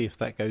to see if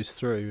that goes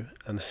through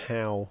and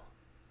how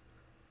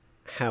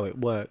it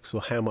works,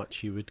 or how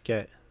much you would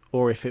get,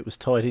 or if it was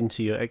tied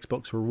into your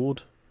Xbox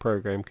reward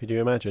program. Could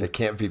you imagine? it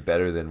can't be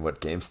better than what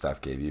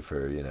GameStop gave you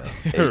for Right.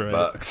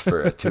 $8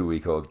 for a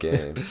 2-week-old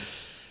game,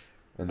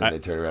 and then they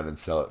turn around and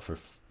sell it for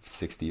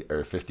 60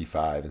 or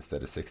 55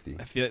 instead of 60.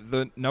 I feel like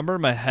the number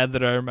in my head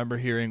that I remember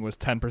hearing was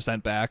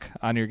 10% back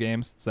on your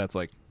games. So that's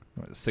like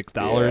 $6,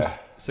 Yeah,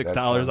 $6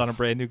 on a sounds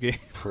brand new game.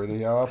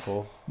 Pretty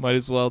awful. Might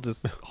as well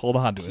just hold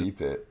on to it.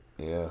 Keep it.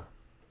 Yeah.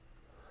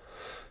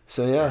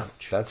 So yeah,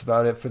 that's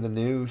about it for the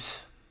news.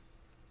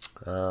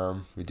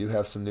 We do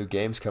have some new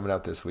games coming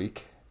out this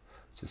week.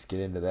 Just get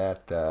into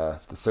that. The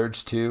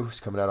Surge 2 is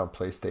coming out on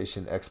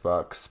PlayStation,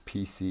 Xbox,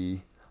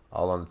 PC,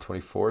 all on the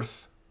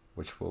 24th,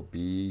 which will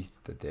be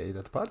the day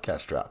that the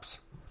podcast drops.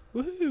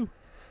 Woohoo!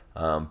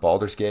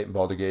 Baldur's Gate and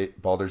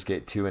Baldur's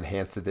Gate 2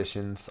 Enhanced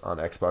Editions on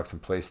Xbox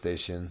and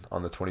PlayStation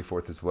on the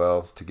 24th as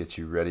well, to get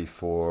you ready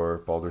for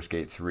Baldur's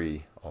Gate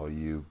 3, all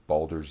you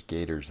Baldur's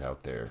Gators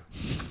out there.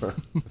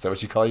 Is that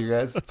what you call you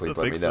guys? Please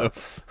let me know.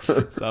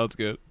 So. Sounds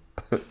good.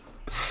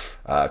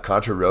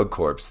 Contra Rogue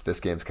Corps. This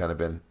game's kind of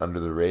been under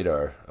the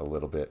radar a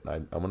little bit.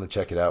 I'm going to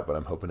check it out, but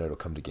I'm hoping it'll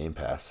come to Game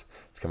Pass.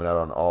 It's coming out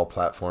on all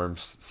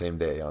platforms same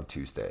day on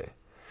Tuesday.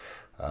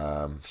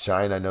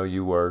 Shine, I know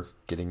you were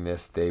getting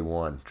this day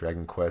one.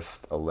 Dragon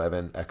Quest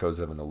XI Echoes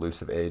of an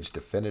Elusive Age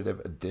Definitive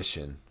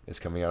Edition is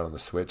coming out on the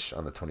Switch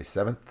on the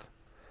 27th.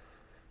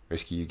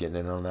 Risky, you getting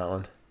in on that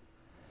one?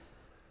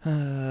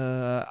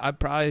 I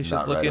probably should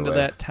Not look right into away.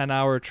 that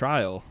 10-hour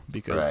trial,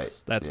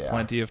 because that's yeah.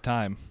 plenty of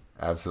time.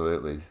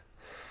 Absolutely.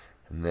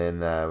 And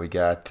then we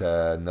got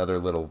another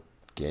little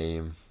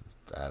game,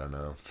 I don't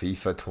know,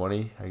 FIFA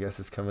 20, I guess,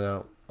 is coming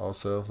out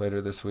also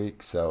later this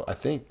week. So I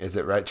think, is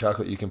it right,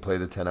 Chocolate, you can play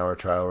the 10-hour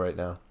trial right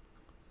now?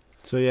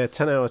 So yeah,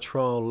 10-hour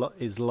trial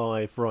is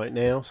live right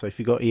now. So if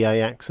you've got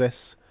EA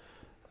access,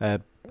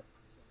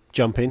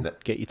 jump in,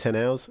 get your 10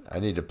 hours. I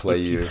need to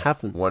play If you you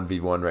haven't-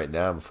 1v1 right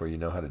now before you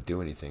know how to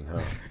do anything,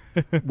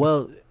 huh?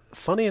 Well,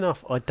 funny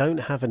enough, I don't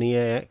have an EA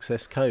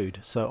access code,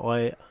 so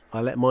I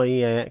let my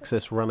EA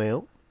access run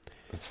out.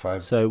 It's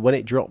 5. So when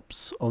it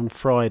drops on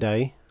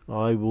Friday,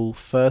 I will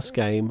first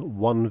game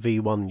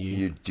 1v1 you.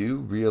 You do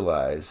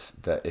realize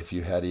that if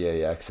you had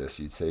EA access,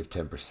 you'd save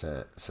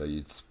 10%. So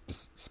you'd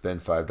spend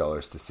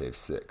 $5 to save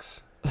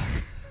 $6.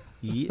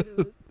 Yeah,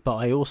 but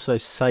I also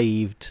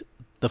saved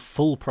the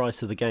full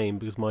price of the game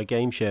because my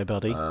game share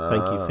buddy,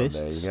 thank you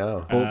Fists, There you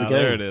go. bought the game.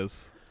 There it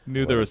is.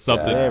 Knew there was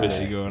something Like that.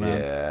 fishy going on.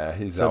 Yeah,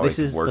 he's So always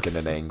this is the working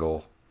an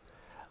angle.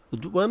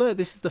 Well, no,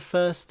 this is the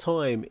first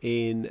time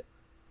in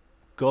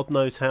God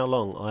knows how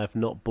long I have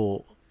not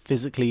bought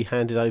physically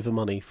handed over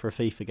money for a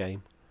FIFA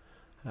game.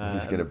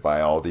 He's going to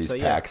buy all these so,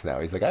 yeah. packs now.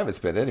 He's like, I haven't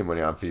spent any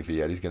money on FIFA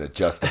yet. He's going to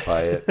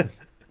justify it.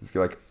 It's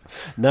like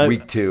No,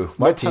 week 2.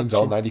 My not team's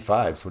all touching.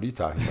 95s. What are you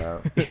talking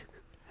about? What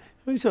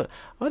are you talking?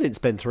 I didn't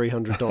spend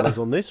 $300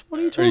 on this. What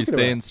are you Are talking you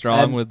staying about?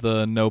 strong with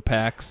the no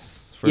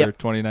packs for Yep.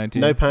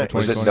 2019? No or packs.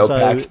 Was it 2020? no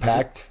So- packs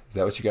packed? Is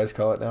that what you guys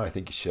call it now? I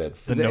think you should.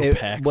 The no It-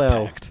 packs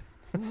well, packed.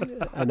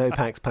 A no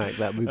packs pack.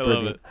 That would be I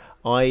love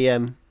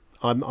brilliant.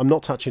 I'm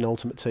not touching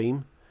Ultimate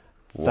Team.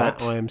 What?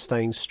 That I am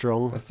staying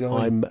strong. That's the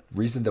only I'm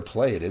reason to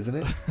play it, isn't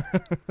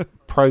it?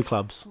 pro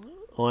clubs.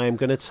 I am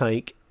going to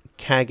take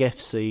CAG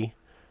FC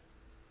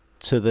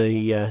to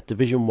the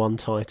Division 1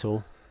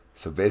 title.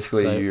 So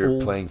basically, So you're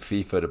all- playing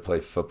FIFA to play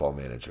Football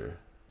Manager.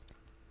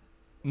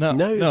 No,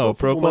 No, it's no. not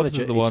Pro Football clubs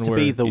Manager. is the It's one to where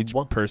be the each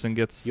one- person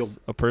gets You're-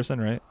 a person,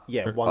 right?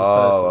 Yeah, Or- one Oh,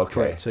 person. okay.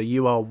 Correct. So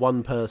you are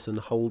one person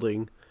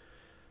holding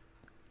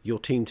your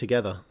team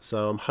together.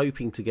 So I'm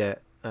hoping to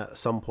get at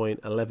some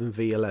point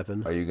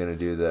 11v11. Are you going to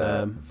do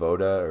the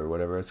Voda or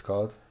whatever it's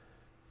called?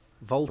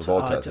 Volta.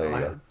 Volta, there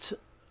you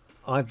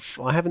go.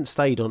 I haven't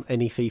stayed on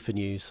any FIFA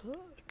news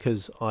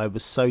because I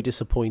was so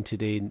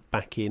disappointed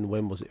back in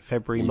when was it,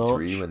 February, March.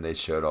 E3 when they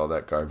showed all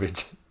that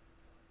garbage.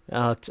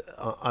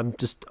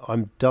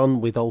 I'm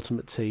done with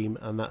Ultimate Team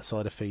and that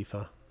side of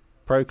FIFA.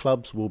 Pro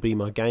clubs will be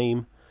my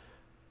game,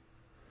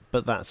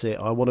 but that's it.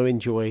 I want to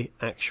enjoy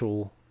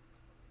actual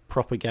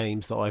proper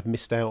games that I've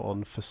missed out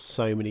on for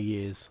so many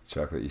years.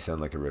 Chocolate, you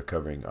sound like a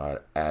recovering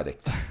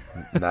addict.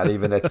 Not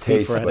even a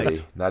taste, addict.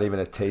 buddy. Not even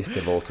a taste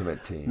of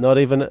Ultimate Team. Not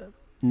even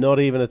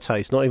a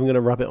taste. Not even going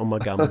to rub it on my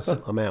gums.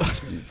 I'm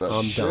out.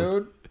 I'm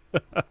done.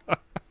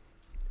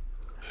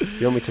 Do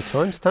you want me to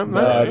timestamp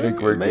No, that? I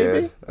think we're Maybe?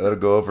 good. That'll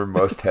go over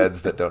most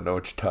heads that don't know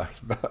what you're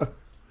talking about.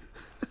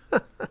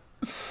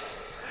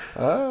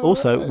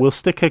 Also, we'll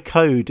stick a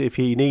code if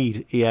you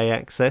need EA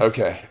access.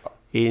 Okay.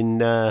 In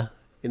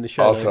the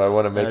show. Also, I notes,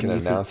 want to make and an you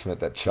can- announcement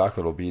that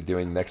Chocolate will be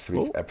doing next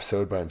week's Oh.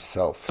 episode by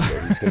himself. So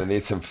he's going to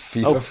need some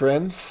FIFA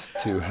friends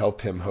to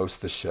help him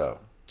host the show.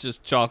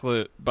 Just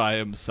Chocolate by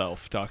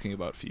himself talking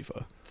about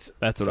FIFA.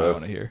 That's what I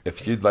want to hear.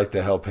 If you'd like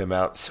to help him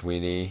out,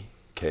 Sweeney,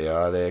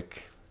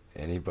 Chaotic,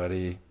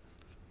 anybody,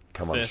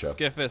 come on the show.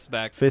 Get Fist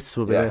back. Fists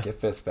will be Yeah, there. get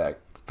Fist back.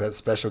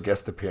 Special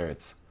guest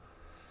appearance.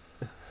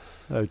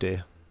 Oh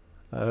dear.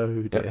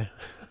 Oh dear.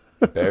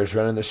 Bears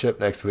running the ship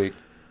next week.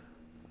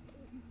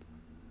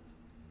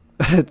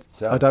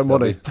 So, I don't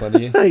want there'll to.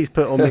 be plenty. He's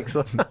put on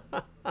Mixer.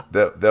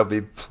 There'll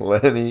be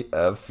plenty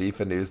of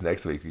FIFA news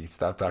next week. We can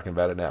stop talking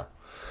about it now.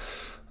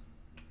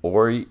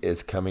 Ori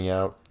is coming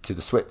out to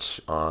the Switch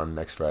on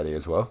next Friday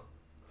as well.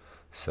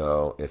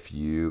 So if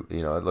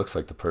it looks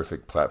like the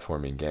perfect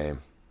platforming game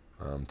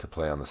to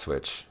play on the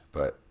Switch,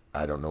 but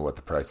I don't know what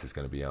the price is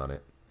going to be on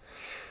it.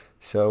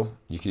 So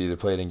you can either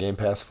play it in Game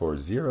Pass for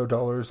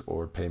 $0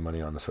 or pay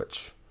money on the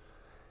Switch.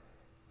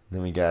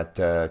 Then we got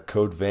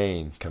Code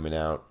Vein coming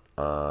out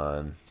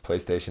on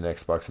PlayStation,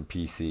 Xbox, and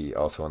PC,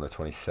 also on the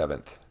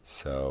 27th.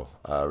 So,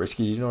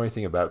 Risky, do you know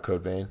anything about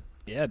Code Vein?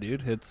 Yeah,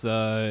 dude. It's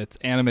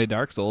anime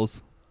Dark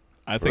Souls.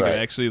 I think Right. it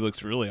actually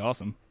looks really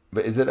awesome.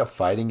 But is it a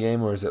fighting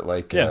game, or is it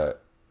like Yeah.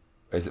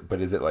 is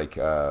it like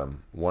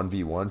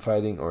 1v1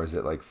 fighting, or is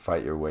it like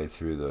fight your way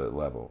through the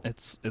level?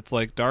 It's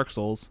like Dark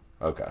Souls.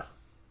 Okay,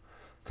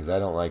 because I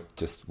don't like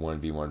just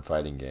 1v1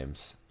 fighting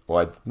games. Well,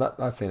 I'm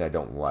not saying I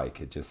don't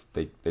like it. Just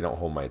they don't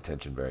hold my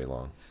attention very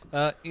long.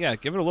 Yeah,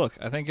 give it a look.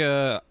 I think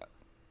I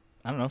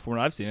don't know, from what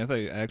I've seen, I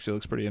think it actually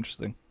looks pretty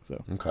interesting.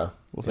 So, Okay,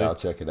 We'll see. I'll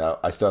check it out.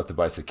 I still have to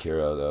buy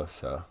Sekiro though,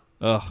 so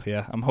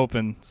yeah, I'm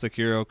hoping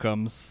Sekiro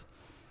comes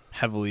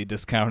heavily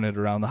discounted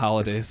around the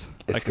holidays.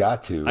 it's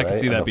got to. I could right?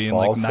 see On that the being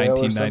fall like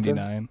sale or something?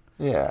 $19.99.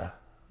 Yeah,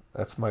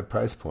 that's my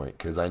price point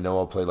because I know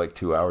I'll play like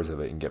 2 hours of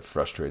it and get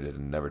frustrated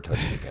and never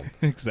touch it again.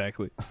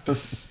 Exactly.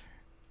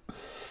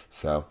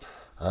 So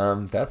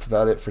that's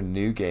about it for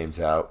new games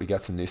out. We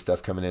got some new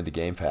stuff coming into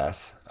Game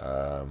Pass.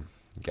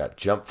 We got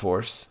Jump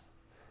Force.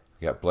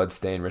 We got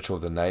Bloodstained Ritual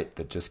of the Night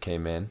that just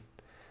came in.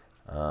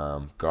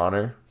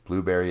 Goner,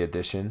 Blueberry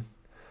Edition.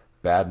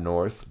 Bad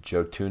North,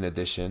 Jotun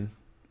Edition.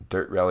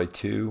 Dirt Rally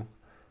 2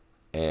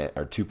 or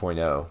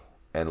 2.0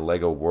 and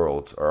Lego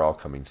Worlds are all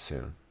coming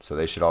soon. So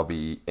they should all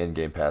be in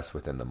Game Pass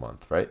within the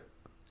month, right?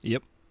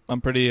 Yep.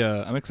 I'm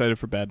excited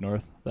for Bad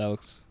North. That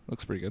looks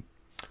pretty good.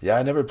 Yeah,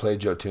 I never played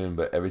Jotun,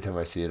 but every time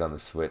I see it on the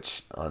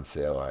Switch on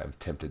sale, I am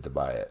tempted to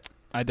buy it.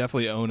 I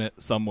definitely own it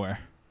somewhere.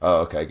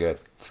 Oh, okay, good.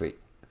 Sweet.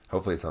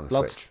 Hopefully it's on the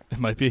Lots- Switch. It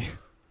might be.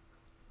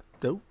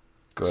 Oh,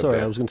 Go ahead, sorry,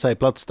 Bear. I was going to say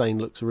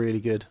Bloodstained looks really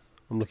good.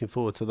 I'm looking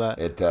forward to that.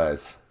 It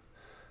does.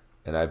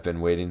 And I've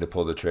been waiting to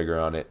pull the trigger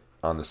on it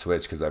on the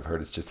Switch because I've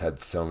heard it's just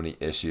had so many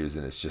issues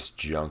and it's just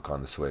junk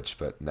on the Switch.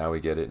 But now we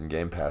get it in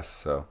Game Pass,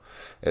 so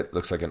it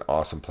looks like an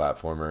awesome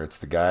platformer. It's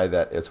the guy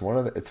that it's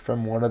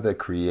from one of the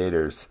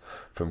creators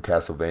from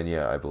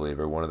Castlevania, I believe,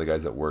 or one of the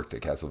guys that worked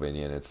at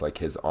Castlevania, and it's like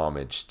his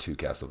homage to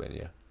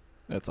Castlevania.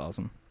 That's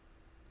awesome.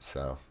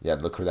 So yeah,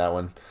 look for that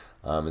one.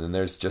 And then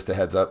there's just a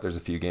heads up. There's a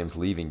few games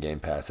leaving Game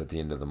Pass at the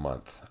end of the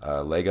month.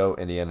 Lego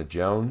Indiana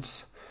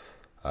Jones,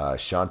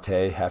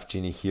 Shantae Half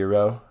Genie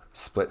Hero,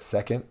 Split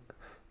Second,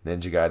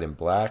 Ninja Gaiden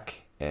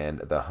Black, and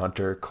The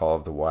Hunter Call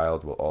of the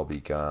Wild will all be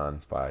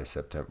gone by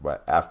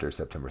after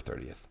September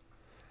 30th.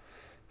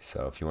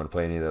 So if you want to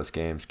play any of those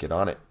games, get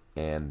on it.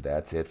 And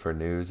that's it for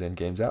news and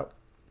games out.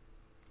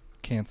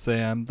 Can't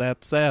say I'm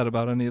that sad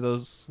about any of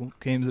those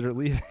games that are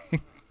leaving.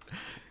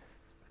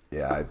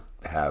 Yeah,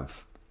 I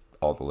have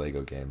all the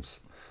Lego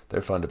games.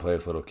 They're fun to play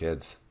with little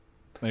kids.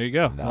 There you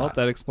go. Well, Not.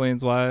 that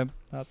explains why I'm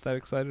not that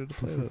excited to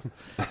play those.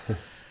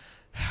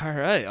 All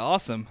right,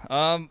 awesome.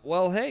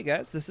 Well, hey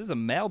guys, this is a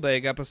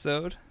mailbag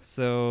episode,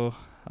 so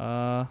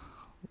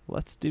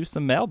let's do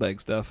some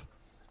mailbag stuff.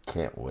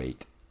 Can't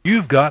wait.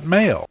 You've got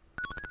mail.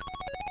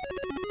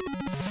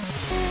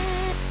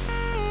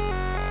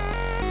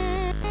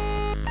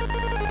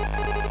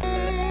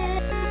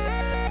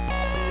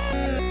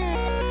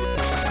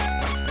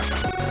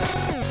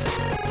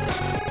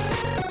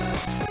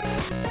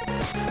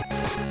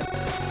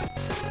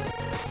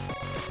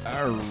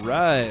 All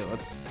right,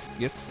 let's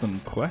get some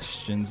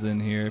questions in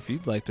here. If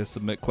you'd like to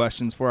submit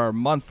questions for our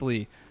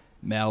monthly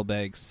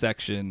mailbag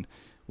section,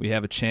 we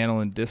have a channel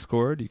in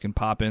Discord. You can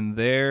pop in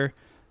there,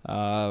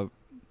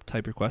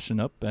 type your question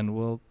up, and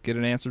we'll get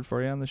it answered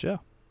for you on the show.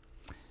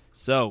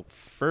 So,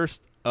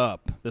 first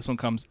up, this one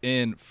comes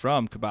in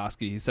from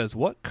Kaboski. He says,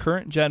 what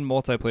current-gen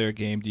multiplayer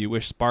game do you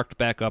wish sparked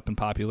back up in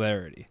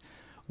popularity?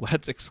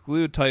 Let's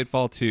exclude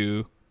Titanfall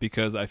 2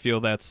 because I feel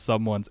that's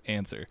someone's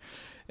answer.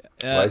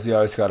 Why has he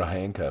always got to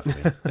handcuff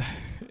me?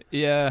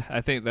 Yeah,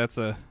 I think that's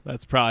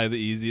probably the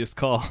easiest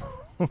call.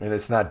 And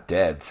it's not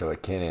dead, so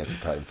it can't answer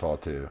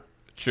Titanfall 2.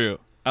 True.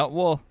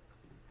 Well,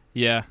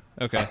 yeah.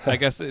 Okay. I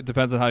guess it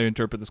depends on how you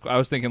interpret this. I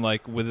was thinking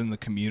like within the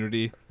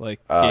community, like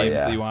games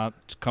yeah. that you want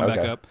to come back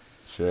up.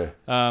 Sure.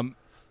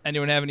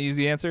 Anyone have an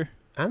easy answer?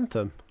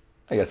 Anthem.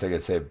 I guess I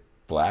could say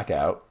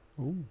Blackout.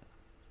 Ooh.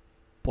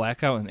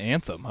 Blackout and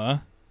Anthem, huh?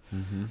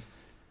 Mm-hmm.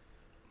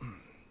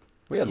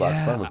 We had lots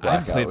of fun with I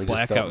haven't Blackout. played We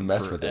just Blackout don't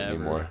mess with it forever.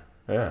 anymore.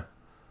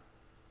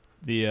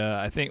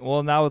 Yeah. I think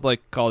now with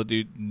like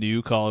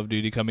new Call of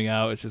Duty coming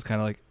out, it's just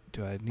kind of like,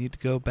 do I need to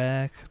go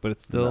back? But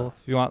it's still, No.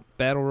 if you want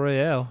Battle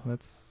Royale,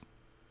 that's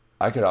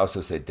I could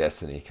also say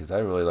Destiny, because I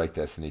really like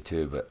Destiny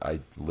too, but I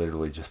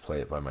literally just play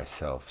it by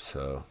myself,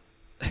 so.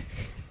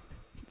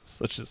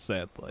 such a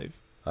sad life.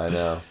 I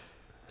know.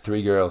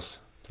 3 girls.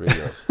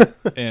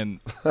 And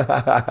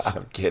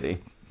I'm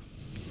kidding.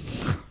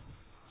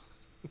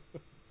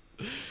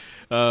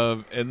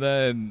 and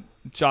then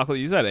Chocolate,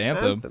 you said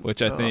Anthem,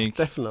 which I think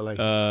definitely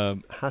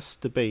has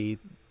to be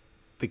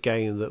the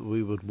game that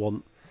we would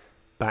want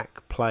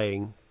back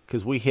playing,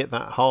 because we hit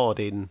that hard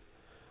in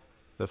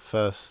the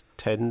first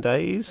 10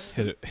 days.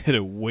 hit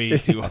it way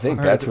too hard. I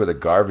think that's where the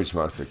garbage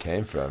monster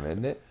came from,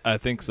 isn't it? I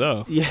think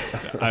so. Yeah.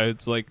 I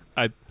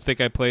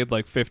think I played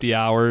like 50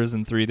 hours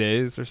in 3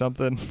 days or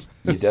something.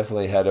 You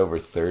definitely had over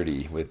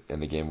 30,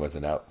 and the game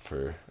wasn't out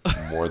for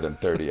more than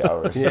 30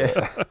 hours.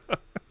 Yeah.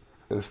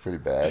 It was pretty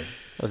bad.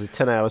 That was a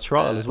 10-hour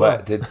trial as well.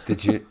 But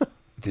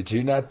did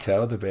you not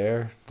tell the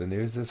bear the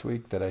news this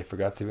week that I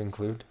forgot to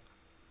include?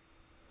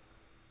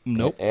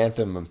 Nope.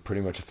 Anthem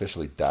pretty much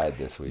officially died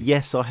this week.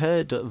 Yes, I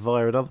heard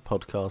via another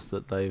podcast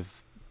that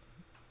they've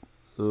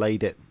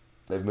laid it.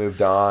 They've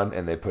moved on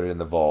and they put it in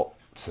the vault.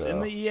 So. It's in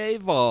the EA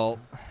vault,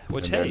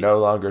 which and they're no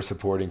longer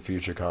supporting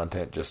future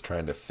content, just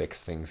trying to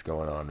fix things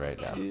going on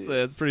right now.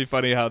 it's pretty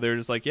funny how they're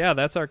just like, yeah,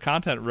 that's our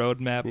content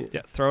roadmap.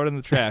 Yeah, throw it in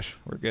the trash.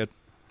 We're good.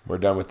 We're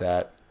done with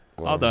that.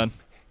 All done.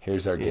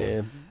 Here's our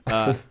game.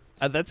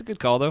 That's a good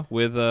call though.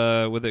 With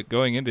it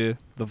going into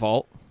the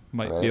vault,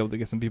 might be able to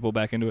get some people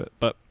back into it.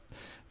 But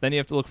then you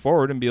have to look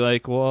forward and be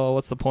like, well,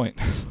 what's the point?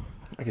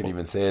 I can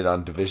even say it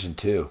on Division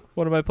 2.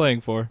 What am I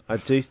playing for? I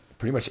do.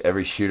 Pretty much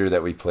every shooter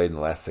that we played in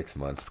the last 6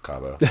 months,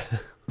 Cabo.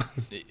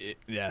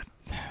 Yeah,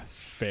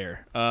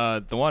 fair.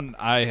 The one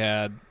I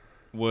had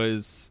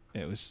was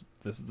this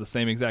is the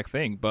same exact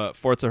thing, but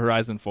Forza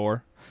Horizon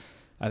 4.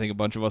 I think a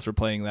bunch of us were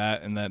playing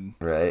that, and then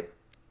Right.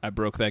 I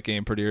broke that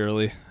game pretty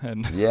early,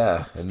 and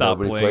Yeah, and stopped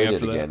nobody playing played it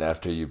after that. again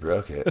after you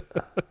broke it.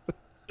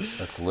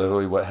 That's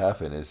literally what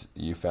happened. Is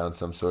you found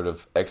some sort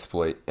of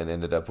exploit and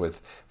ended up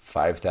with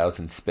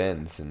 5,000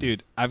 spins. And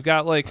dude, I've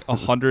got like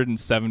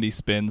 170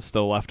 spins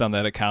still left on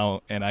that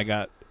account, and I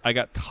got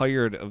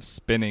tired of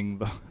spinning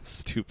the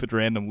stupid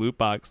random loot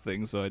box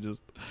thing, so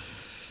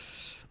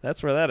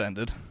that's where that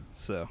ended.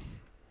 So,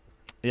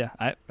 yeah,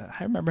 I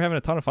remember having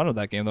a ton of fun with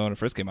that game though when it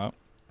first came out.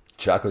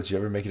 Chocolate, did you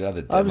ever make it out of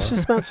the demo? I was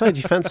just about to say, do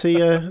you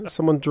fancy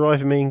someone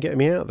driving me and getting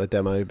me out of the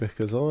demo?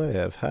 Because I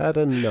have had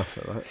enough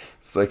of that.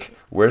 It's like,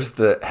 where's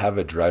the have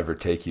a driver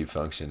take you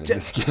function in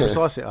this game?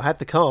 Precisely. I had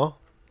the car,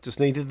 just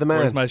needed the man.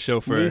 Where's my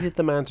chauffeur? Needed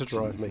the man to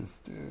drive Jesus,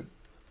 dude.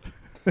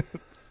 me.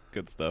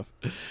 Good stuff.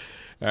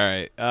 All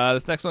right.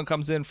 This next one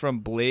comes in from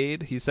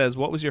Blade. He says,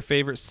 what was your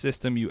favorite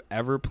system you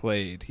ever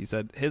played? He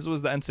said his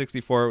was the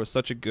N64. It was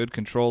such a good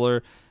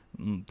controller.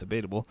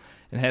 Debatable.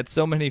 And had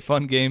so many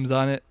fun games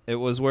on it. It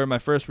was where my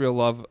first real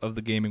love of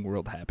the gaming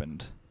world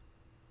happened.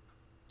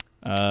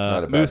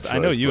 not a bad Moose, I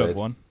know choice, you have Blade.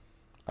 one.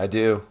 I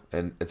do,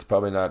 and it's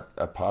probably not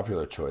a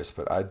popular choice,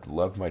 but I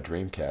loved my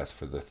Dreamcast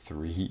for the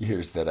 3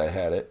 years that I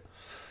had it.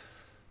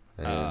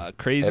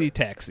 Crazy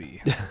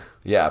Taxi.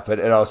 Yeah, but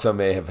it also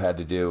may have had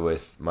to do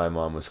with my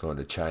mom was going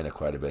to China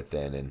quite a bit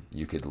then, and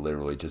you could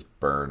literally just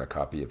burn a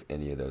copy of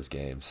any of those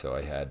games. So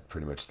I had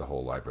pretty much the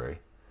whole library.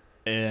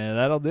 And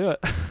that'll do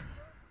it.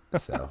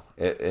 So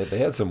they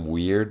had some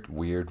weird,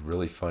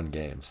 really fun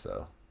games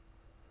though,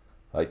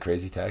 like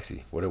Crazy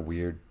Taxi. What a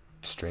weird,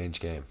 strange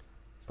game,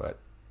 but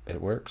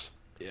it works.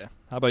 Yeah.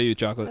 How about you,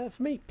 Chocolate?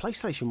 For me,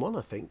 PlayStation 1,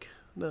 I think.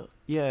 No,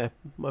 yeah,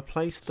 my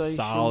PlayStation.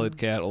 Solid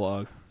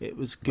catalog. It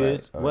was good.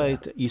 Right. Oh, Well, yeah.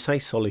 you say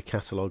solid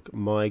catalogue.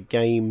 My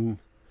gaming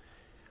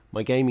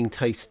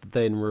taste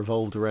then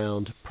revolved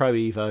around Pro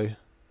Evo,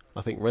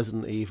 I think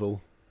Resident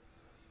Evil.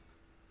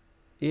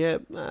 Yeah,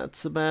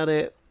 that's about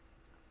it.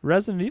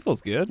 Resident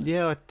Evil's good.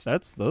 Yeah,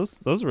 That's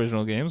those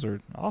original games are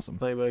awesome.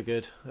 they were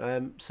good.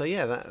 So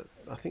yeah,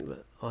 I think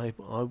that I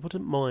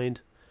wouldn't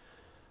mind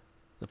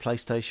the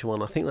PlayStation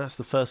 1. I think that's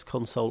the first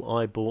console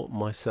I bought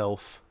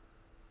myself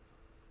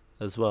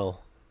as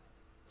well.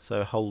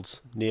 So it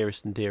holds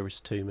nearest and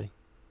dearest to me.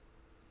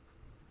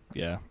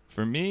 Yeah.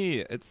 For me,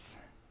 it's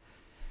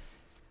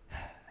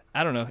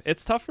I don't know.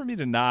 It's tough for me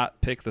to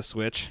not pick the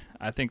Switch.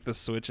 I think the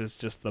Switch is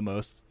just the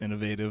most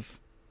innovative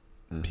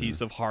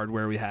piece of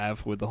hardware we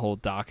have with the whole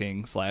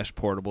docking /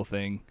 portable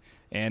thing,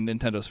 and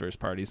Nintendo's first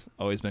party's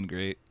always been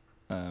great.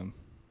 And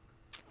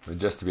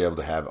just to be able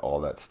to have all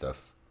that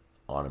stuff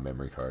on a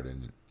memory card,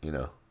 and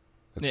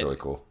it's Yeah. really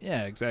cool.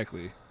 Yeah,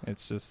 exactly.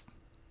 It's just,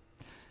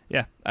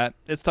 yeah,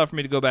 it's tough for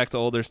me to go back to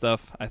older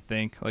stuff. I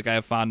think like I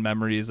have fond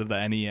memories of the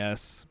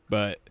NES,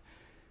 but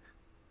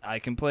I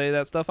can play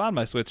that stuff on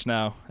my Switch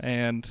now,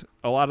 and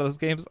a lot of those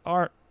games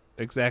aren't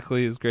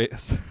exactly as great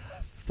as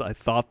I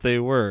thought they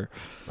were.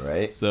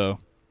 Right? So,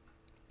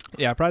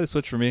 yeah, probably the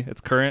Switch for me.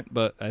 It's current,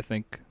 but I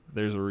think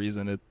there's a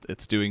reason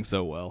it's doing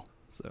so well.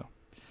 So,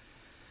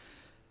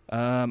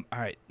 all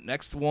right,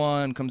 next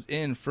one comes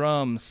in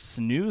from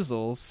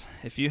Snoozles.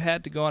 If you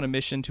had to go on a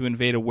mission to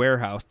invade a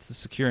warehouse to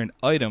secure an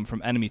item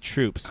from enemy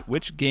troops,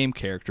 which game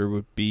character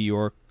would be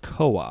your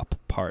co-op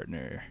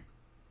partner?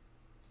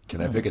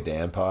 Can I pick a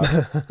Dan Pod?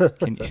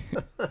 Can you,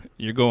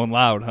 you're going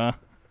loud, huh?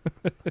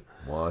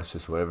 Well, it's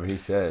just whatever he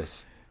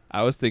says.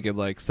 I was thinking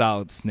like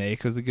Solid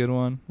Snake was a good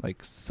one,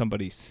 like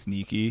somebody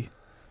sneaky.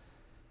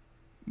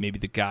 Maybe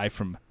the guy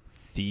from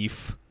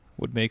Thief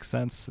would make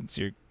sense since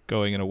you're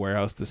going in a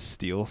warehouse to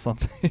steal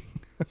something.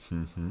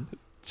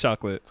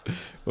 Chocolate,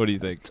 what do you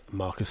think?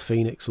 Marcus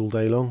Phoenix all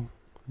day long.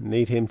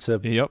 Need him to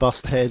Yep.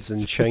 bust heads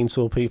and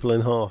chainsaw people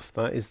in half.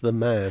 That is the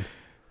man.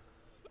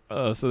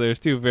 So there's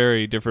two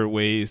very different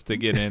ways to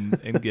get in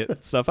and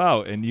get stuff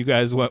out, and you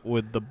guys went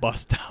with the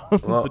bust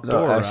down Well, the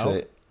door no, actually,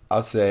 route.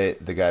 I'll say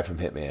the guy from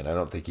Hitman. I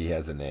don't think he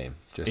has a name.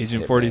 Just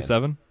Agent Hitman.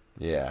 47.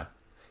 Yeah,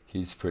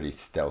 he's pretty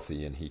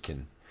stealthy, and he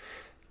can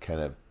kind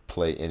of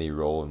play any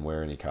role and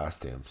wear any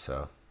costume.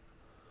 So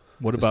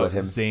What Just about let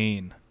him-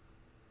 Zane?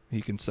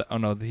 He can. Oh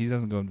no, he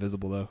doesn't go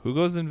invisible though. Who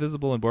goes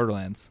invisible in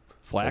Borderlands?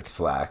 Flack. it's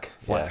Flack.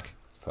 Flack.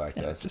 Yeah, Flack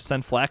Yeah, does. just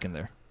send Flack in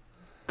there.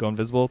 Go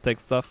invisible, take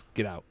the stuff,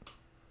 get out.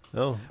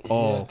 Oh,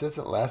 Oh. Yeah, it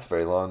doesn't last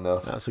very long though.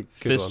 that's a good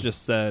Fish one.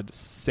 just said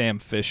Sam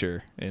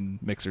Fisher in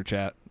Mixer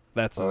Chat.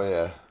 That's Oh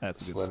yeah,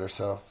 that's a good Splinter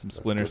Cell. some That's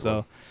a Splinter good Cell.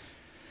 one.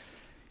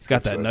 He's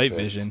got Good that choice, night Fist.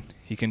 vision.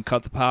 He can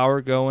cut the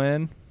power, go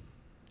in,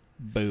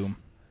 boom.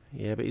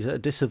 Yeah, but he's at a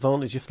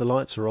disadvantage if the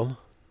lights are on.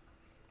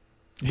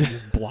 He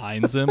just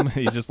blinds him.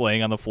 He's just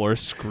laying on the floor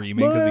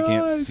screaming because he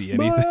can't see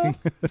anything.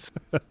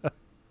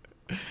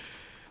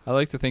 I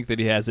like to think that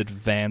he has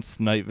advanced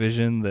night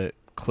vision that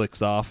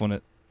clicks off when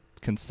it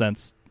can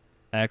sense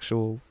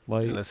actual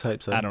light. Let's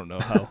hope so. I don't know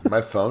how.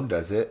 My phone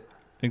does it.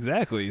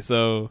 Exactly.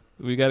 So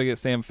we got to get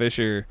Sam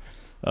Fisher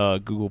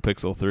Google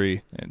Pixel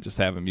 3 and just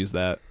have him use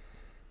that.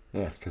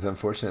 Yeah, because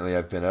unfortunately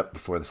I've been up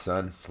before the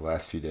sun the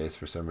last few days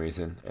for some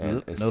reason, and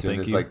Nope. as No, soon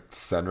thank as you. like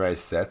sunrise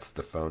sets,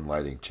 the phone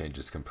lighting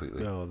changes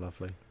completely. Oh,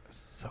 lovely.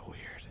 So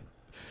weird.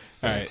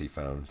 Fancy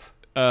phones.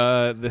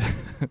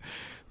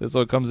 This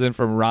one comes in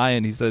from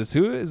Ryan. He says,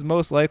 who is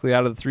most likely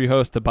out of the three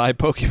hosts to buy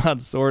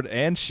Pokemon Sword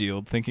and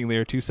Shield, thinking they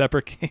are two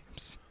separate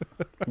games?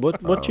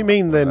 What do you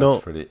mean they're that's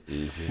not? pretty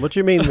easy. What do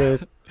you mean they're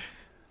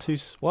two?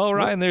 Well,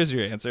 Ryan, there's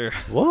your answer.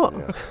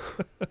 What?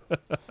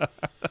 Yeah.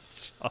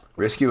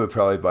 Risky would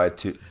probably buy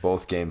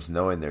both games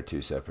knowing they're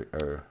two separate,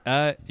 or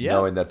Yeah.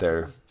 knowing that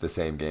they're the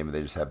same game and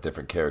they just have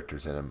different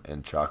characters in them.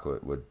 And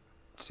Chocolate would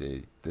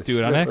see this Do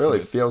it on really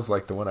accident. feels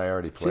like the one I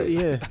already played.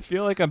 Yeah, I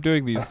feel like I'm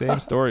doing these same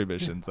story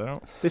missions. I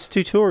don't. this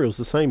tutorial's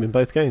the same in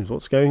both games.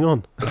 What's going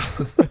on?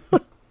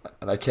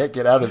 And I can't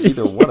get out of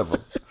either one of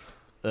them.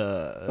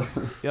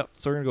 Yep.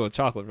 So we're gonna go with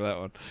Chocolate for that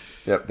one.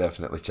 Yep,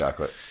 definitely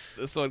Chocolate.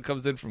 This one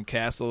comes in from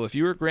Castle. If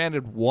you were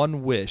granted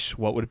one wish,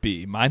 what would it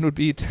be? Mine would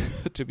be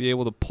to be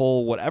able to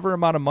pull whatever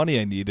amount of money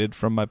I needed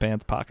from my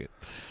pants pocket.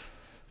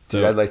 So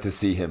Dude, I'd like to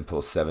see him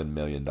pull $7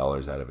 million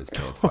out of his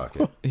pants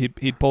pocket.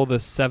 he'd pull the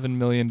 $7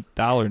 million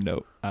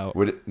note out.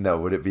 Would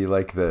it be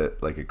like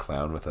a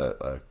clown with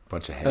a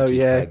bunch of Oh, hankies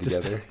yeah, tied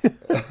just-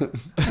 together?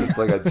 Just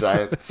like a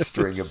giant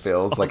string of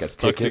bills, like a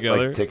stuck ticket,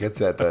 together. like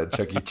tickets at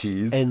Chuck E.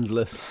 Cheese.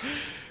 Endless.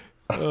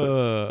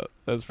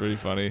 That's pretty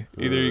funny.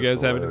 Either of you guys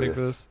That's have anything for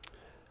hilarious.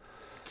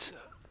 this?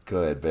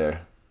 Go ahead,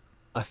 Bear.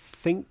 I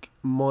think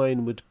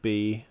mine would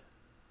be.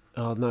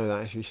 Oh no,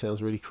 that actually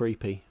sounds really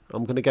creepy.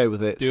 I'm going to go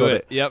with it. Do Sod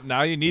it. Yep.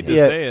 Now you need to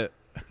Yeah. say it.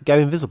 Go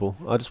invisible.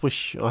 I just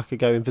wish I could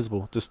go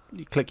invisible. Just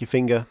you click your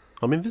finger.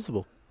 I'm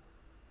invisible.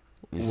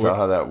 You saw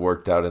how that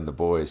worked out in The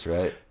Boys,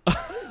 right?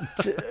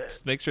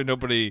 Just make sure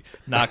nobody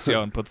knocks you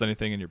out and puts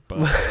anything in your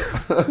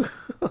butt.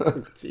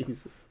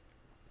 Jesus.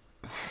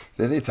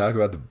 Didn't he talk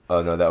about the...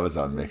 Oh, no, that was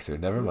on Mixer.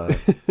 Never mind.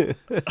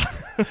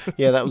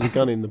 Yeah, that was a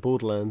gun in the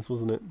Borderlands,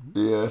 wasn't it?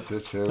 Yeah, so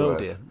sure Oh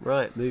was. dear.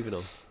 Right, moving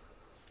on.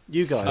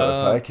 You guys. So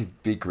if I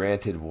could be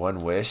granted one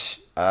wish,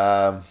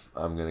 I'm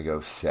going to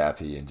go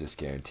sappy and just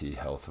guarantee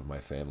health of my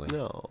family.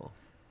 No.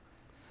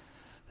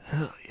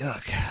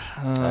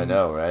 Yuck. I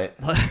know, right?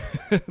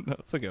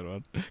 That's a good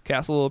one.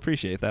 Castle will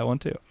appreciate that one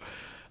too.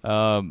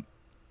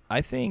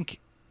 I think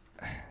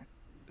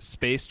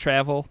space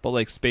travel, but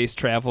like space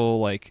travel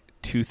like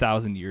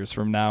 2,000 years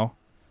from now.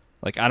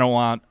 Like I don't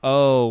want,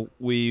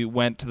 we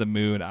went to the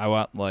moon. I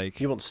want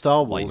like You want Star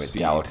Light Wars? With speed.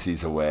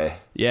 galaxies away.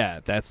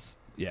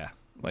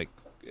 like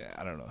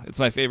I don't know. It's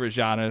my favorite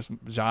genre.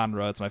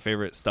 It's my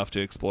favorite stuff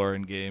to explore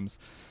in games.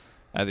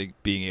 I think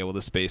being able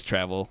to space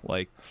travel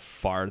like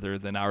farther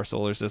than our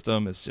solar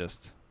system is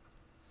just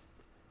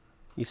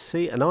You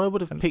see, and I would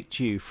have picked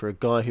you for a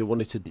guy who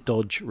wanted to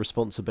dodge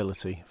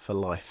responsibility for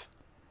life.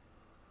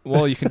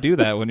 well, you can do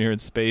that when you're in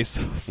space,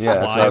 Yeah, that's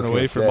what I flying was away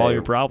gonna from say. all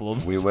your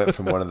problems. We went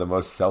from one of the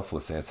most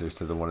selfless answers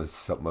to the one of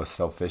the most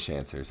selfish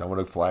answers. I want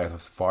to fly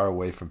as far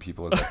away from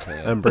people as I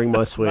can. And bring my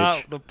That's Switch.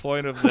 not the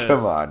point of this.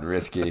 Come on,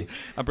 risky.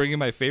 I'm bringing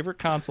my favorite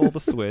console,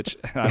 the Switch,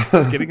 and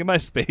I'm getting in my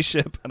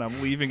spaceship, and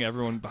I'm leaving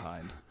everyone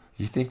behind.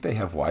 You think they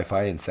have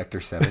Wi-Fi in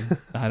Sector 7?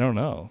 I don't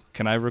know.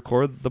 Can I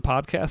record the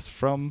podcast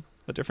from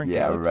a different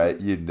Yeah, galaxy? right.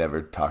 You'd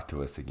never talk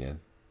to us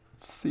again.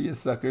 See you,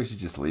 suckers. You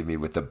just leave me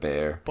with the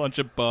bear. Bunch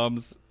of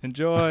bums.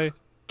 Enjoy.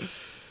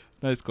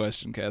 Nice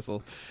question,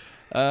 Castle.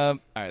 All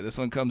right, this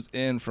one comes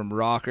in from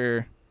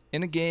Rocker.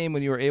 In a game,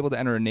 when you are able to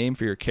enter a name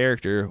for your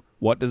character,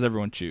 what does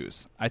everyone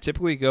choose? I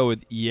typically go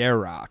with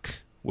Yerok,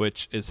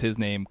 which is his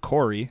name,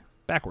 Corey,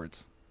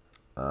 backwards.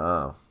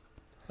 Oh,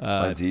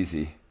 mine's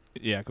easy.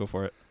 Yeah, go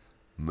for it.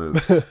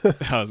 Moose.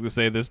 I was going to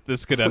say,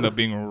 this could end up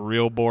being a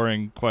real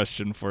boring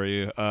question for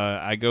you.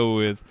 I go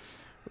with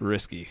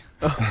Risky.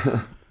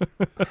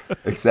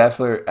 Except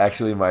for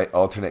actually my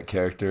alternate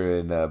character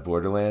in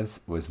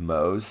Borderlands was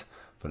Mose,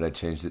 but I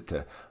changed it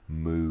to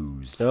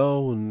Moose.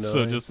 Oh no!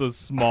 So just the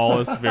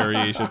smallest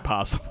variation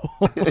possible.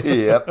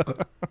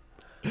 Yep.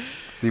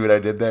 See what I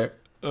did there?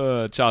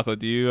 Chocolate,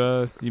 do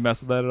you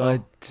mess with that at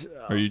all?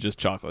 Or are you just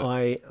chocolate?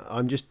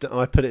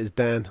 I put it as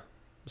Dan,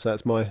 so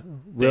that's my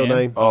real Dan?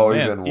 name. Oh,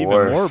 Man, even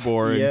worse. more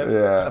boring. Yeah.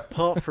 Yeah.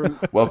 Apart from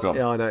Welcome.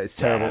 yeah, I know it's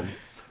terrible.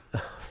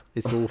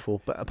 It's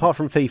awful. But apart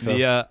from FIFA,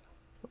 The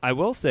I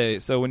will say,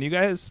 so when you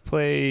guys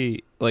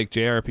play like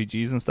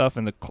JRPGs and stuff,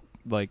 and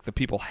the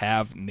people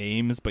have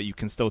names, but you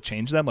can still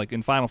change them. Like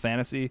in Final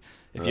Fantasy,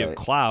 if you have Right.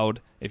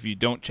 Cloud, if you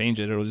don't change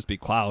it, it'll just be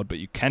Cloud, but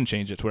you can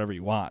change it to whatever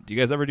you want. Do you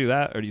guys ever do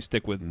that, or do you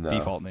stick with No.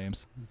 default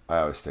names? I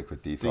always stick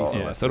with default.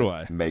 Yeah, unless so do it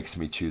I. Makes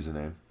me choose a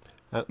name.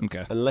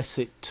 Okay. unless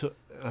it took,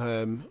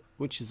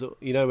 which is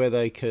where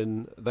they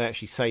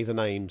actually say the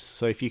names.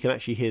 So if you can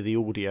actually hear the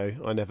audio,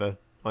 I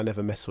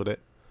never mess with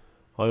it.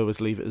 I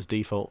always leave it as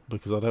default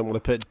because I don't want to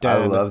put I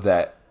Dan love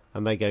that.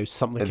 and they go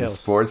something In the else.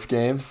 sports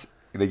games,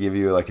 they give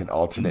you like an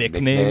alternate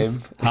Nicknames?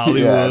 nickname.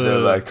 Hollywood. Yeah, they're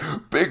like,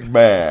 Big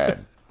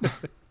Man.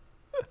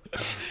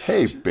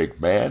 Hey,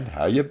 Big Man,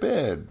 how you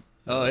been?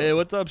 Oh, hey,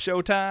 what's up,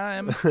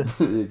 Showtime?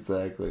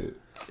 Exactly.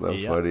 So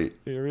Yep. funny.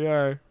 Here we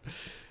are.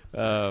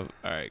 All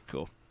right,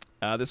 cool.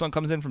 This one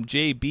comes in from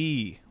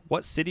JB.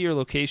 What city or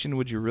location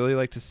would you really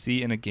like to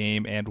see in a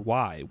game, and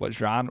why? What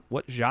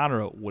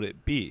genre would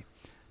it be?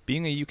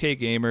 Being a UK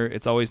gamer,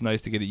 it's always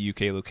nice to get a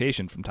UK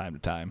location from time to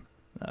time.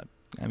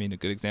 I mean, a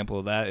good example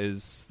of that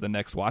is the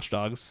next Watch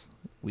Dogs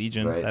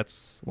Legion. Right.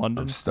 That's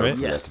London, I'm stoked right?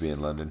 for Yes. that to be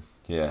in London.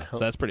 Yeah. So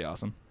that's pretty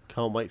awesome.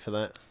 Can't wait for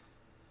that.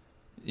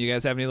 You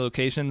guys have any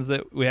locations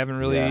that we haven't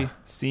really Yeah.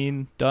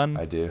 seen done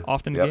I do.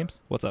 often in Yep.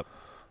 games? What's up?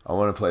 I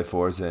want to play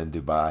Forza in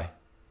Dubai.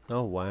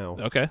 Oh wow!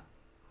 Okay.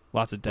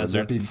 Lots of Wouldn't that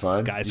deserts be and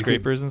fun?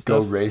 skyscrapers You and could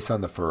stuff. Go race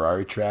on the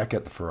Ferrari track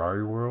at the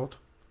Ferrari World.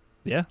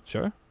 Yeah,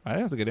 sure. I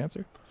think that's a good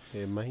answer.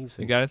 Yeah, You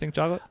amazing. got anything,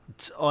 Chocolate?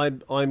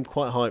 I'm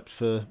quite hyped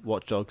for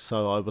Watch Dogs,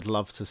 so I would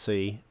love to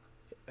see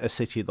a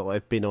city that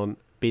I've been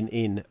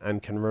in,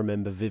 and can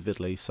remember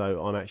vividly.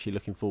 So I'm actually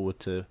looking forward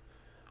to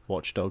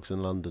Watch Dogs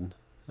in London.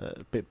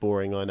 A bit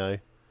boring, I know.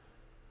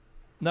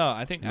 No,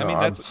 I think. No, I mean,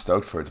 I'm that's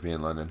stoked for it to be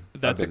in London.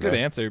 that's a I've been good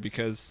there. answer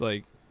because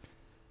like,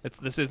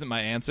 this isn't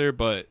my answer,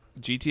 but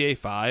GTA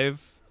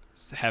 5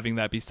 having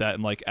that be set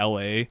in like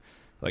LA,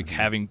 like Mm-hmm.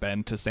 having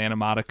been to Santa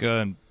Monica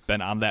and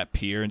been on that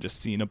pier and just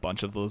seen a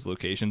bunch of those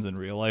locations in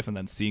real life and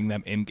then seeing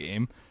them in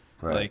game.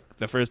 Right. Like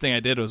the first thing I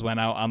did was went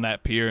out on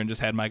that pier and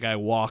just had my guy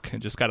walk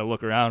and just kind of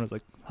look around. I was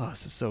like, oh,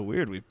 this is so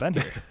weird. We've been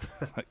here.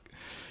 Like,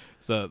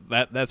 so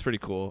that's pretty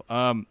cool.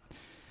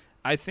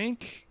 I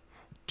think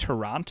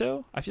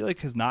Toronto, I feel like,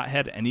 has not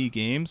had any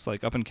games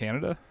like up in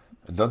Canada.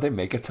 And don't they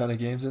make a ton of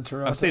games in I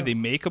Toronto? would say they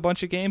make a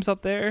bunch of games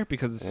up there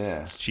because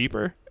it's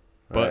cheaper,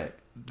 but Right.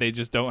 they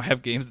just don't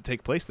have games that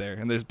take place there.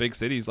 And there's big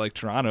cities like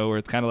Toronto where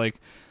it's kind of like,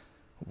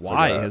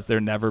 why has there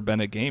never been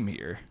a game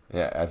here?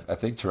 Yeah, I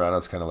think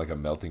Toronto's kind of like a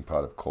melting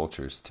pot of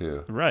cultures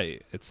too.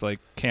 Right. It's like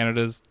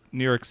Canada's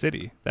New York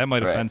City. That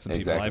might Right, offend some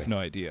people. I exactly. have no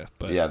idea.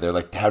 But Yeah, they're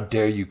like, how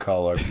dare you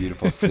call our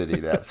beautiful city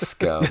that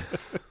scum?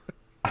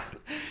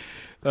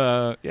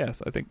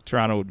 yes, I think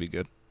Toronto would be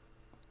good.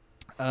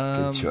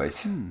 Good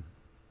choice.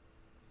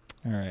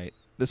 All right.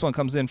 This one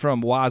comes in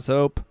from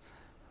Wazhope.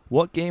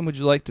 What game would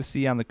you like to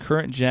see on the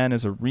current gen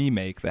as a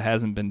remake that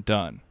hasn't been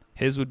done?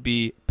 His would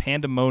be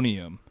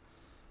Pandemonium.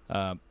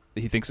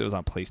 He thinks it was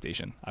on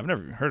PlayStation. I've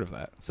never even heard of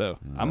that. So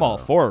I'm all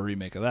for a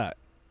remake of that.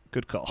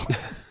 Good call.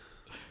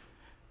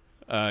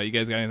 You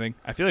guys got anything?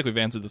 I feel like we've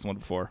answered this one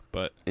before,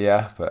 but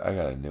Yeah, but I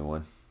got a new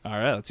one. all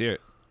right, let's hear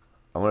it.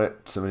 I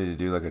want somebody to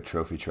do like a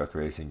trophy truck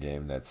racing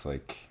game that's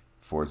like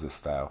Forza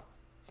style.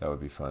 That would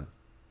be fun.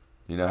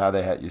 You know how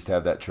they used to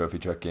have that trophy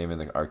truck game in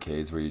the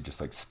arcades where you just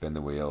like spin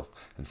the wheel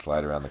and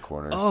slide around the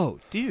corners? Oh,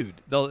 dude.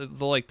 The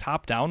like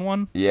top-down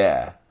one?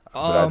 Yeah.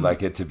 But I'd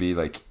like it to be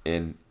like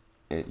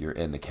you're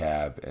in the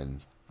cab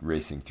and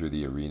racing through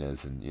the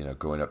arenas and, you know,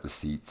 going up the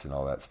seats and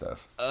all that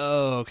stuff.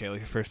 Oh, okay,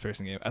 like a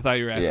first-person game. I thought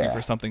you were asking Yeah.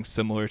 for something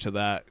similar to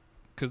that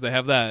because they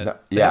have that. No, they have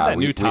yeah, that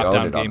we new own top-down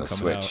it on game the coming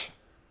Switch. out.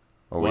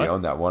 Or What? we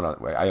own that one on.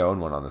 I own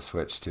one on the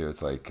Switch too.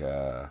 It's like,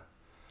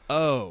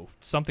 Oh,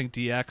 something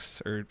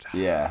DX or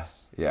yeah,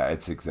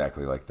 it's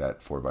exactly like that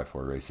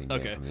 4x4 racing game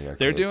Okay, from the arcades.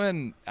 they're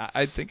doing.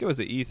 I think it was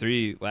at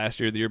E3 last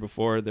year, or the year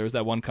before. There was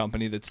that one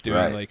company that's doing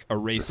Right. like a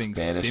racing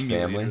Spanish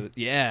simulator. family?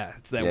 Yeah,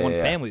 it's that Yeah, one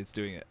yeah. family that's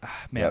doing it.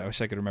 Man, Yep. I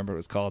wish I could remember what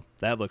it's called.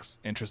 That looks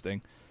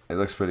interesting. It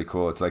looks pretty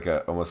cool. It's like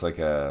almost like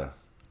a,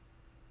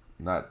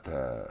 not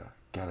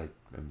God,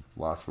 I'm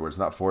lost for words.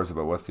 Not Forza,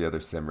 but what's the other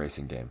sim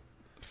racing game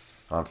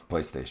on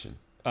PlayStation?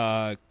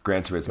 Gran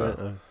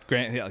Turismo.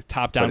 Like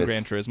top-down But Gran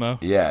it's- Turismo.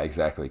 Yeah,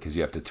 exactly. Because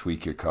you have to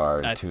tweak your car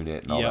and tune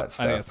it and all yep, that I think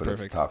stuff. that's But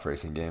it's a perfect. top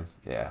racing game.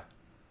 Yeah.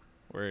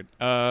 Word.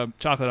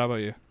 Chocolate. How about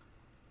you?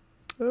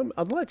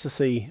 I'd like to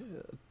see,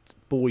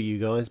 bore you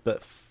guys,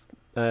 but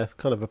kind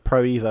of a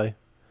Pro Evo.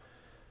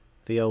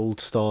 The old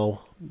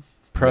style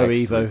Pro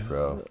Next Evo. week,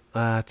 bro.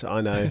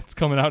 I know. It's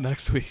coming out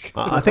next week.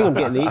 I think I'm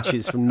getting the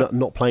itches from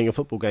not playing a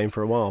football game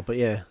for a while, but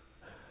yeah.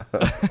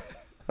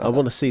 I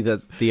want to see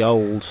the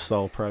old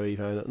style Pro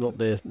Evo,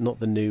 not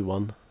the new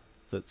one.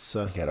 That's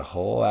You got a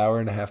whole hour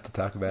and a half to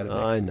talk about it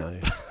next I week.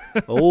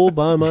 know, all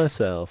by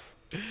myself.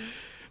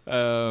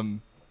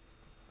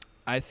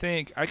 I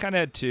think I kind of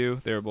had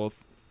two. They were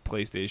both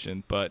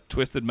PlayStation, but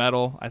Twisted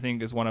Metal, I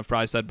think, is one I've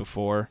probably said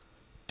before.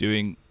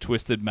 Doing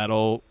Twisted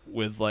Metal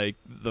with like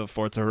the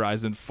Forza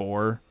Horizon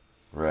 4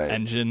 Right.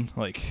 engine,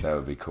 like That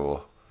would be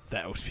cool.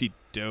 that would be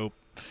dope.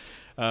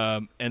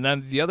 And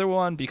then the other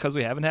one, because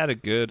we haven't had a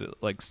good,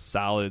 like,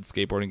 solid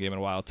skateboarding game in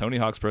a while, Tony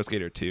Hawk's Pro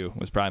Skater 2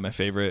 was probably my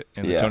favorite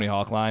in the Yeah. Tony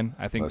Hawk line.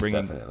 I think Most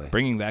definitely.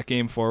 bringing that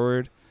game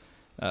forward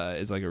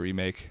is like a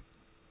remake.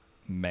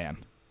 Man.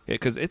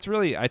 Because it's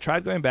really, I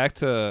tried going back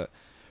to,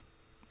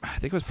 I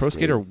think it was Pro Sweet.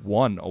 Skater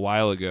 1 a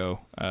while ago.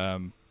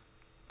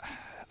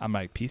 On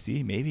my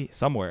PC, maybe,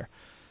 somewhere.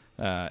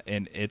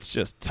 And it's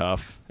just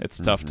tough. It's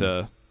tough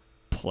to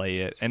play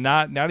it, and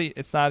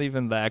it's not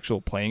even the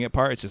actual playing it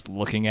part. It's just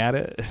looking at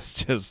it.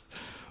 It's just,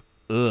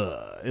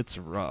 it's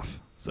rough.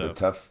 So The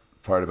tough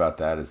part about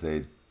that is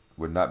they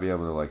would not be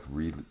able to like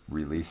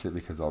release it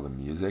because all the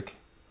music.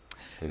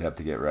 They'd have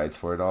to get rights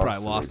for it all.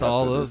 probably so lost they'd have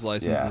all to those just-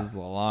 licenses a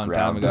long time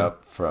ground ago.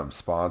 up from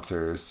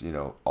sponsors, you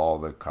know, all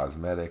the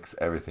cosmetics,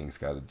 everything's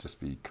got to just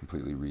be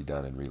completely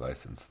redone and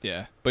relicensed.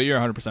 Yeah, but you're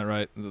 100%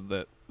 right.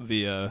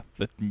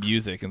 The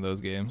music in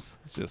those games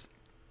is just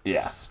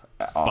Yeah, spot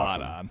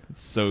awesome. on.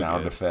 It's so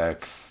Sound good.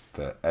 effects,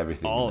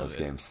 everything All in of those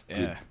it. games. Yeah.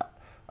 Dude,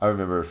 I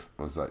remember it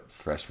was like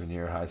freshman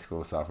year of high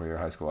school, sophomore year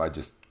of high school. I'd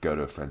just go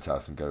to a friend's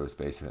house and go to his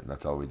basement, and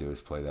that's all we do is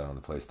play that on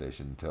the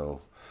PlayStation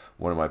until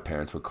one of my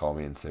parents would call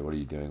me and say, "What are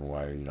you doing?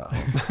 Why are you not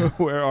home?"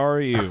 Where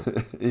are you?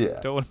 Yeah.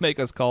 Don't want to make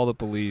us call the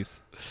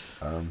police.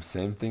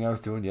 Same thing I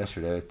was doing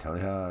yesterday.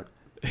 Tony Hawk.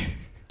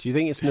 Do you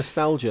think it's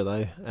nostalgia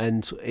though?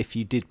 And if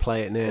you did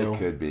play it now, It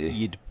could be.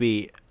 you'd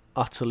be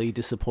utterly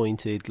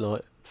disappointed,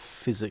 like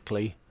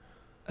physically.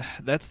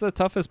 That's the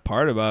toughest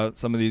part about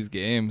some of these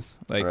games.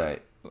 Like,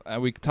 Right.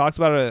 we talked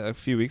about it a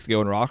few weeks ago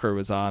when Rocker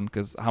was on,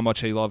 because how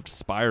much he loved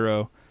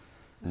Spyro,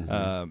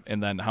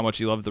 and then how much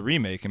he loved the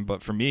remake.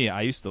 But for me,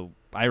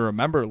 I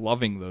remember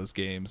loving those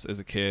games as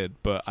a kid,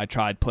 but I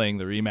tried playing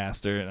the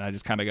remaster and I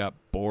just kind of got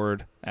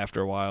bored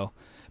after a while,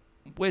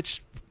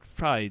 which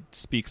probably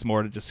speaks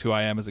more to just who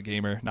I am as a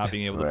gamer, not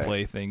being able to Right.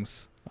 play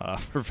things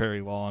for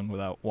very long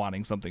without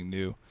wanting something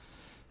new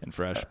and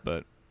fresh.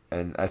 But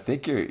And I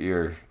think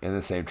you're in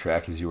the same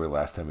track as you were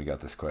last time we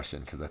got this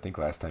question, because I think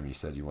last time you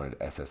said you wanted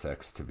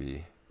SSX to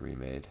be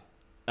remade.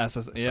 If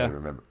I yeah,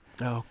 remember.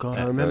 Oh god,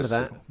 That's I remember the-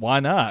 that. why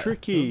not?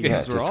 Tricky. Those Yeah,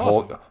 games were just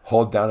awesome.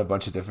 hold down a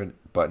bunch of different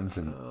buttons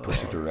and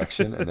push a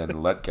direction, and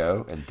then let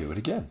go and do it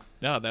again.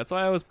 No, that's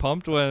why I was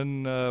pumped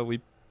when we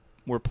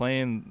were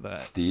playing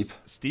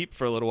Steep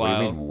for a little What while.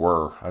 do you mean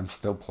were? I'm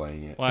still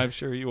playing it. Well, I'm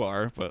sure you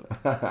are, but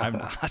I'm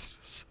not.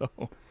 So,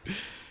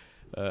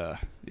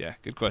 yeah,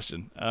 good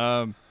question.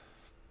 All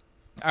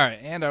right,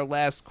 and our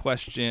last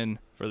question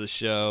for the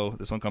show.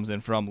 This one comes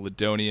in from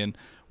Ladonian.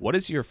 What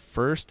is your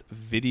first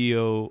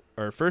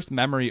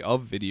memory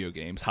of video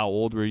games? How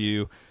old were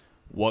you?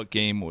 What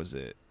game was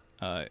it?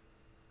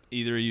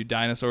 Either of you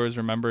dinosaurs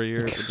remember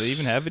did they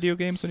even have video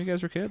games when you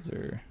guys were kids?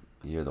 Or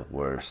You're the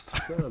worst.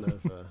 Son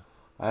of a-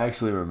 I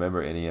actually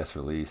remember NES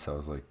release. I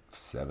was like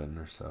 7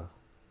 or so.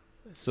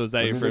 So is that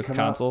When your did it first come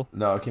console? out?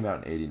 No, it came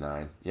out in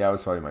 '89. Yeah, it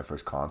was probably my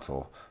first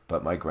console.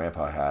 But my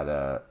grandpa had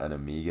an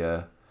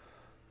Amiga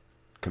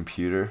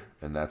computer,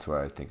 and that's where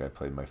I think I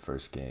played my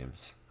first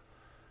games.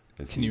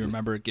 Can you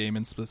remember a game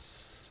in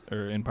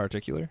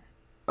particular?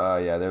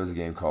 Yeah, there was a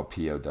game called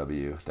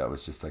POW that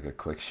was just like a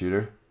click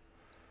shooter.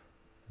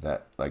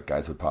 That like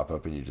guys would pop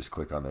up and you just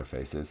click on their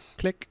faces.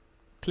 Click,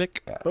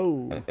 click. Yeah,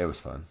 Oh. and it was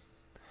fun.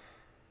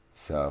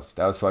 So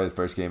that was probably the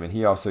first game, and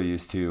he also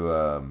used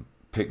to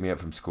pick me up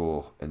from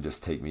school and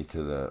just take me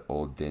to the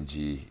old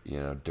dingy,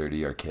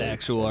 dirty arcades.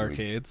 Actual And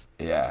arcades.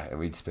 Yeah, and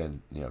we'd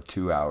spend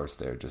 2 hours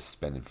there just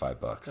spending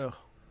 $5. Oh.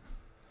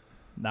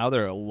 Now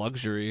they're a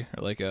luxury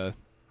or like a.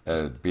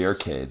 Beer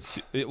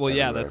arcades. Well,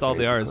 yeah, everywhere, that's all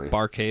they are is basically.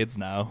 barcades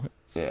now.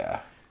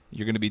 Yeah.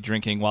 You're going to be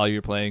drinking while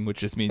you're playing, which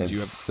just means And you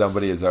have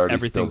somebody has already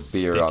everything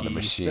spilled beer on the sticky.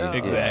 machine. Yeah.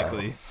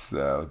 Exactly. Yeah.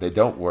 So they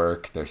don't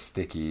work. They're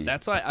sticky.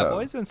 That's why I've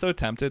always been so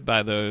tempted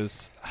by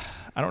those.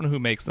 I don't know who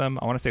makes them.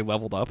 I want to say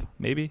Leveled Up,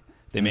 maybe.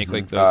 They make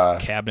like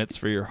those cabinets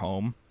for your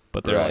home,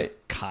 but they're Right.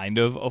 like kind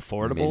of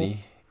affordable.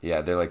 Mini.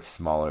 Yeah, they're like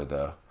smaller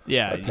though.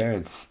 Yeah, My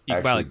parents you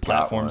can buy actually like got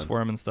platforms one. for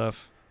them and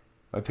stuff.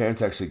 My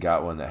parents actually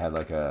got one that had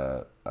like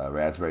a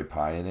Raspberry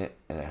Pi in it,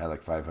 and it had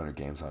like 500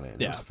 games on it.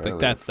 And it Yeah, was fairly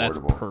like that's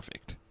affordable.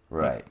 perfect.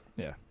 Right.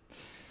 Yeah.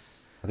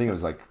 I think it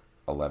was like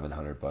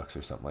 $1,100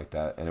 or something like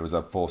that, and it was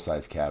a full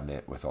size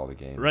cabinet with all the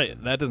games. Right.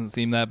 and- That doesn't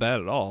seem that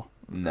bad at all.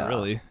 No.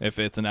 Really. If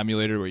it's an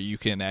emulator where you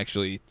can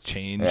actually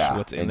change Yeah,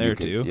 what's in and there you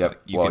could- too. yep. Like,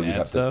 you Well, can you'd add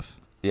have to- stuff.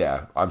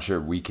 Yeah, I'm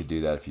sure we could do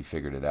that if you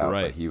figured it out,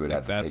 Right. but he would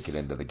have to That's take it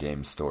into the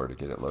game store to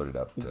get it loaded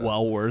up. To,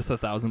 Well worth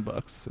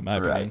 $1,000 in my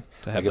opinion. right.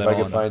 To have Like if that I all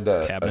could in find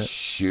a cabinet.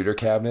 shooter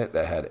cabinet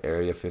that had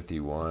Area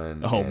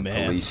 51 Oh, and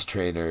man. Police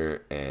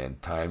Trainer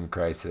and Time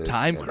Crisis.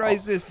 Time and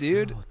Crisis,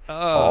 dude.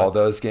 All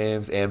those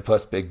games, and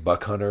plus Big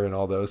Buck Hunter and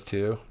all those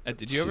too.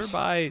 Did you ever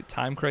buy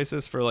Time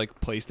Crisis for like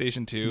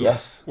PlayStation 2?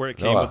 Yes. Where it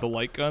came Noah. with the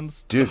light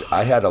guns? Dude,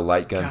 I had a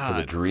light gun for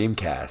the God.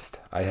 Dreamcast.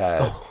 I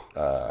had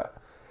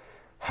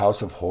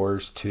House of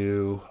Horrors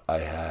 2.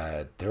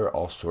 There were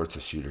all sorts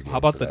of shooter games. How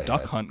about that the I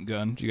Duck had. Hunt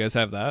gun? Do you guys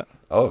have that?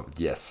 Oh,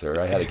 yes,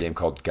 sir. I had a game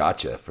called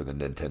Gotcha for the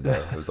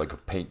Nintendo. It was like a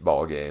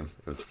paintball game.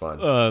 It was fun.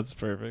 Oh, that's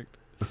perfect.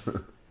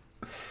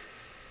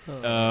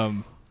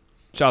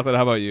 Chocolate,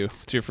 how about you?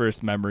 What's your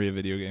first memory of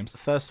video games? The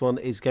first one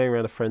is going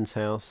around a friend's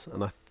house,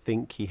 and I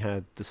think he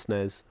had the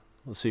SNES,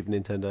 or Super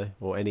Nintendo,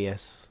 or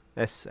NES,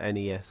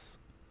 SNES.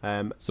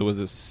 So was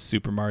this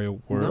Super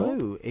Mario World?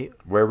 No, it.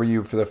 Where were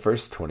you for the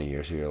first 20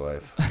 years of your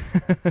life?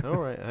 All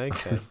right,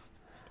 okay.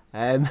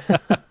 And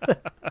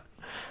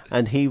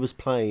he was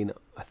playing.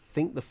 I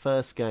think the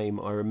first game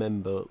I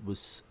remember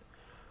was,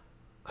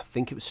 I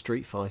think it was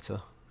Street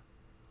Fighter,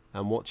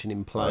 and watching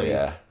him Oh, play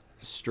yeah.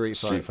 Street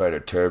Street Fighter. Fighter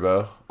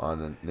Turbo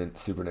on the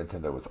Super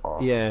Nintendo was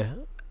awesome. Yeah,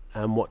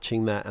 and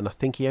watching that, and I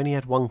think he only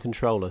had one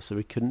controller, so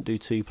we couldn't do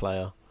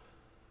 2-player.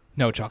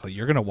 No, Chocolate,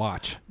 you're going to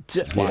watch.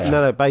 Yeah.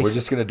 No, basically. We're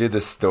just going to do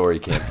the story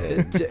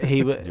campaign.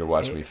 You're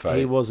watching me fight.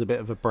 He was a bit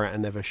of a brat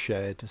and never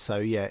shared. So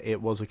yeah,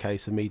 it was a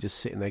case of me just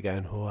sitting there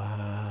going,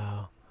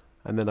 "Wow,"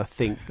 and then I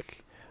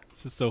think,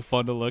 This is so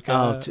fun to look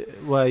at.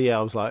 well, yeah,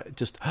 I was like,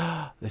 just,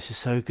 "This is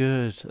so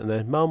good." And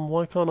then, Mum,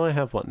 why can't I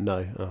have one?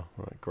 No. Oh,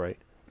 right, great.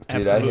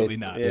 Dude, Absolutely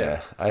not.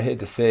 Yeah, I hate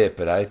to say it,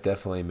 but I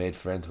definitely made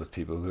friends with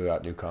people who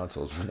got new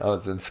consoles when I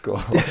was in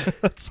school.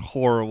 That's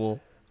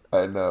horrible.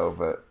 I know,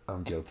 but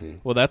I'm guilty.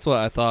 Well, that's what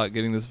I thought.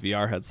 Getting this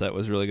VR headset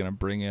was really going to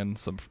bring in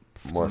some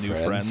More new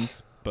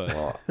friends. But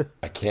Well,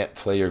 I can't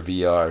play your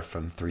VR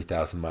from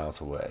 3,000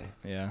 miles away.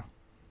 yeah.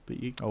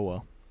 But you, Oh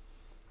well.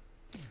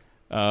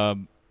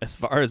 As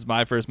far as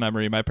my first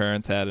memory, my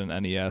parents had an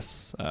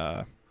NES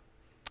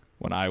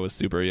when I was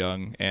super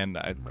young, and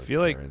I My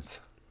feel like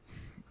parents.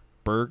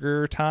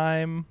 Burger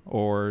Time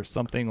or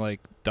something like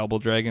Double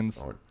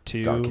Dragons Or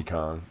 2 Donkey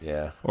Kong,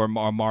 yeah. or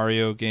a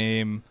Mario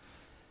game.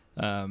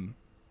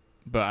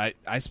 But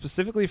I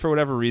specifically, for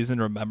whatever reason,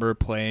 remember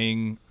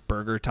playing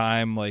Burger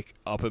Time like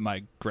up at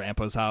my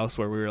grandpa's house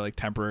where we were like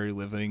temporarily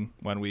living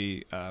when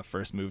we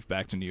first moved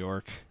back to New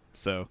York.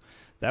 So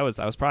I was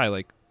probably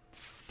like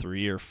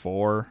 3 or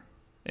 4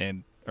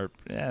 or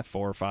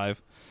 4 or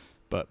 5.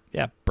 But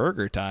yeah,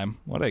 Burger Time.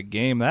 What a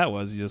game that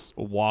was. You just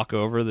walk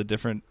over the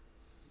different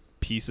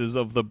pieces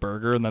of the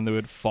burger and then they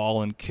would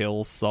fall and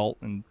kill salt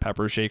and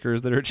pepper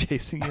shakers that are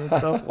chasing you and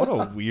stuff. What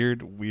a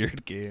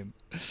weird game.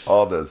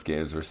 All those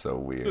games were so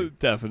weird.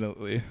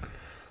 Definitely.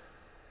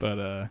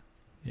 But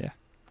yeah.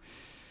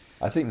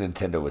 I think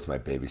Nintendo was my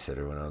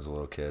babysitter when I was a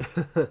little kid.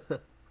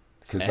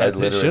 Because I As it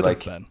literally, should have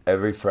like, been.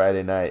 every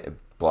Friday night,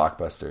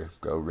 Blockbuster.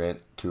 Go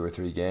rent 2 or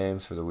 3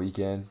 games for the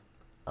weekend.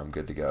 I'm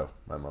good to go.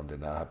 My mom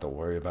did not have to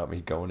worry about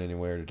me going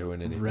anywhere or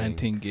doing anything.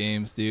 Renting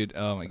games, dude.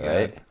 Oh my god.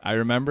 Right? I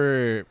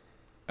remember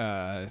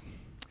Or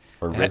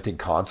renting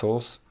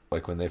consoles,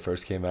 like when they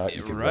first came out.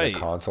 You could rent a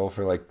console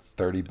for like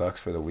 $30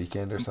 for the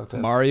weekend or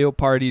something. Mario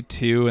Party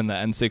 2 and the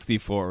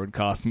N64 would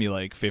cost me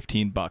like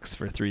 $15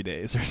 for 3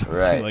 days or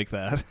something like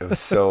that. It was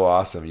so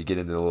awesome. You get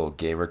into the little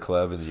gamer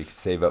club and you can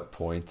save up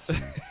points.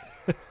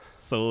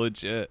 So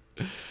legit.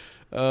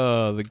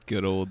 Oh, the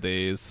good old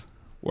days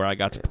where I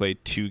got to play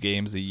 2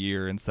 games a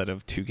year instead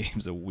of 2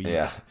 games a week.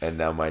 Yeah, and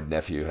now my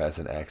nephew has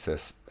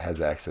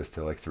access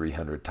to like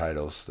 300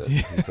 titles. That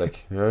he's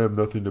like, I have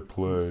nothing to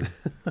play.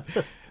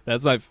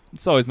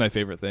 It's always my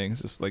favorite thing.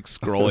 It's just like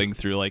scrolling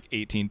through like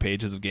 18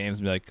 pages of games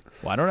and be like,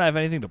 well, I don't have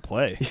anything to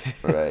play.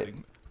 Right. Like,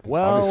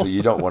 well, obviously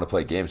you don't want to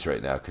play games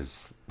right now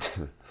because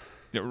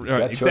you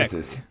got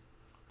choices.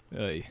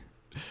 Hey.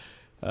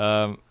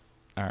 All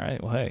right.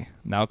 Well, hey,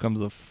 now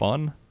comes the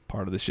fun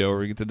part of the show where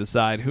we get to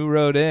decide who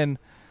wrote in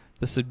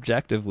the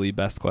subjectively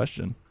best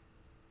question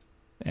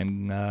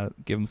and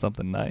give them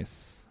something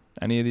nice.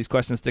 Any of these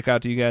questions stick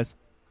out to you guys?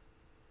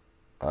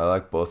 I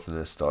like both the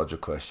nostalgia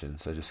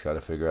questions. I just got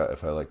to figure out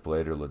if I like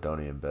Blade or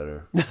Ladonian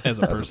better. As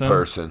a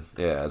person?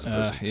 Yeah, as a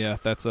person. Yeah,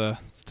 it's a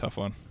tough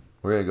one.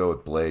 We're going to go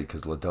with Blade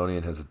because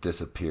Ladonian has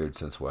disappeared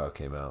since WoW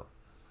came out.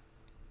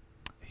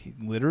 He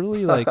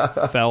literally like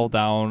fell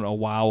down a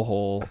WoW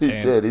hole. He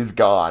did. He's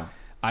gone.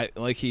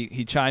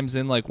 He chimes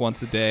in like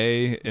once a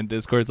day in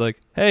Discord's like,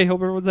 hey,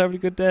 hope everyone's having a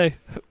good day.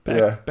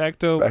 Back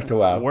to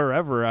WoW.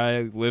 Wherever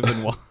I live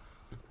in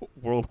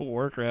World of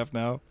Warcraft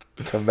now.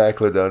 Come back,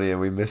 Ladonian.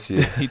 We miss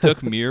you. He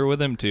took Mir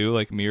with him too.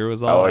 Like Mir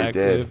was all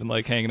active and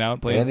like hanging out,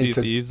 playing Sea of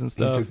Thieves and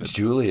stuff. He took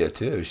Julia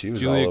too. She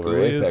was all over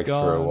Apex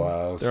for a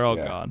while. They're all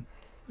gone.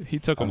 He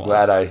took them all.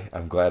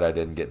 I'm glad I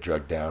didn't get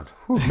drugged down.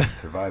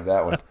 Survived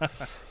that one.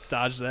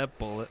 Dodged that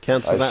bullet.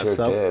 Cancel that sure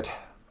sub. did.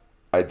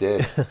 I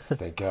did.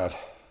 Thank God.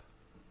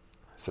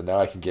 So now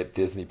I can get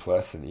Disney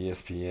Plus and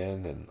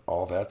ESPN and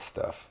all that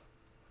stuff.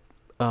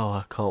 Oh,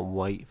 I can't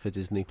wait for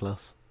Disney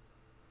Plus.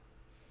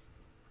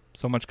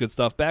 So much good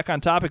stuff. Back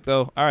on topic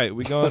though. All right,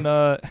 we going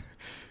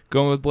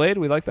going with Blade.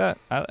 We like that.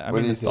 I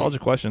mean, nostalgia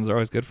questions are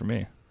always good for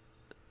me.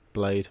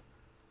 Blade.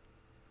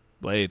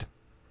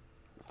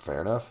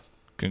 Fair enough.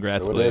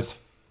 Congrats, so Blade. It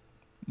is.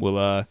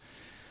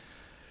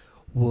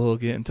 We'll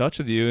get in touch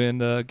with you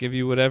and give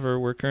you whatever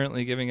we're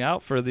currently giving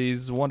out for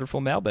these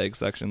wonderful mailbag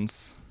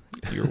sections.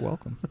 You're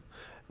welcome.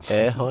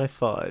 Air high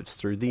fives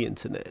through the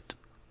internet.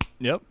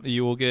 Yep,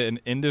 you will get an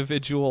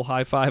individual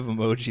high five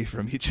emoji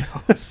from each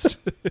host.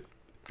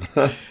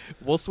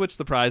 We'll switch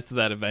the prize to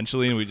that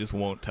eventually, and we just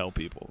won't tell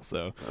people.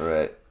 So, all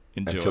right,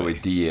 enjoy. Until we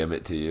DM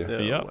it to you. Oh,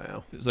 yep.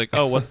 Wow. It's like,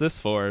 oh, what's this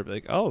for?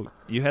 Like, oh,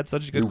 you had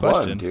such a good you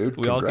question, won, dude.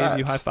 We all gave you high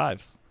Congrats.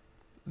 fives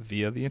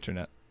via the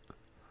internet.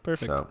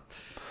 Perfect. So,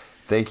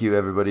 thank you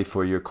everybody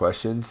for your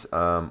questions.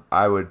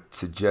 I would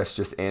suggest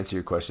just answer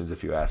your questions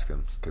if you ask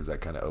them, because that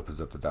kind of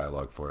opens up the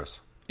dialogue for us.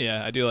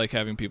 Yeah, I do like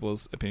having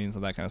people's opinions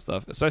on that kind of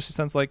stuff, especially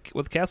since, like,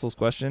 with Castle's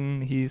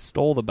question, he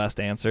stole the best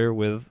answer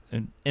with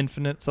an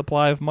infinite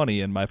supply of money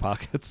in my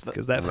pockets,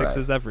 because that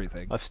fixes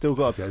everything. I've still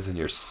got You guys and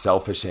your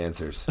selfish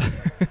answers.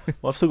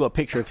 I've still got a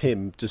picture of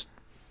him just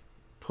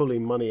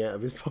pulling money out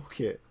of his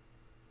pocket.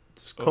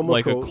 Just comical.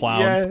 Like a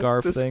clown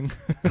scarf just thing.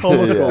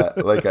 Comical. Yeah,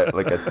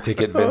 like a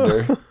ticket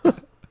vendor.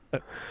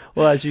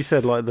 Well, as you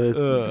said, like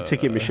the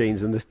ticket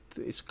machines and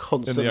it's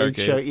constantly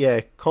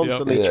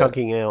constantly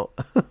chugging out.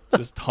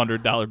 Just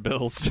 $100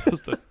 bills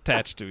just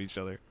attached to each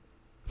other.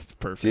 It's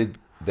perfect.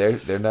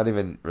 Dude, they're not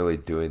even really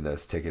doing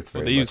those tickets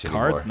very they much use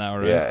cards anymore. now,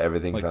 right? Yeah,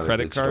 everything's like on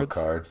credit a digital cards?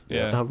 card.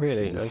 Yeah. Oh,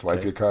 really? You just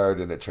swipe your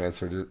card and it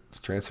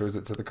transfers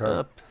it to the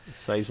card.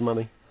 Saves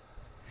money.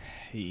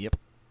 Yep.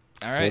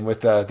 All right. Same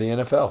with the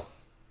NFL.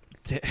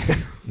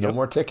 No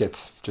more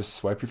tickets. Just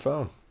swipe your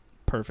phone.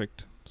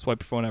 Perfect.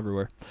 Swipe your phone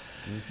everywhere.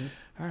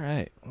 Mm-hmm. All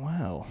right.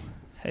 Well,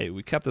 hey,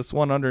 we kept this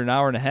one under an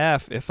hour and a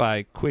half if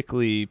I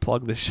quickly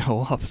plug the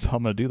show up, so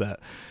I'm going to do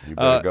that. You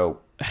better go.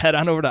 Head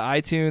on over to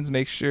iTunes.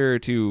 Make sure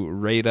to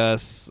rate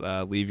us,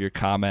 leave your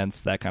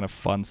comments, that kind of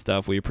fun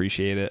stuff. We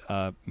appreciate it.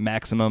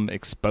 Maximum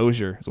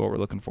exposure is what we're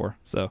looking for.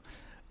 So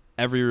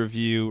every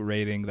review,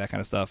 rating, that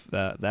kind of stuff,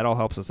 that all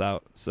helps us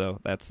out. So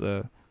that's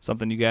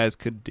something you guys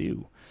could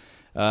do.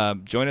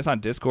 Join us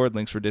on Discord.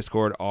 Links for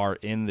Discord are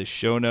in the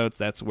show notes.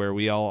 That's where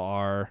we all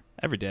are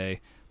every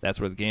day. That's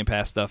where the Game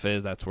Pass stuff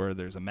is. That's where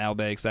there's a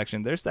mailbag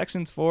section. There's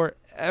sections for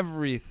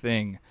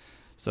everything.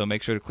 So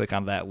make sure to click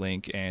on that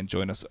link and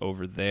join us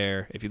over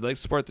there. If you'd like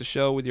to support the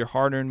show with your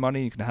hard-earned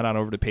money, you can head on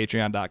over to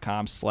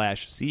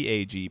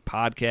patreon.com/CAG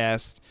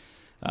podcast.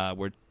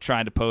 We're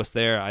trying to post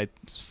there. I'm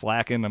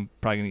slacking. I'm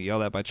probably going to get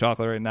yelled at by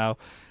Chocolate right now.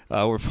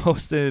 We're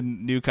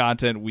posting new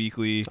content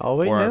weekly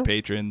for our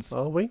patrons.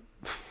 Are we?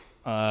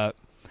 We're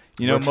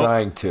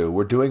trying to.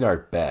 We're doing our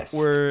best.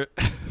 We're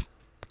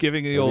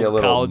giving the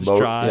old college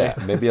try. Yeah,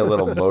 maybe a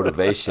little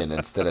motivation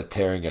instead of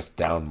tearing us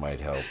down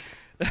might help.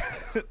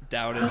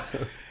 Doubt it.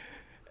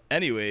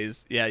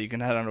 Anyways, yeah, you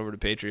can head on over to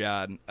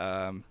Patreon.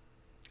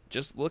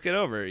 just look it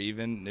over.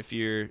 Even if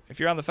you're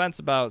on the fence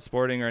about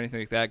sporting or anything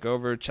like that, go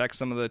over, check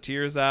some of the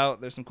tiers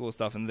out. There's some cool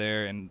stuff in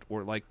there, and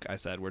like I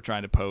said, we're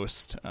trying to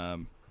post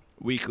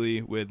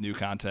weekly with new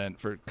content.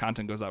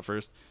 Content goes out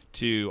first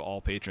to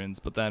all patrons,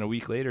 but then a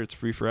week later it's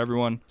free for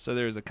everyone. So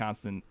there's a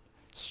constant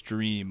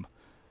stream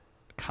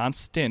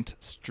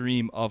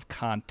of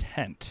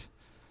content.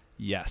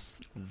 Yes,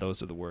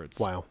 those are the words.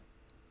 Wow.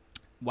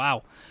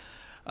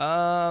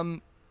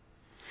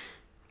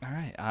 All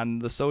right. On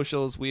the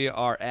socials, we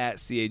are at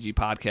CAG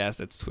Podcast.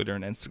 That's Twitter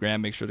and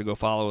Instagram. Make sure to go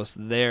follow us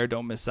there.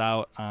 Don't miss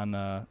out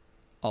on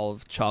all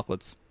of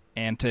Chocolate's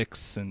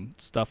antics and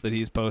stuff that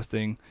he's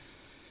posting.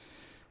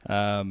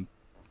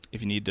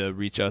 If you need to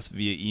reach us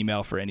via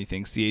email for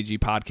anything,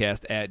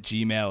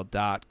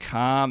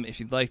 cagpodcast@gmail.com. If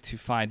you'd like to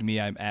find me,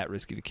 I'm at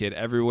Risky the Kid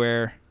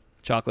everywhere.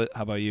 Chocolate,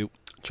 how about you?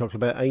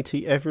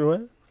 Chocolate80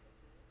 everywhere.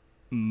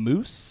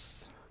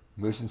 Moose?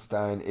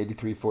 Moosenstein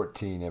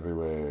 8314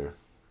 everywhere.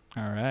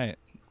 All right.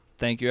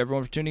 Thank you,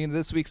 everyone, for tuning into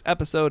this week's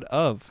episode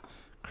of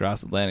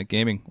Cross Atlantic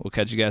Gaming. We'll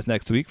catch you guys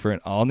next week for an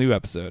all-new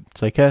episode.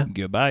 Take care.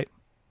 Goodbye.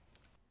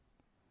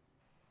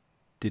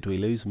 Did we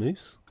lose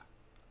Moose?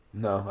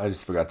 No, I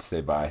just forgot to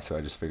say bye, so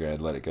I just figured I'd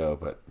let it go.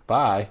 But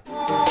bye.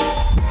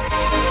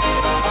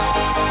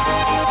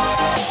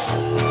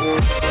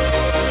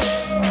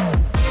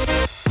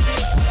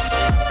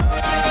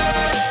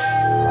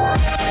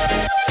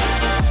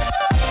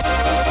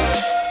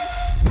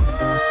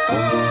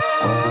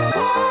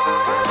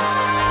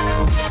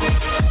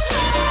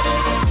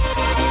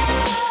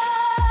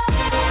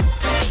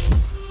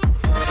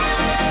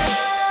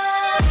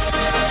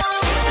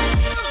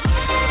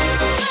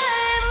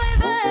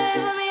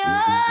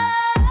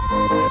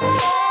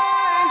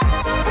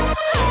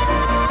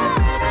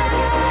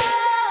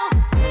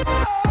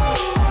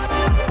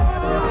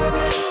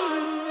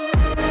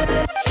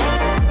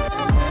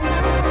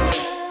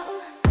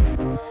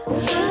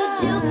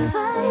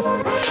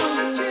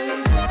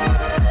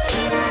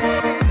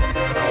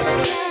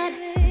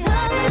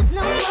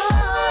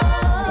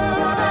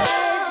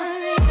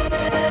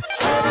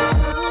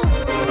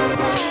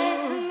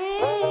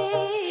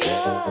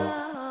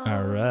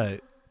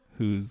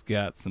 Who's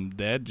got some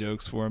dad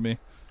jokes for me?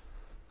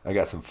 I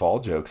got some fall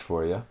jokes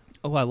for you.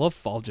 Oh, I love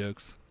fall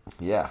jokes.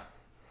 Yeah.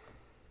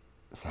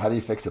 So how do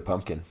you fix a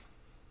pumpkin?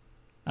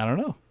 I don't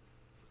know.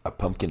 A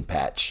pumpkin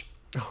patch.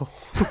 Oh.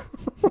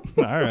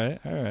 All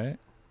right.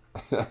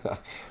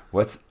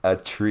 What's a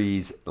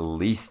tree's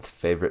least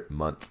favorite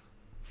month?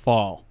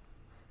 Fall.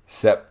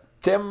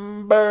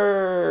 September.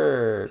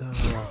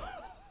 Oh,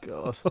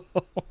 God.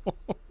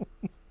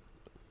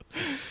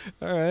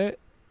 All right.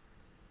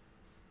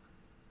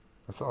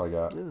 That's all I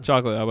got. Yeah.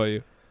 Chocolate, how about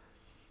you?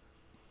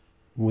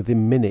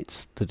 Within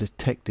minutes, the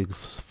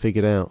detectives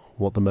figured out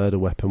what the murder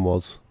weapon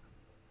was.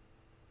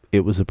 It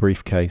was a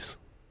briefcase.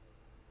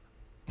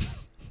 All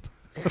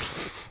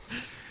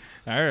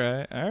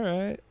right.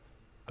 I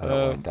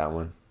don't like that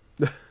one.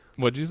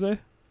 What'd you say?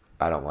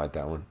 I don't like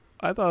that one.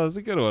 I thought it was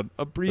a good one.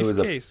 A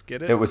briefcase,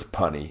 get it? It was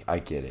punny. I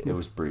get it. It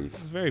was brief.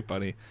 It's very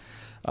funny.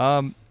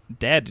 Dad,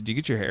 did you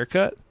get your hair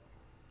cut?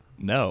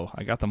 No,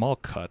 I got them all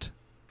cut.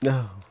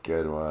 No.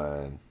 Good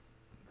one.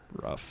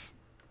 Rough.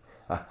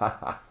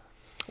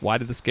 Why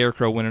did the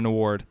Scarecrow win an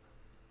award?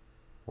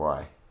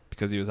 Why?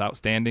 Because he was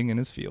outstanding in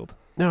his field.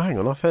 No, hang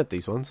on. I've heard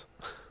these ones.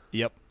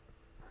 Yep.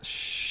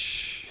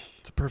 Shh.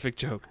 It's a perfect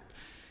joke.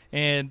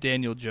 And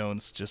Daniel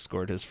Jones just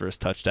scored his first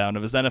touchdown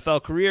of his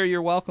NFL career.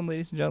 You're welcome,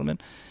 ladies and gentlemen.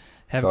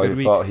 Have It's a all good your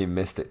week. fault he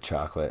missed it,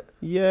 Chocolate.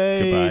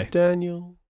 Yay, Goodbye. Daniel.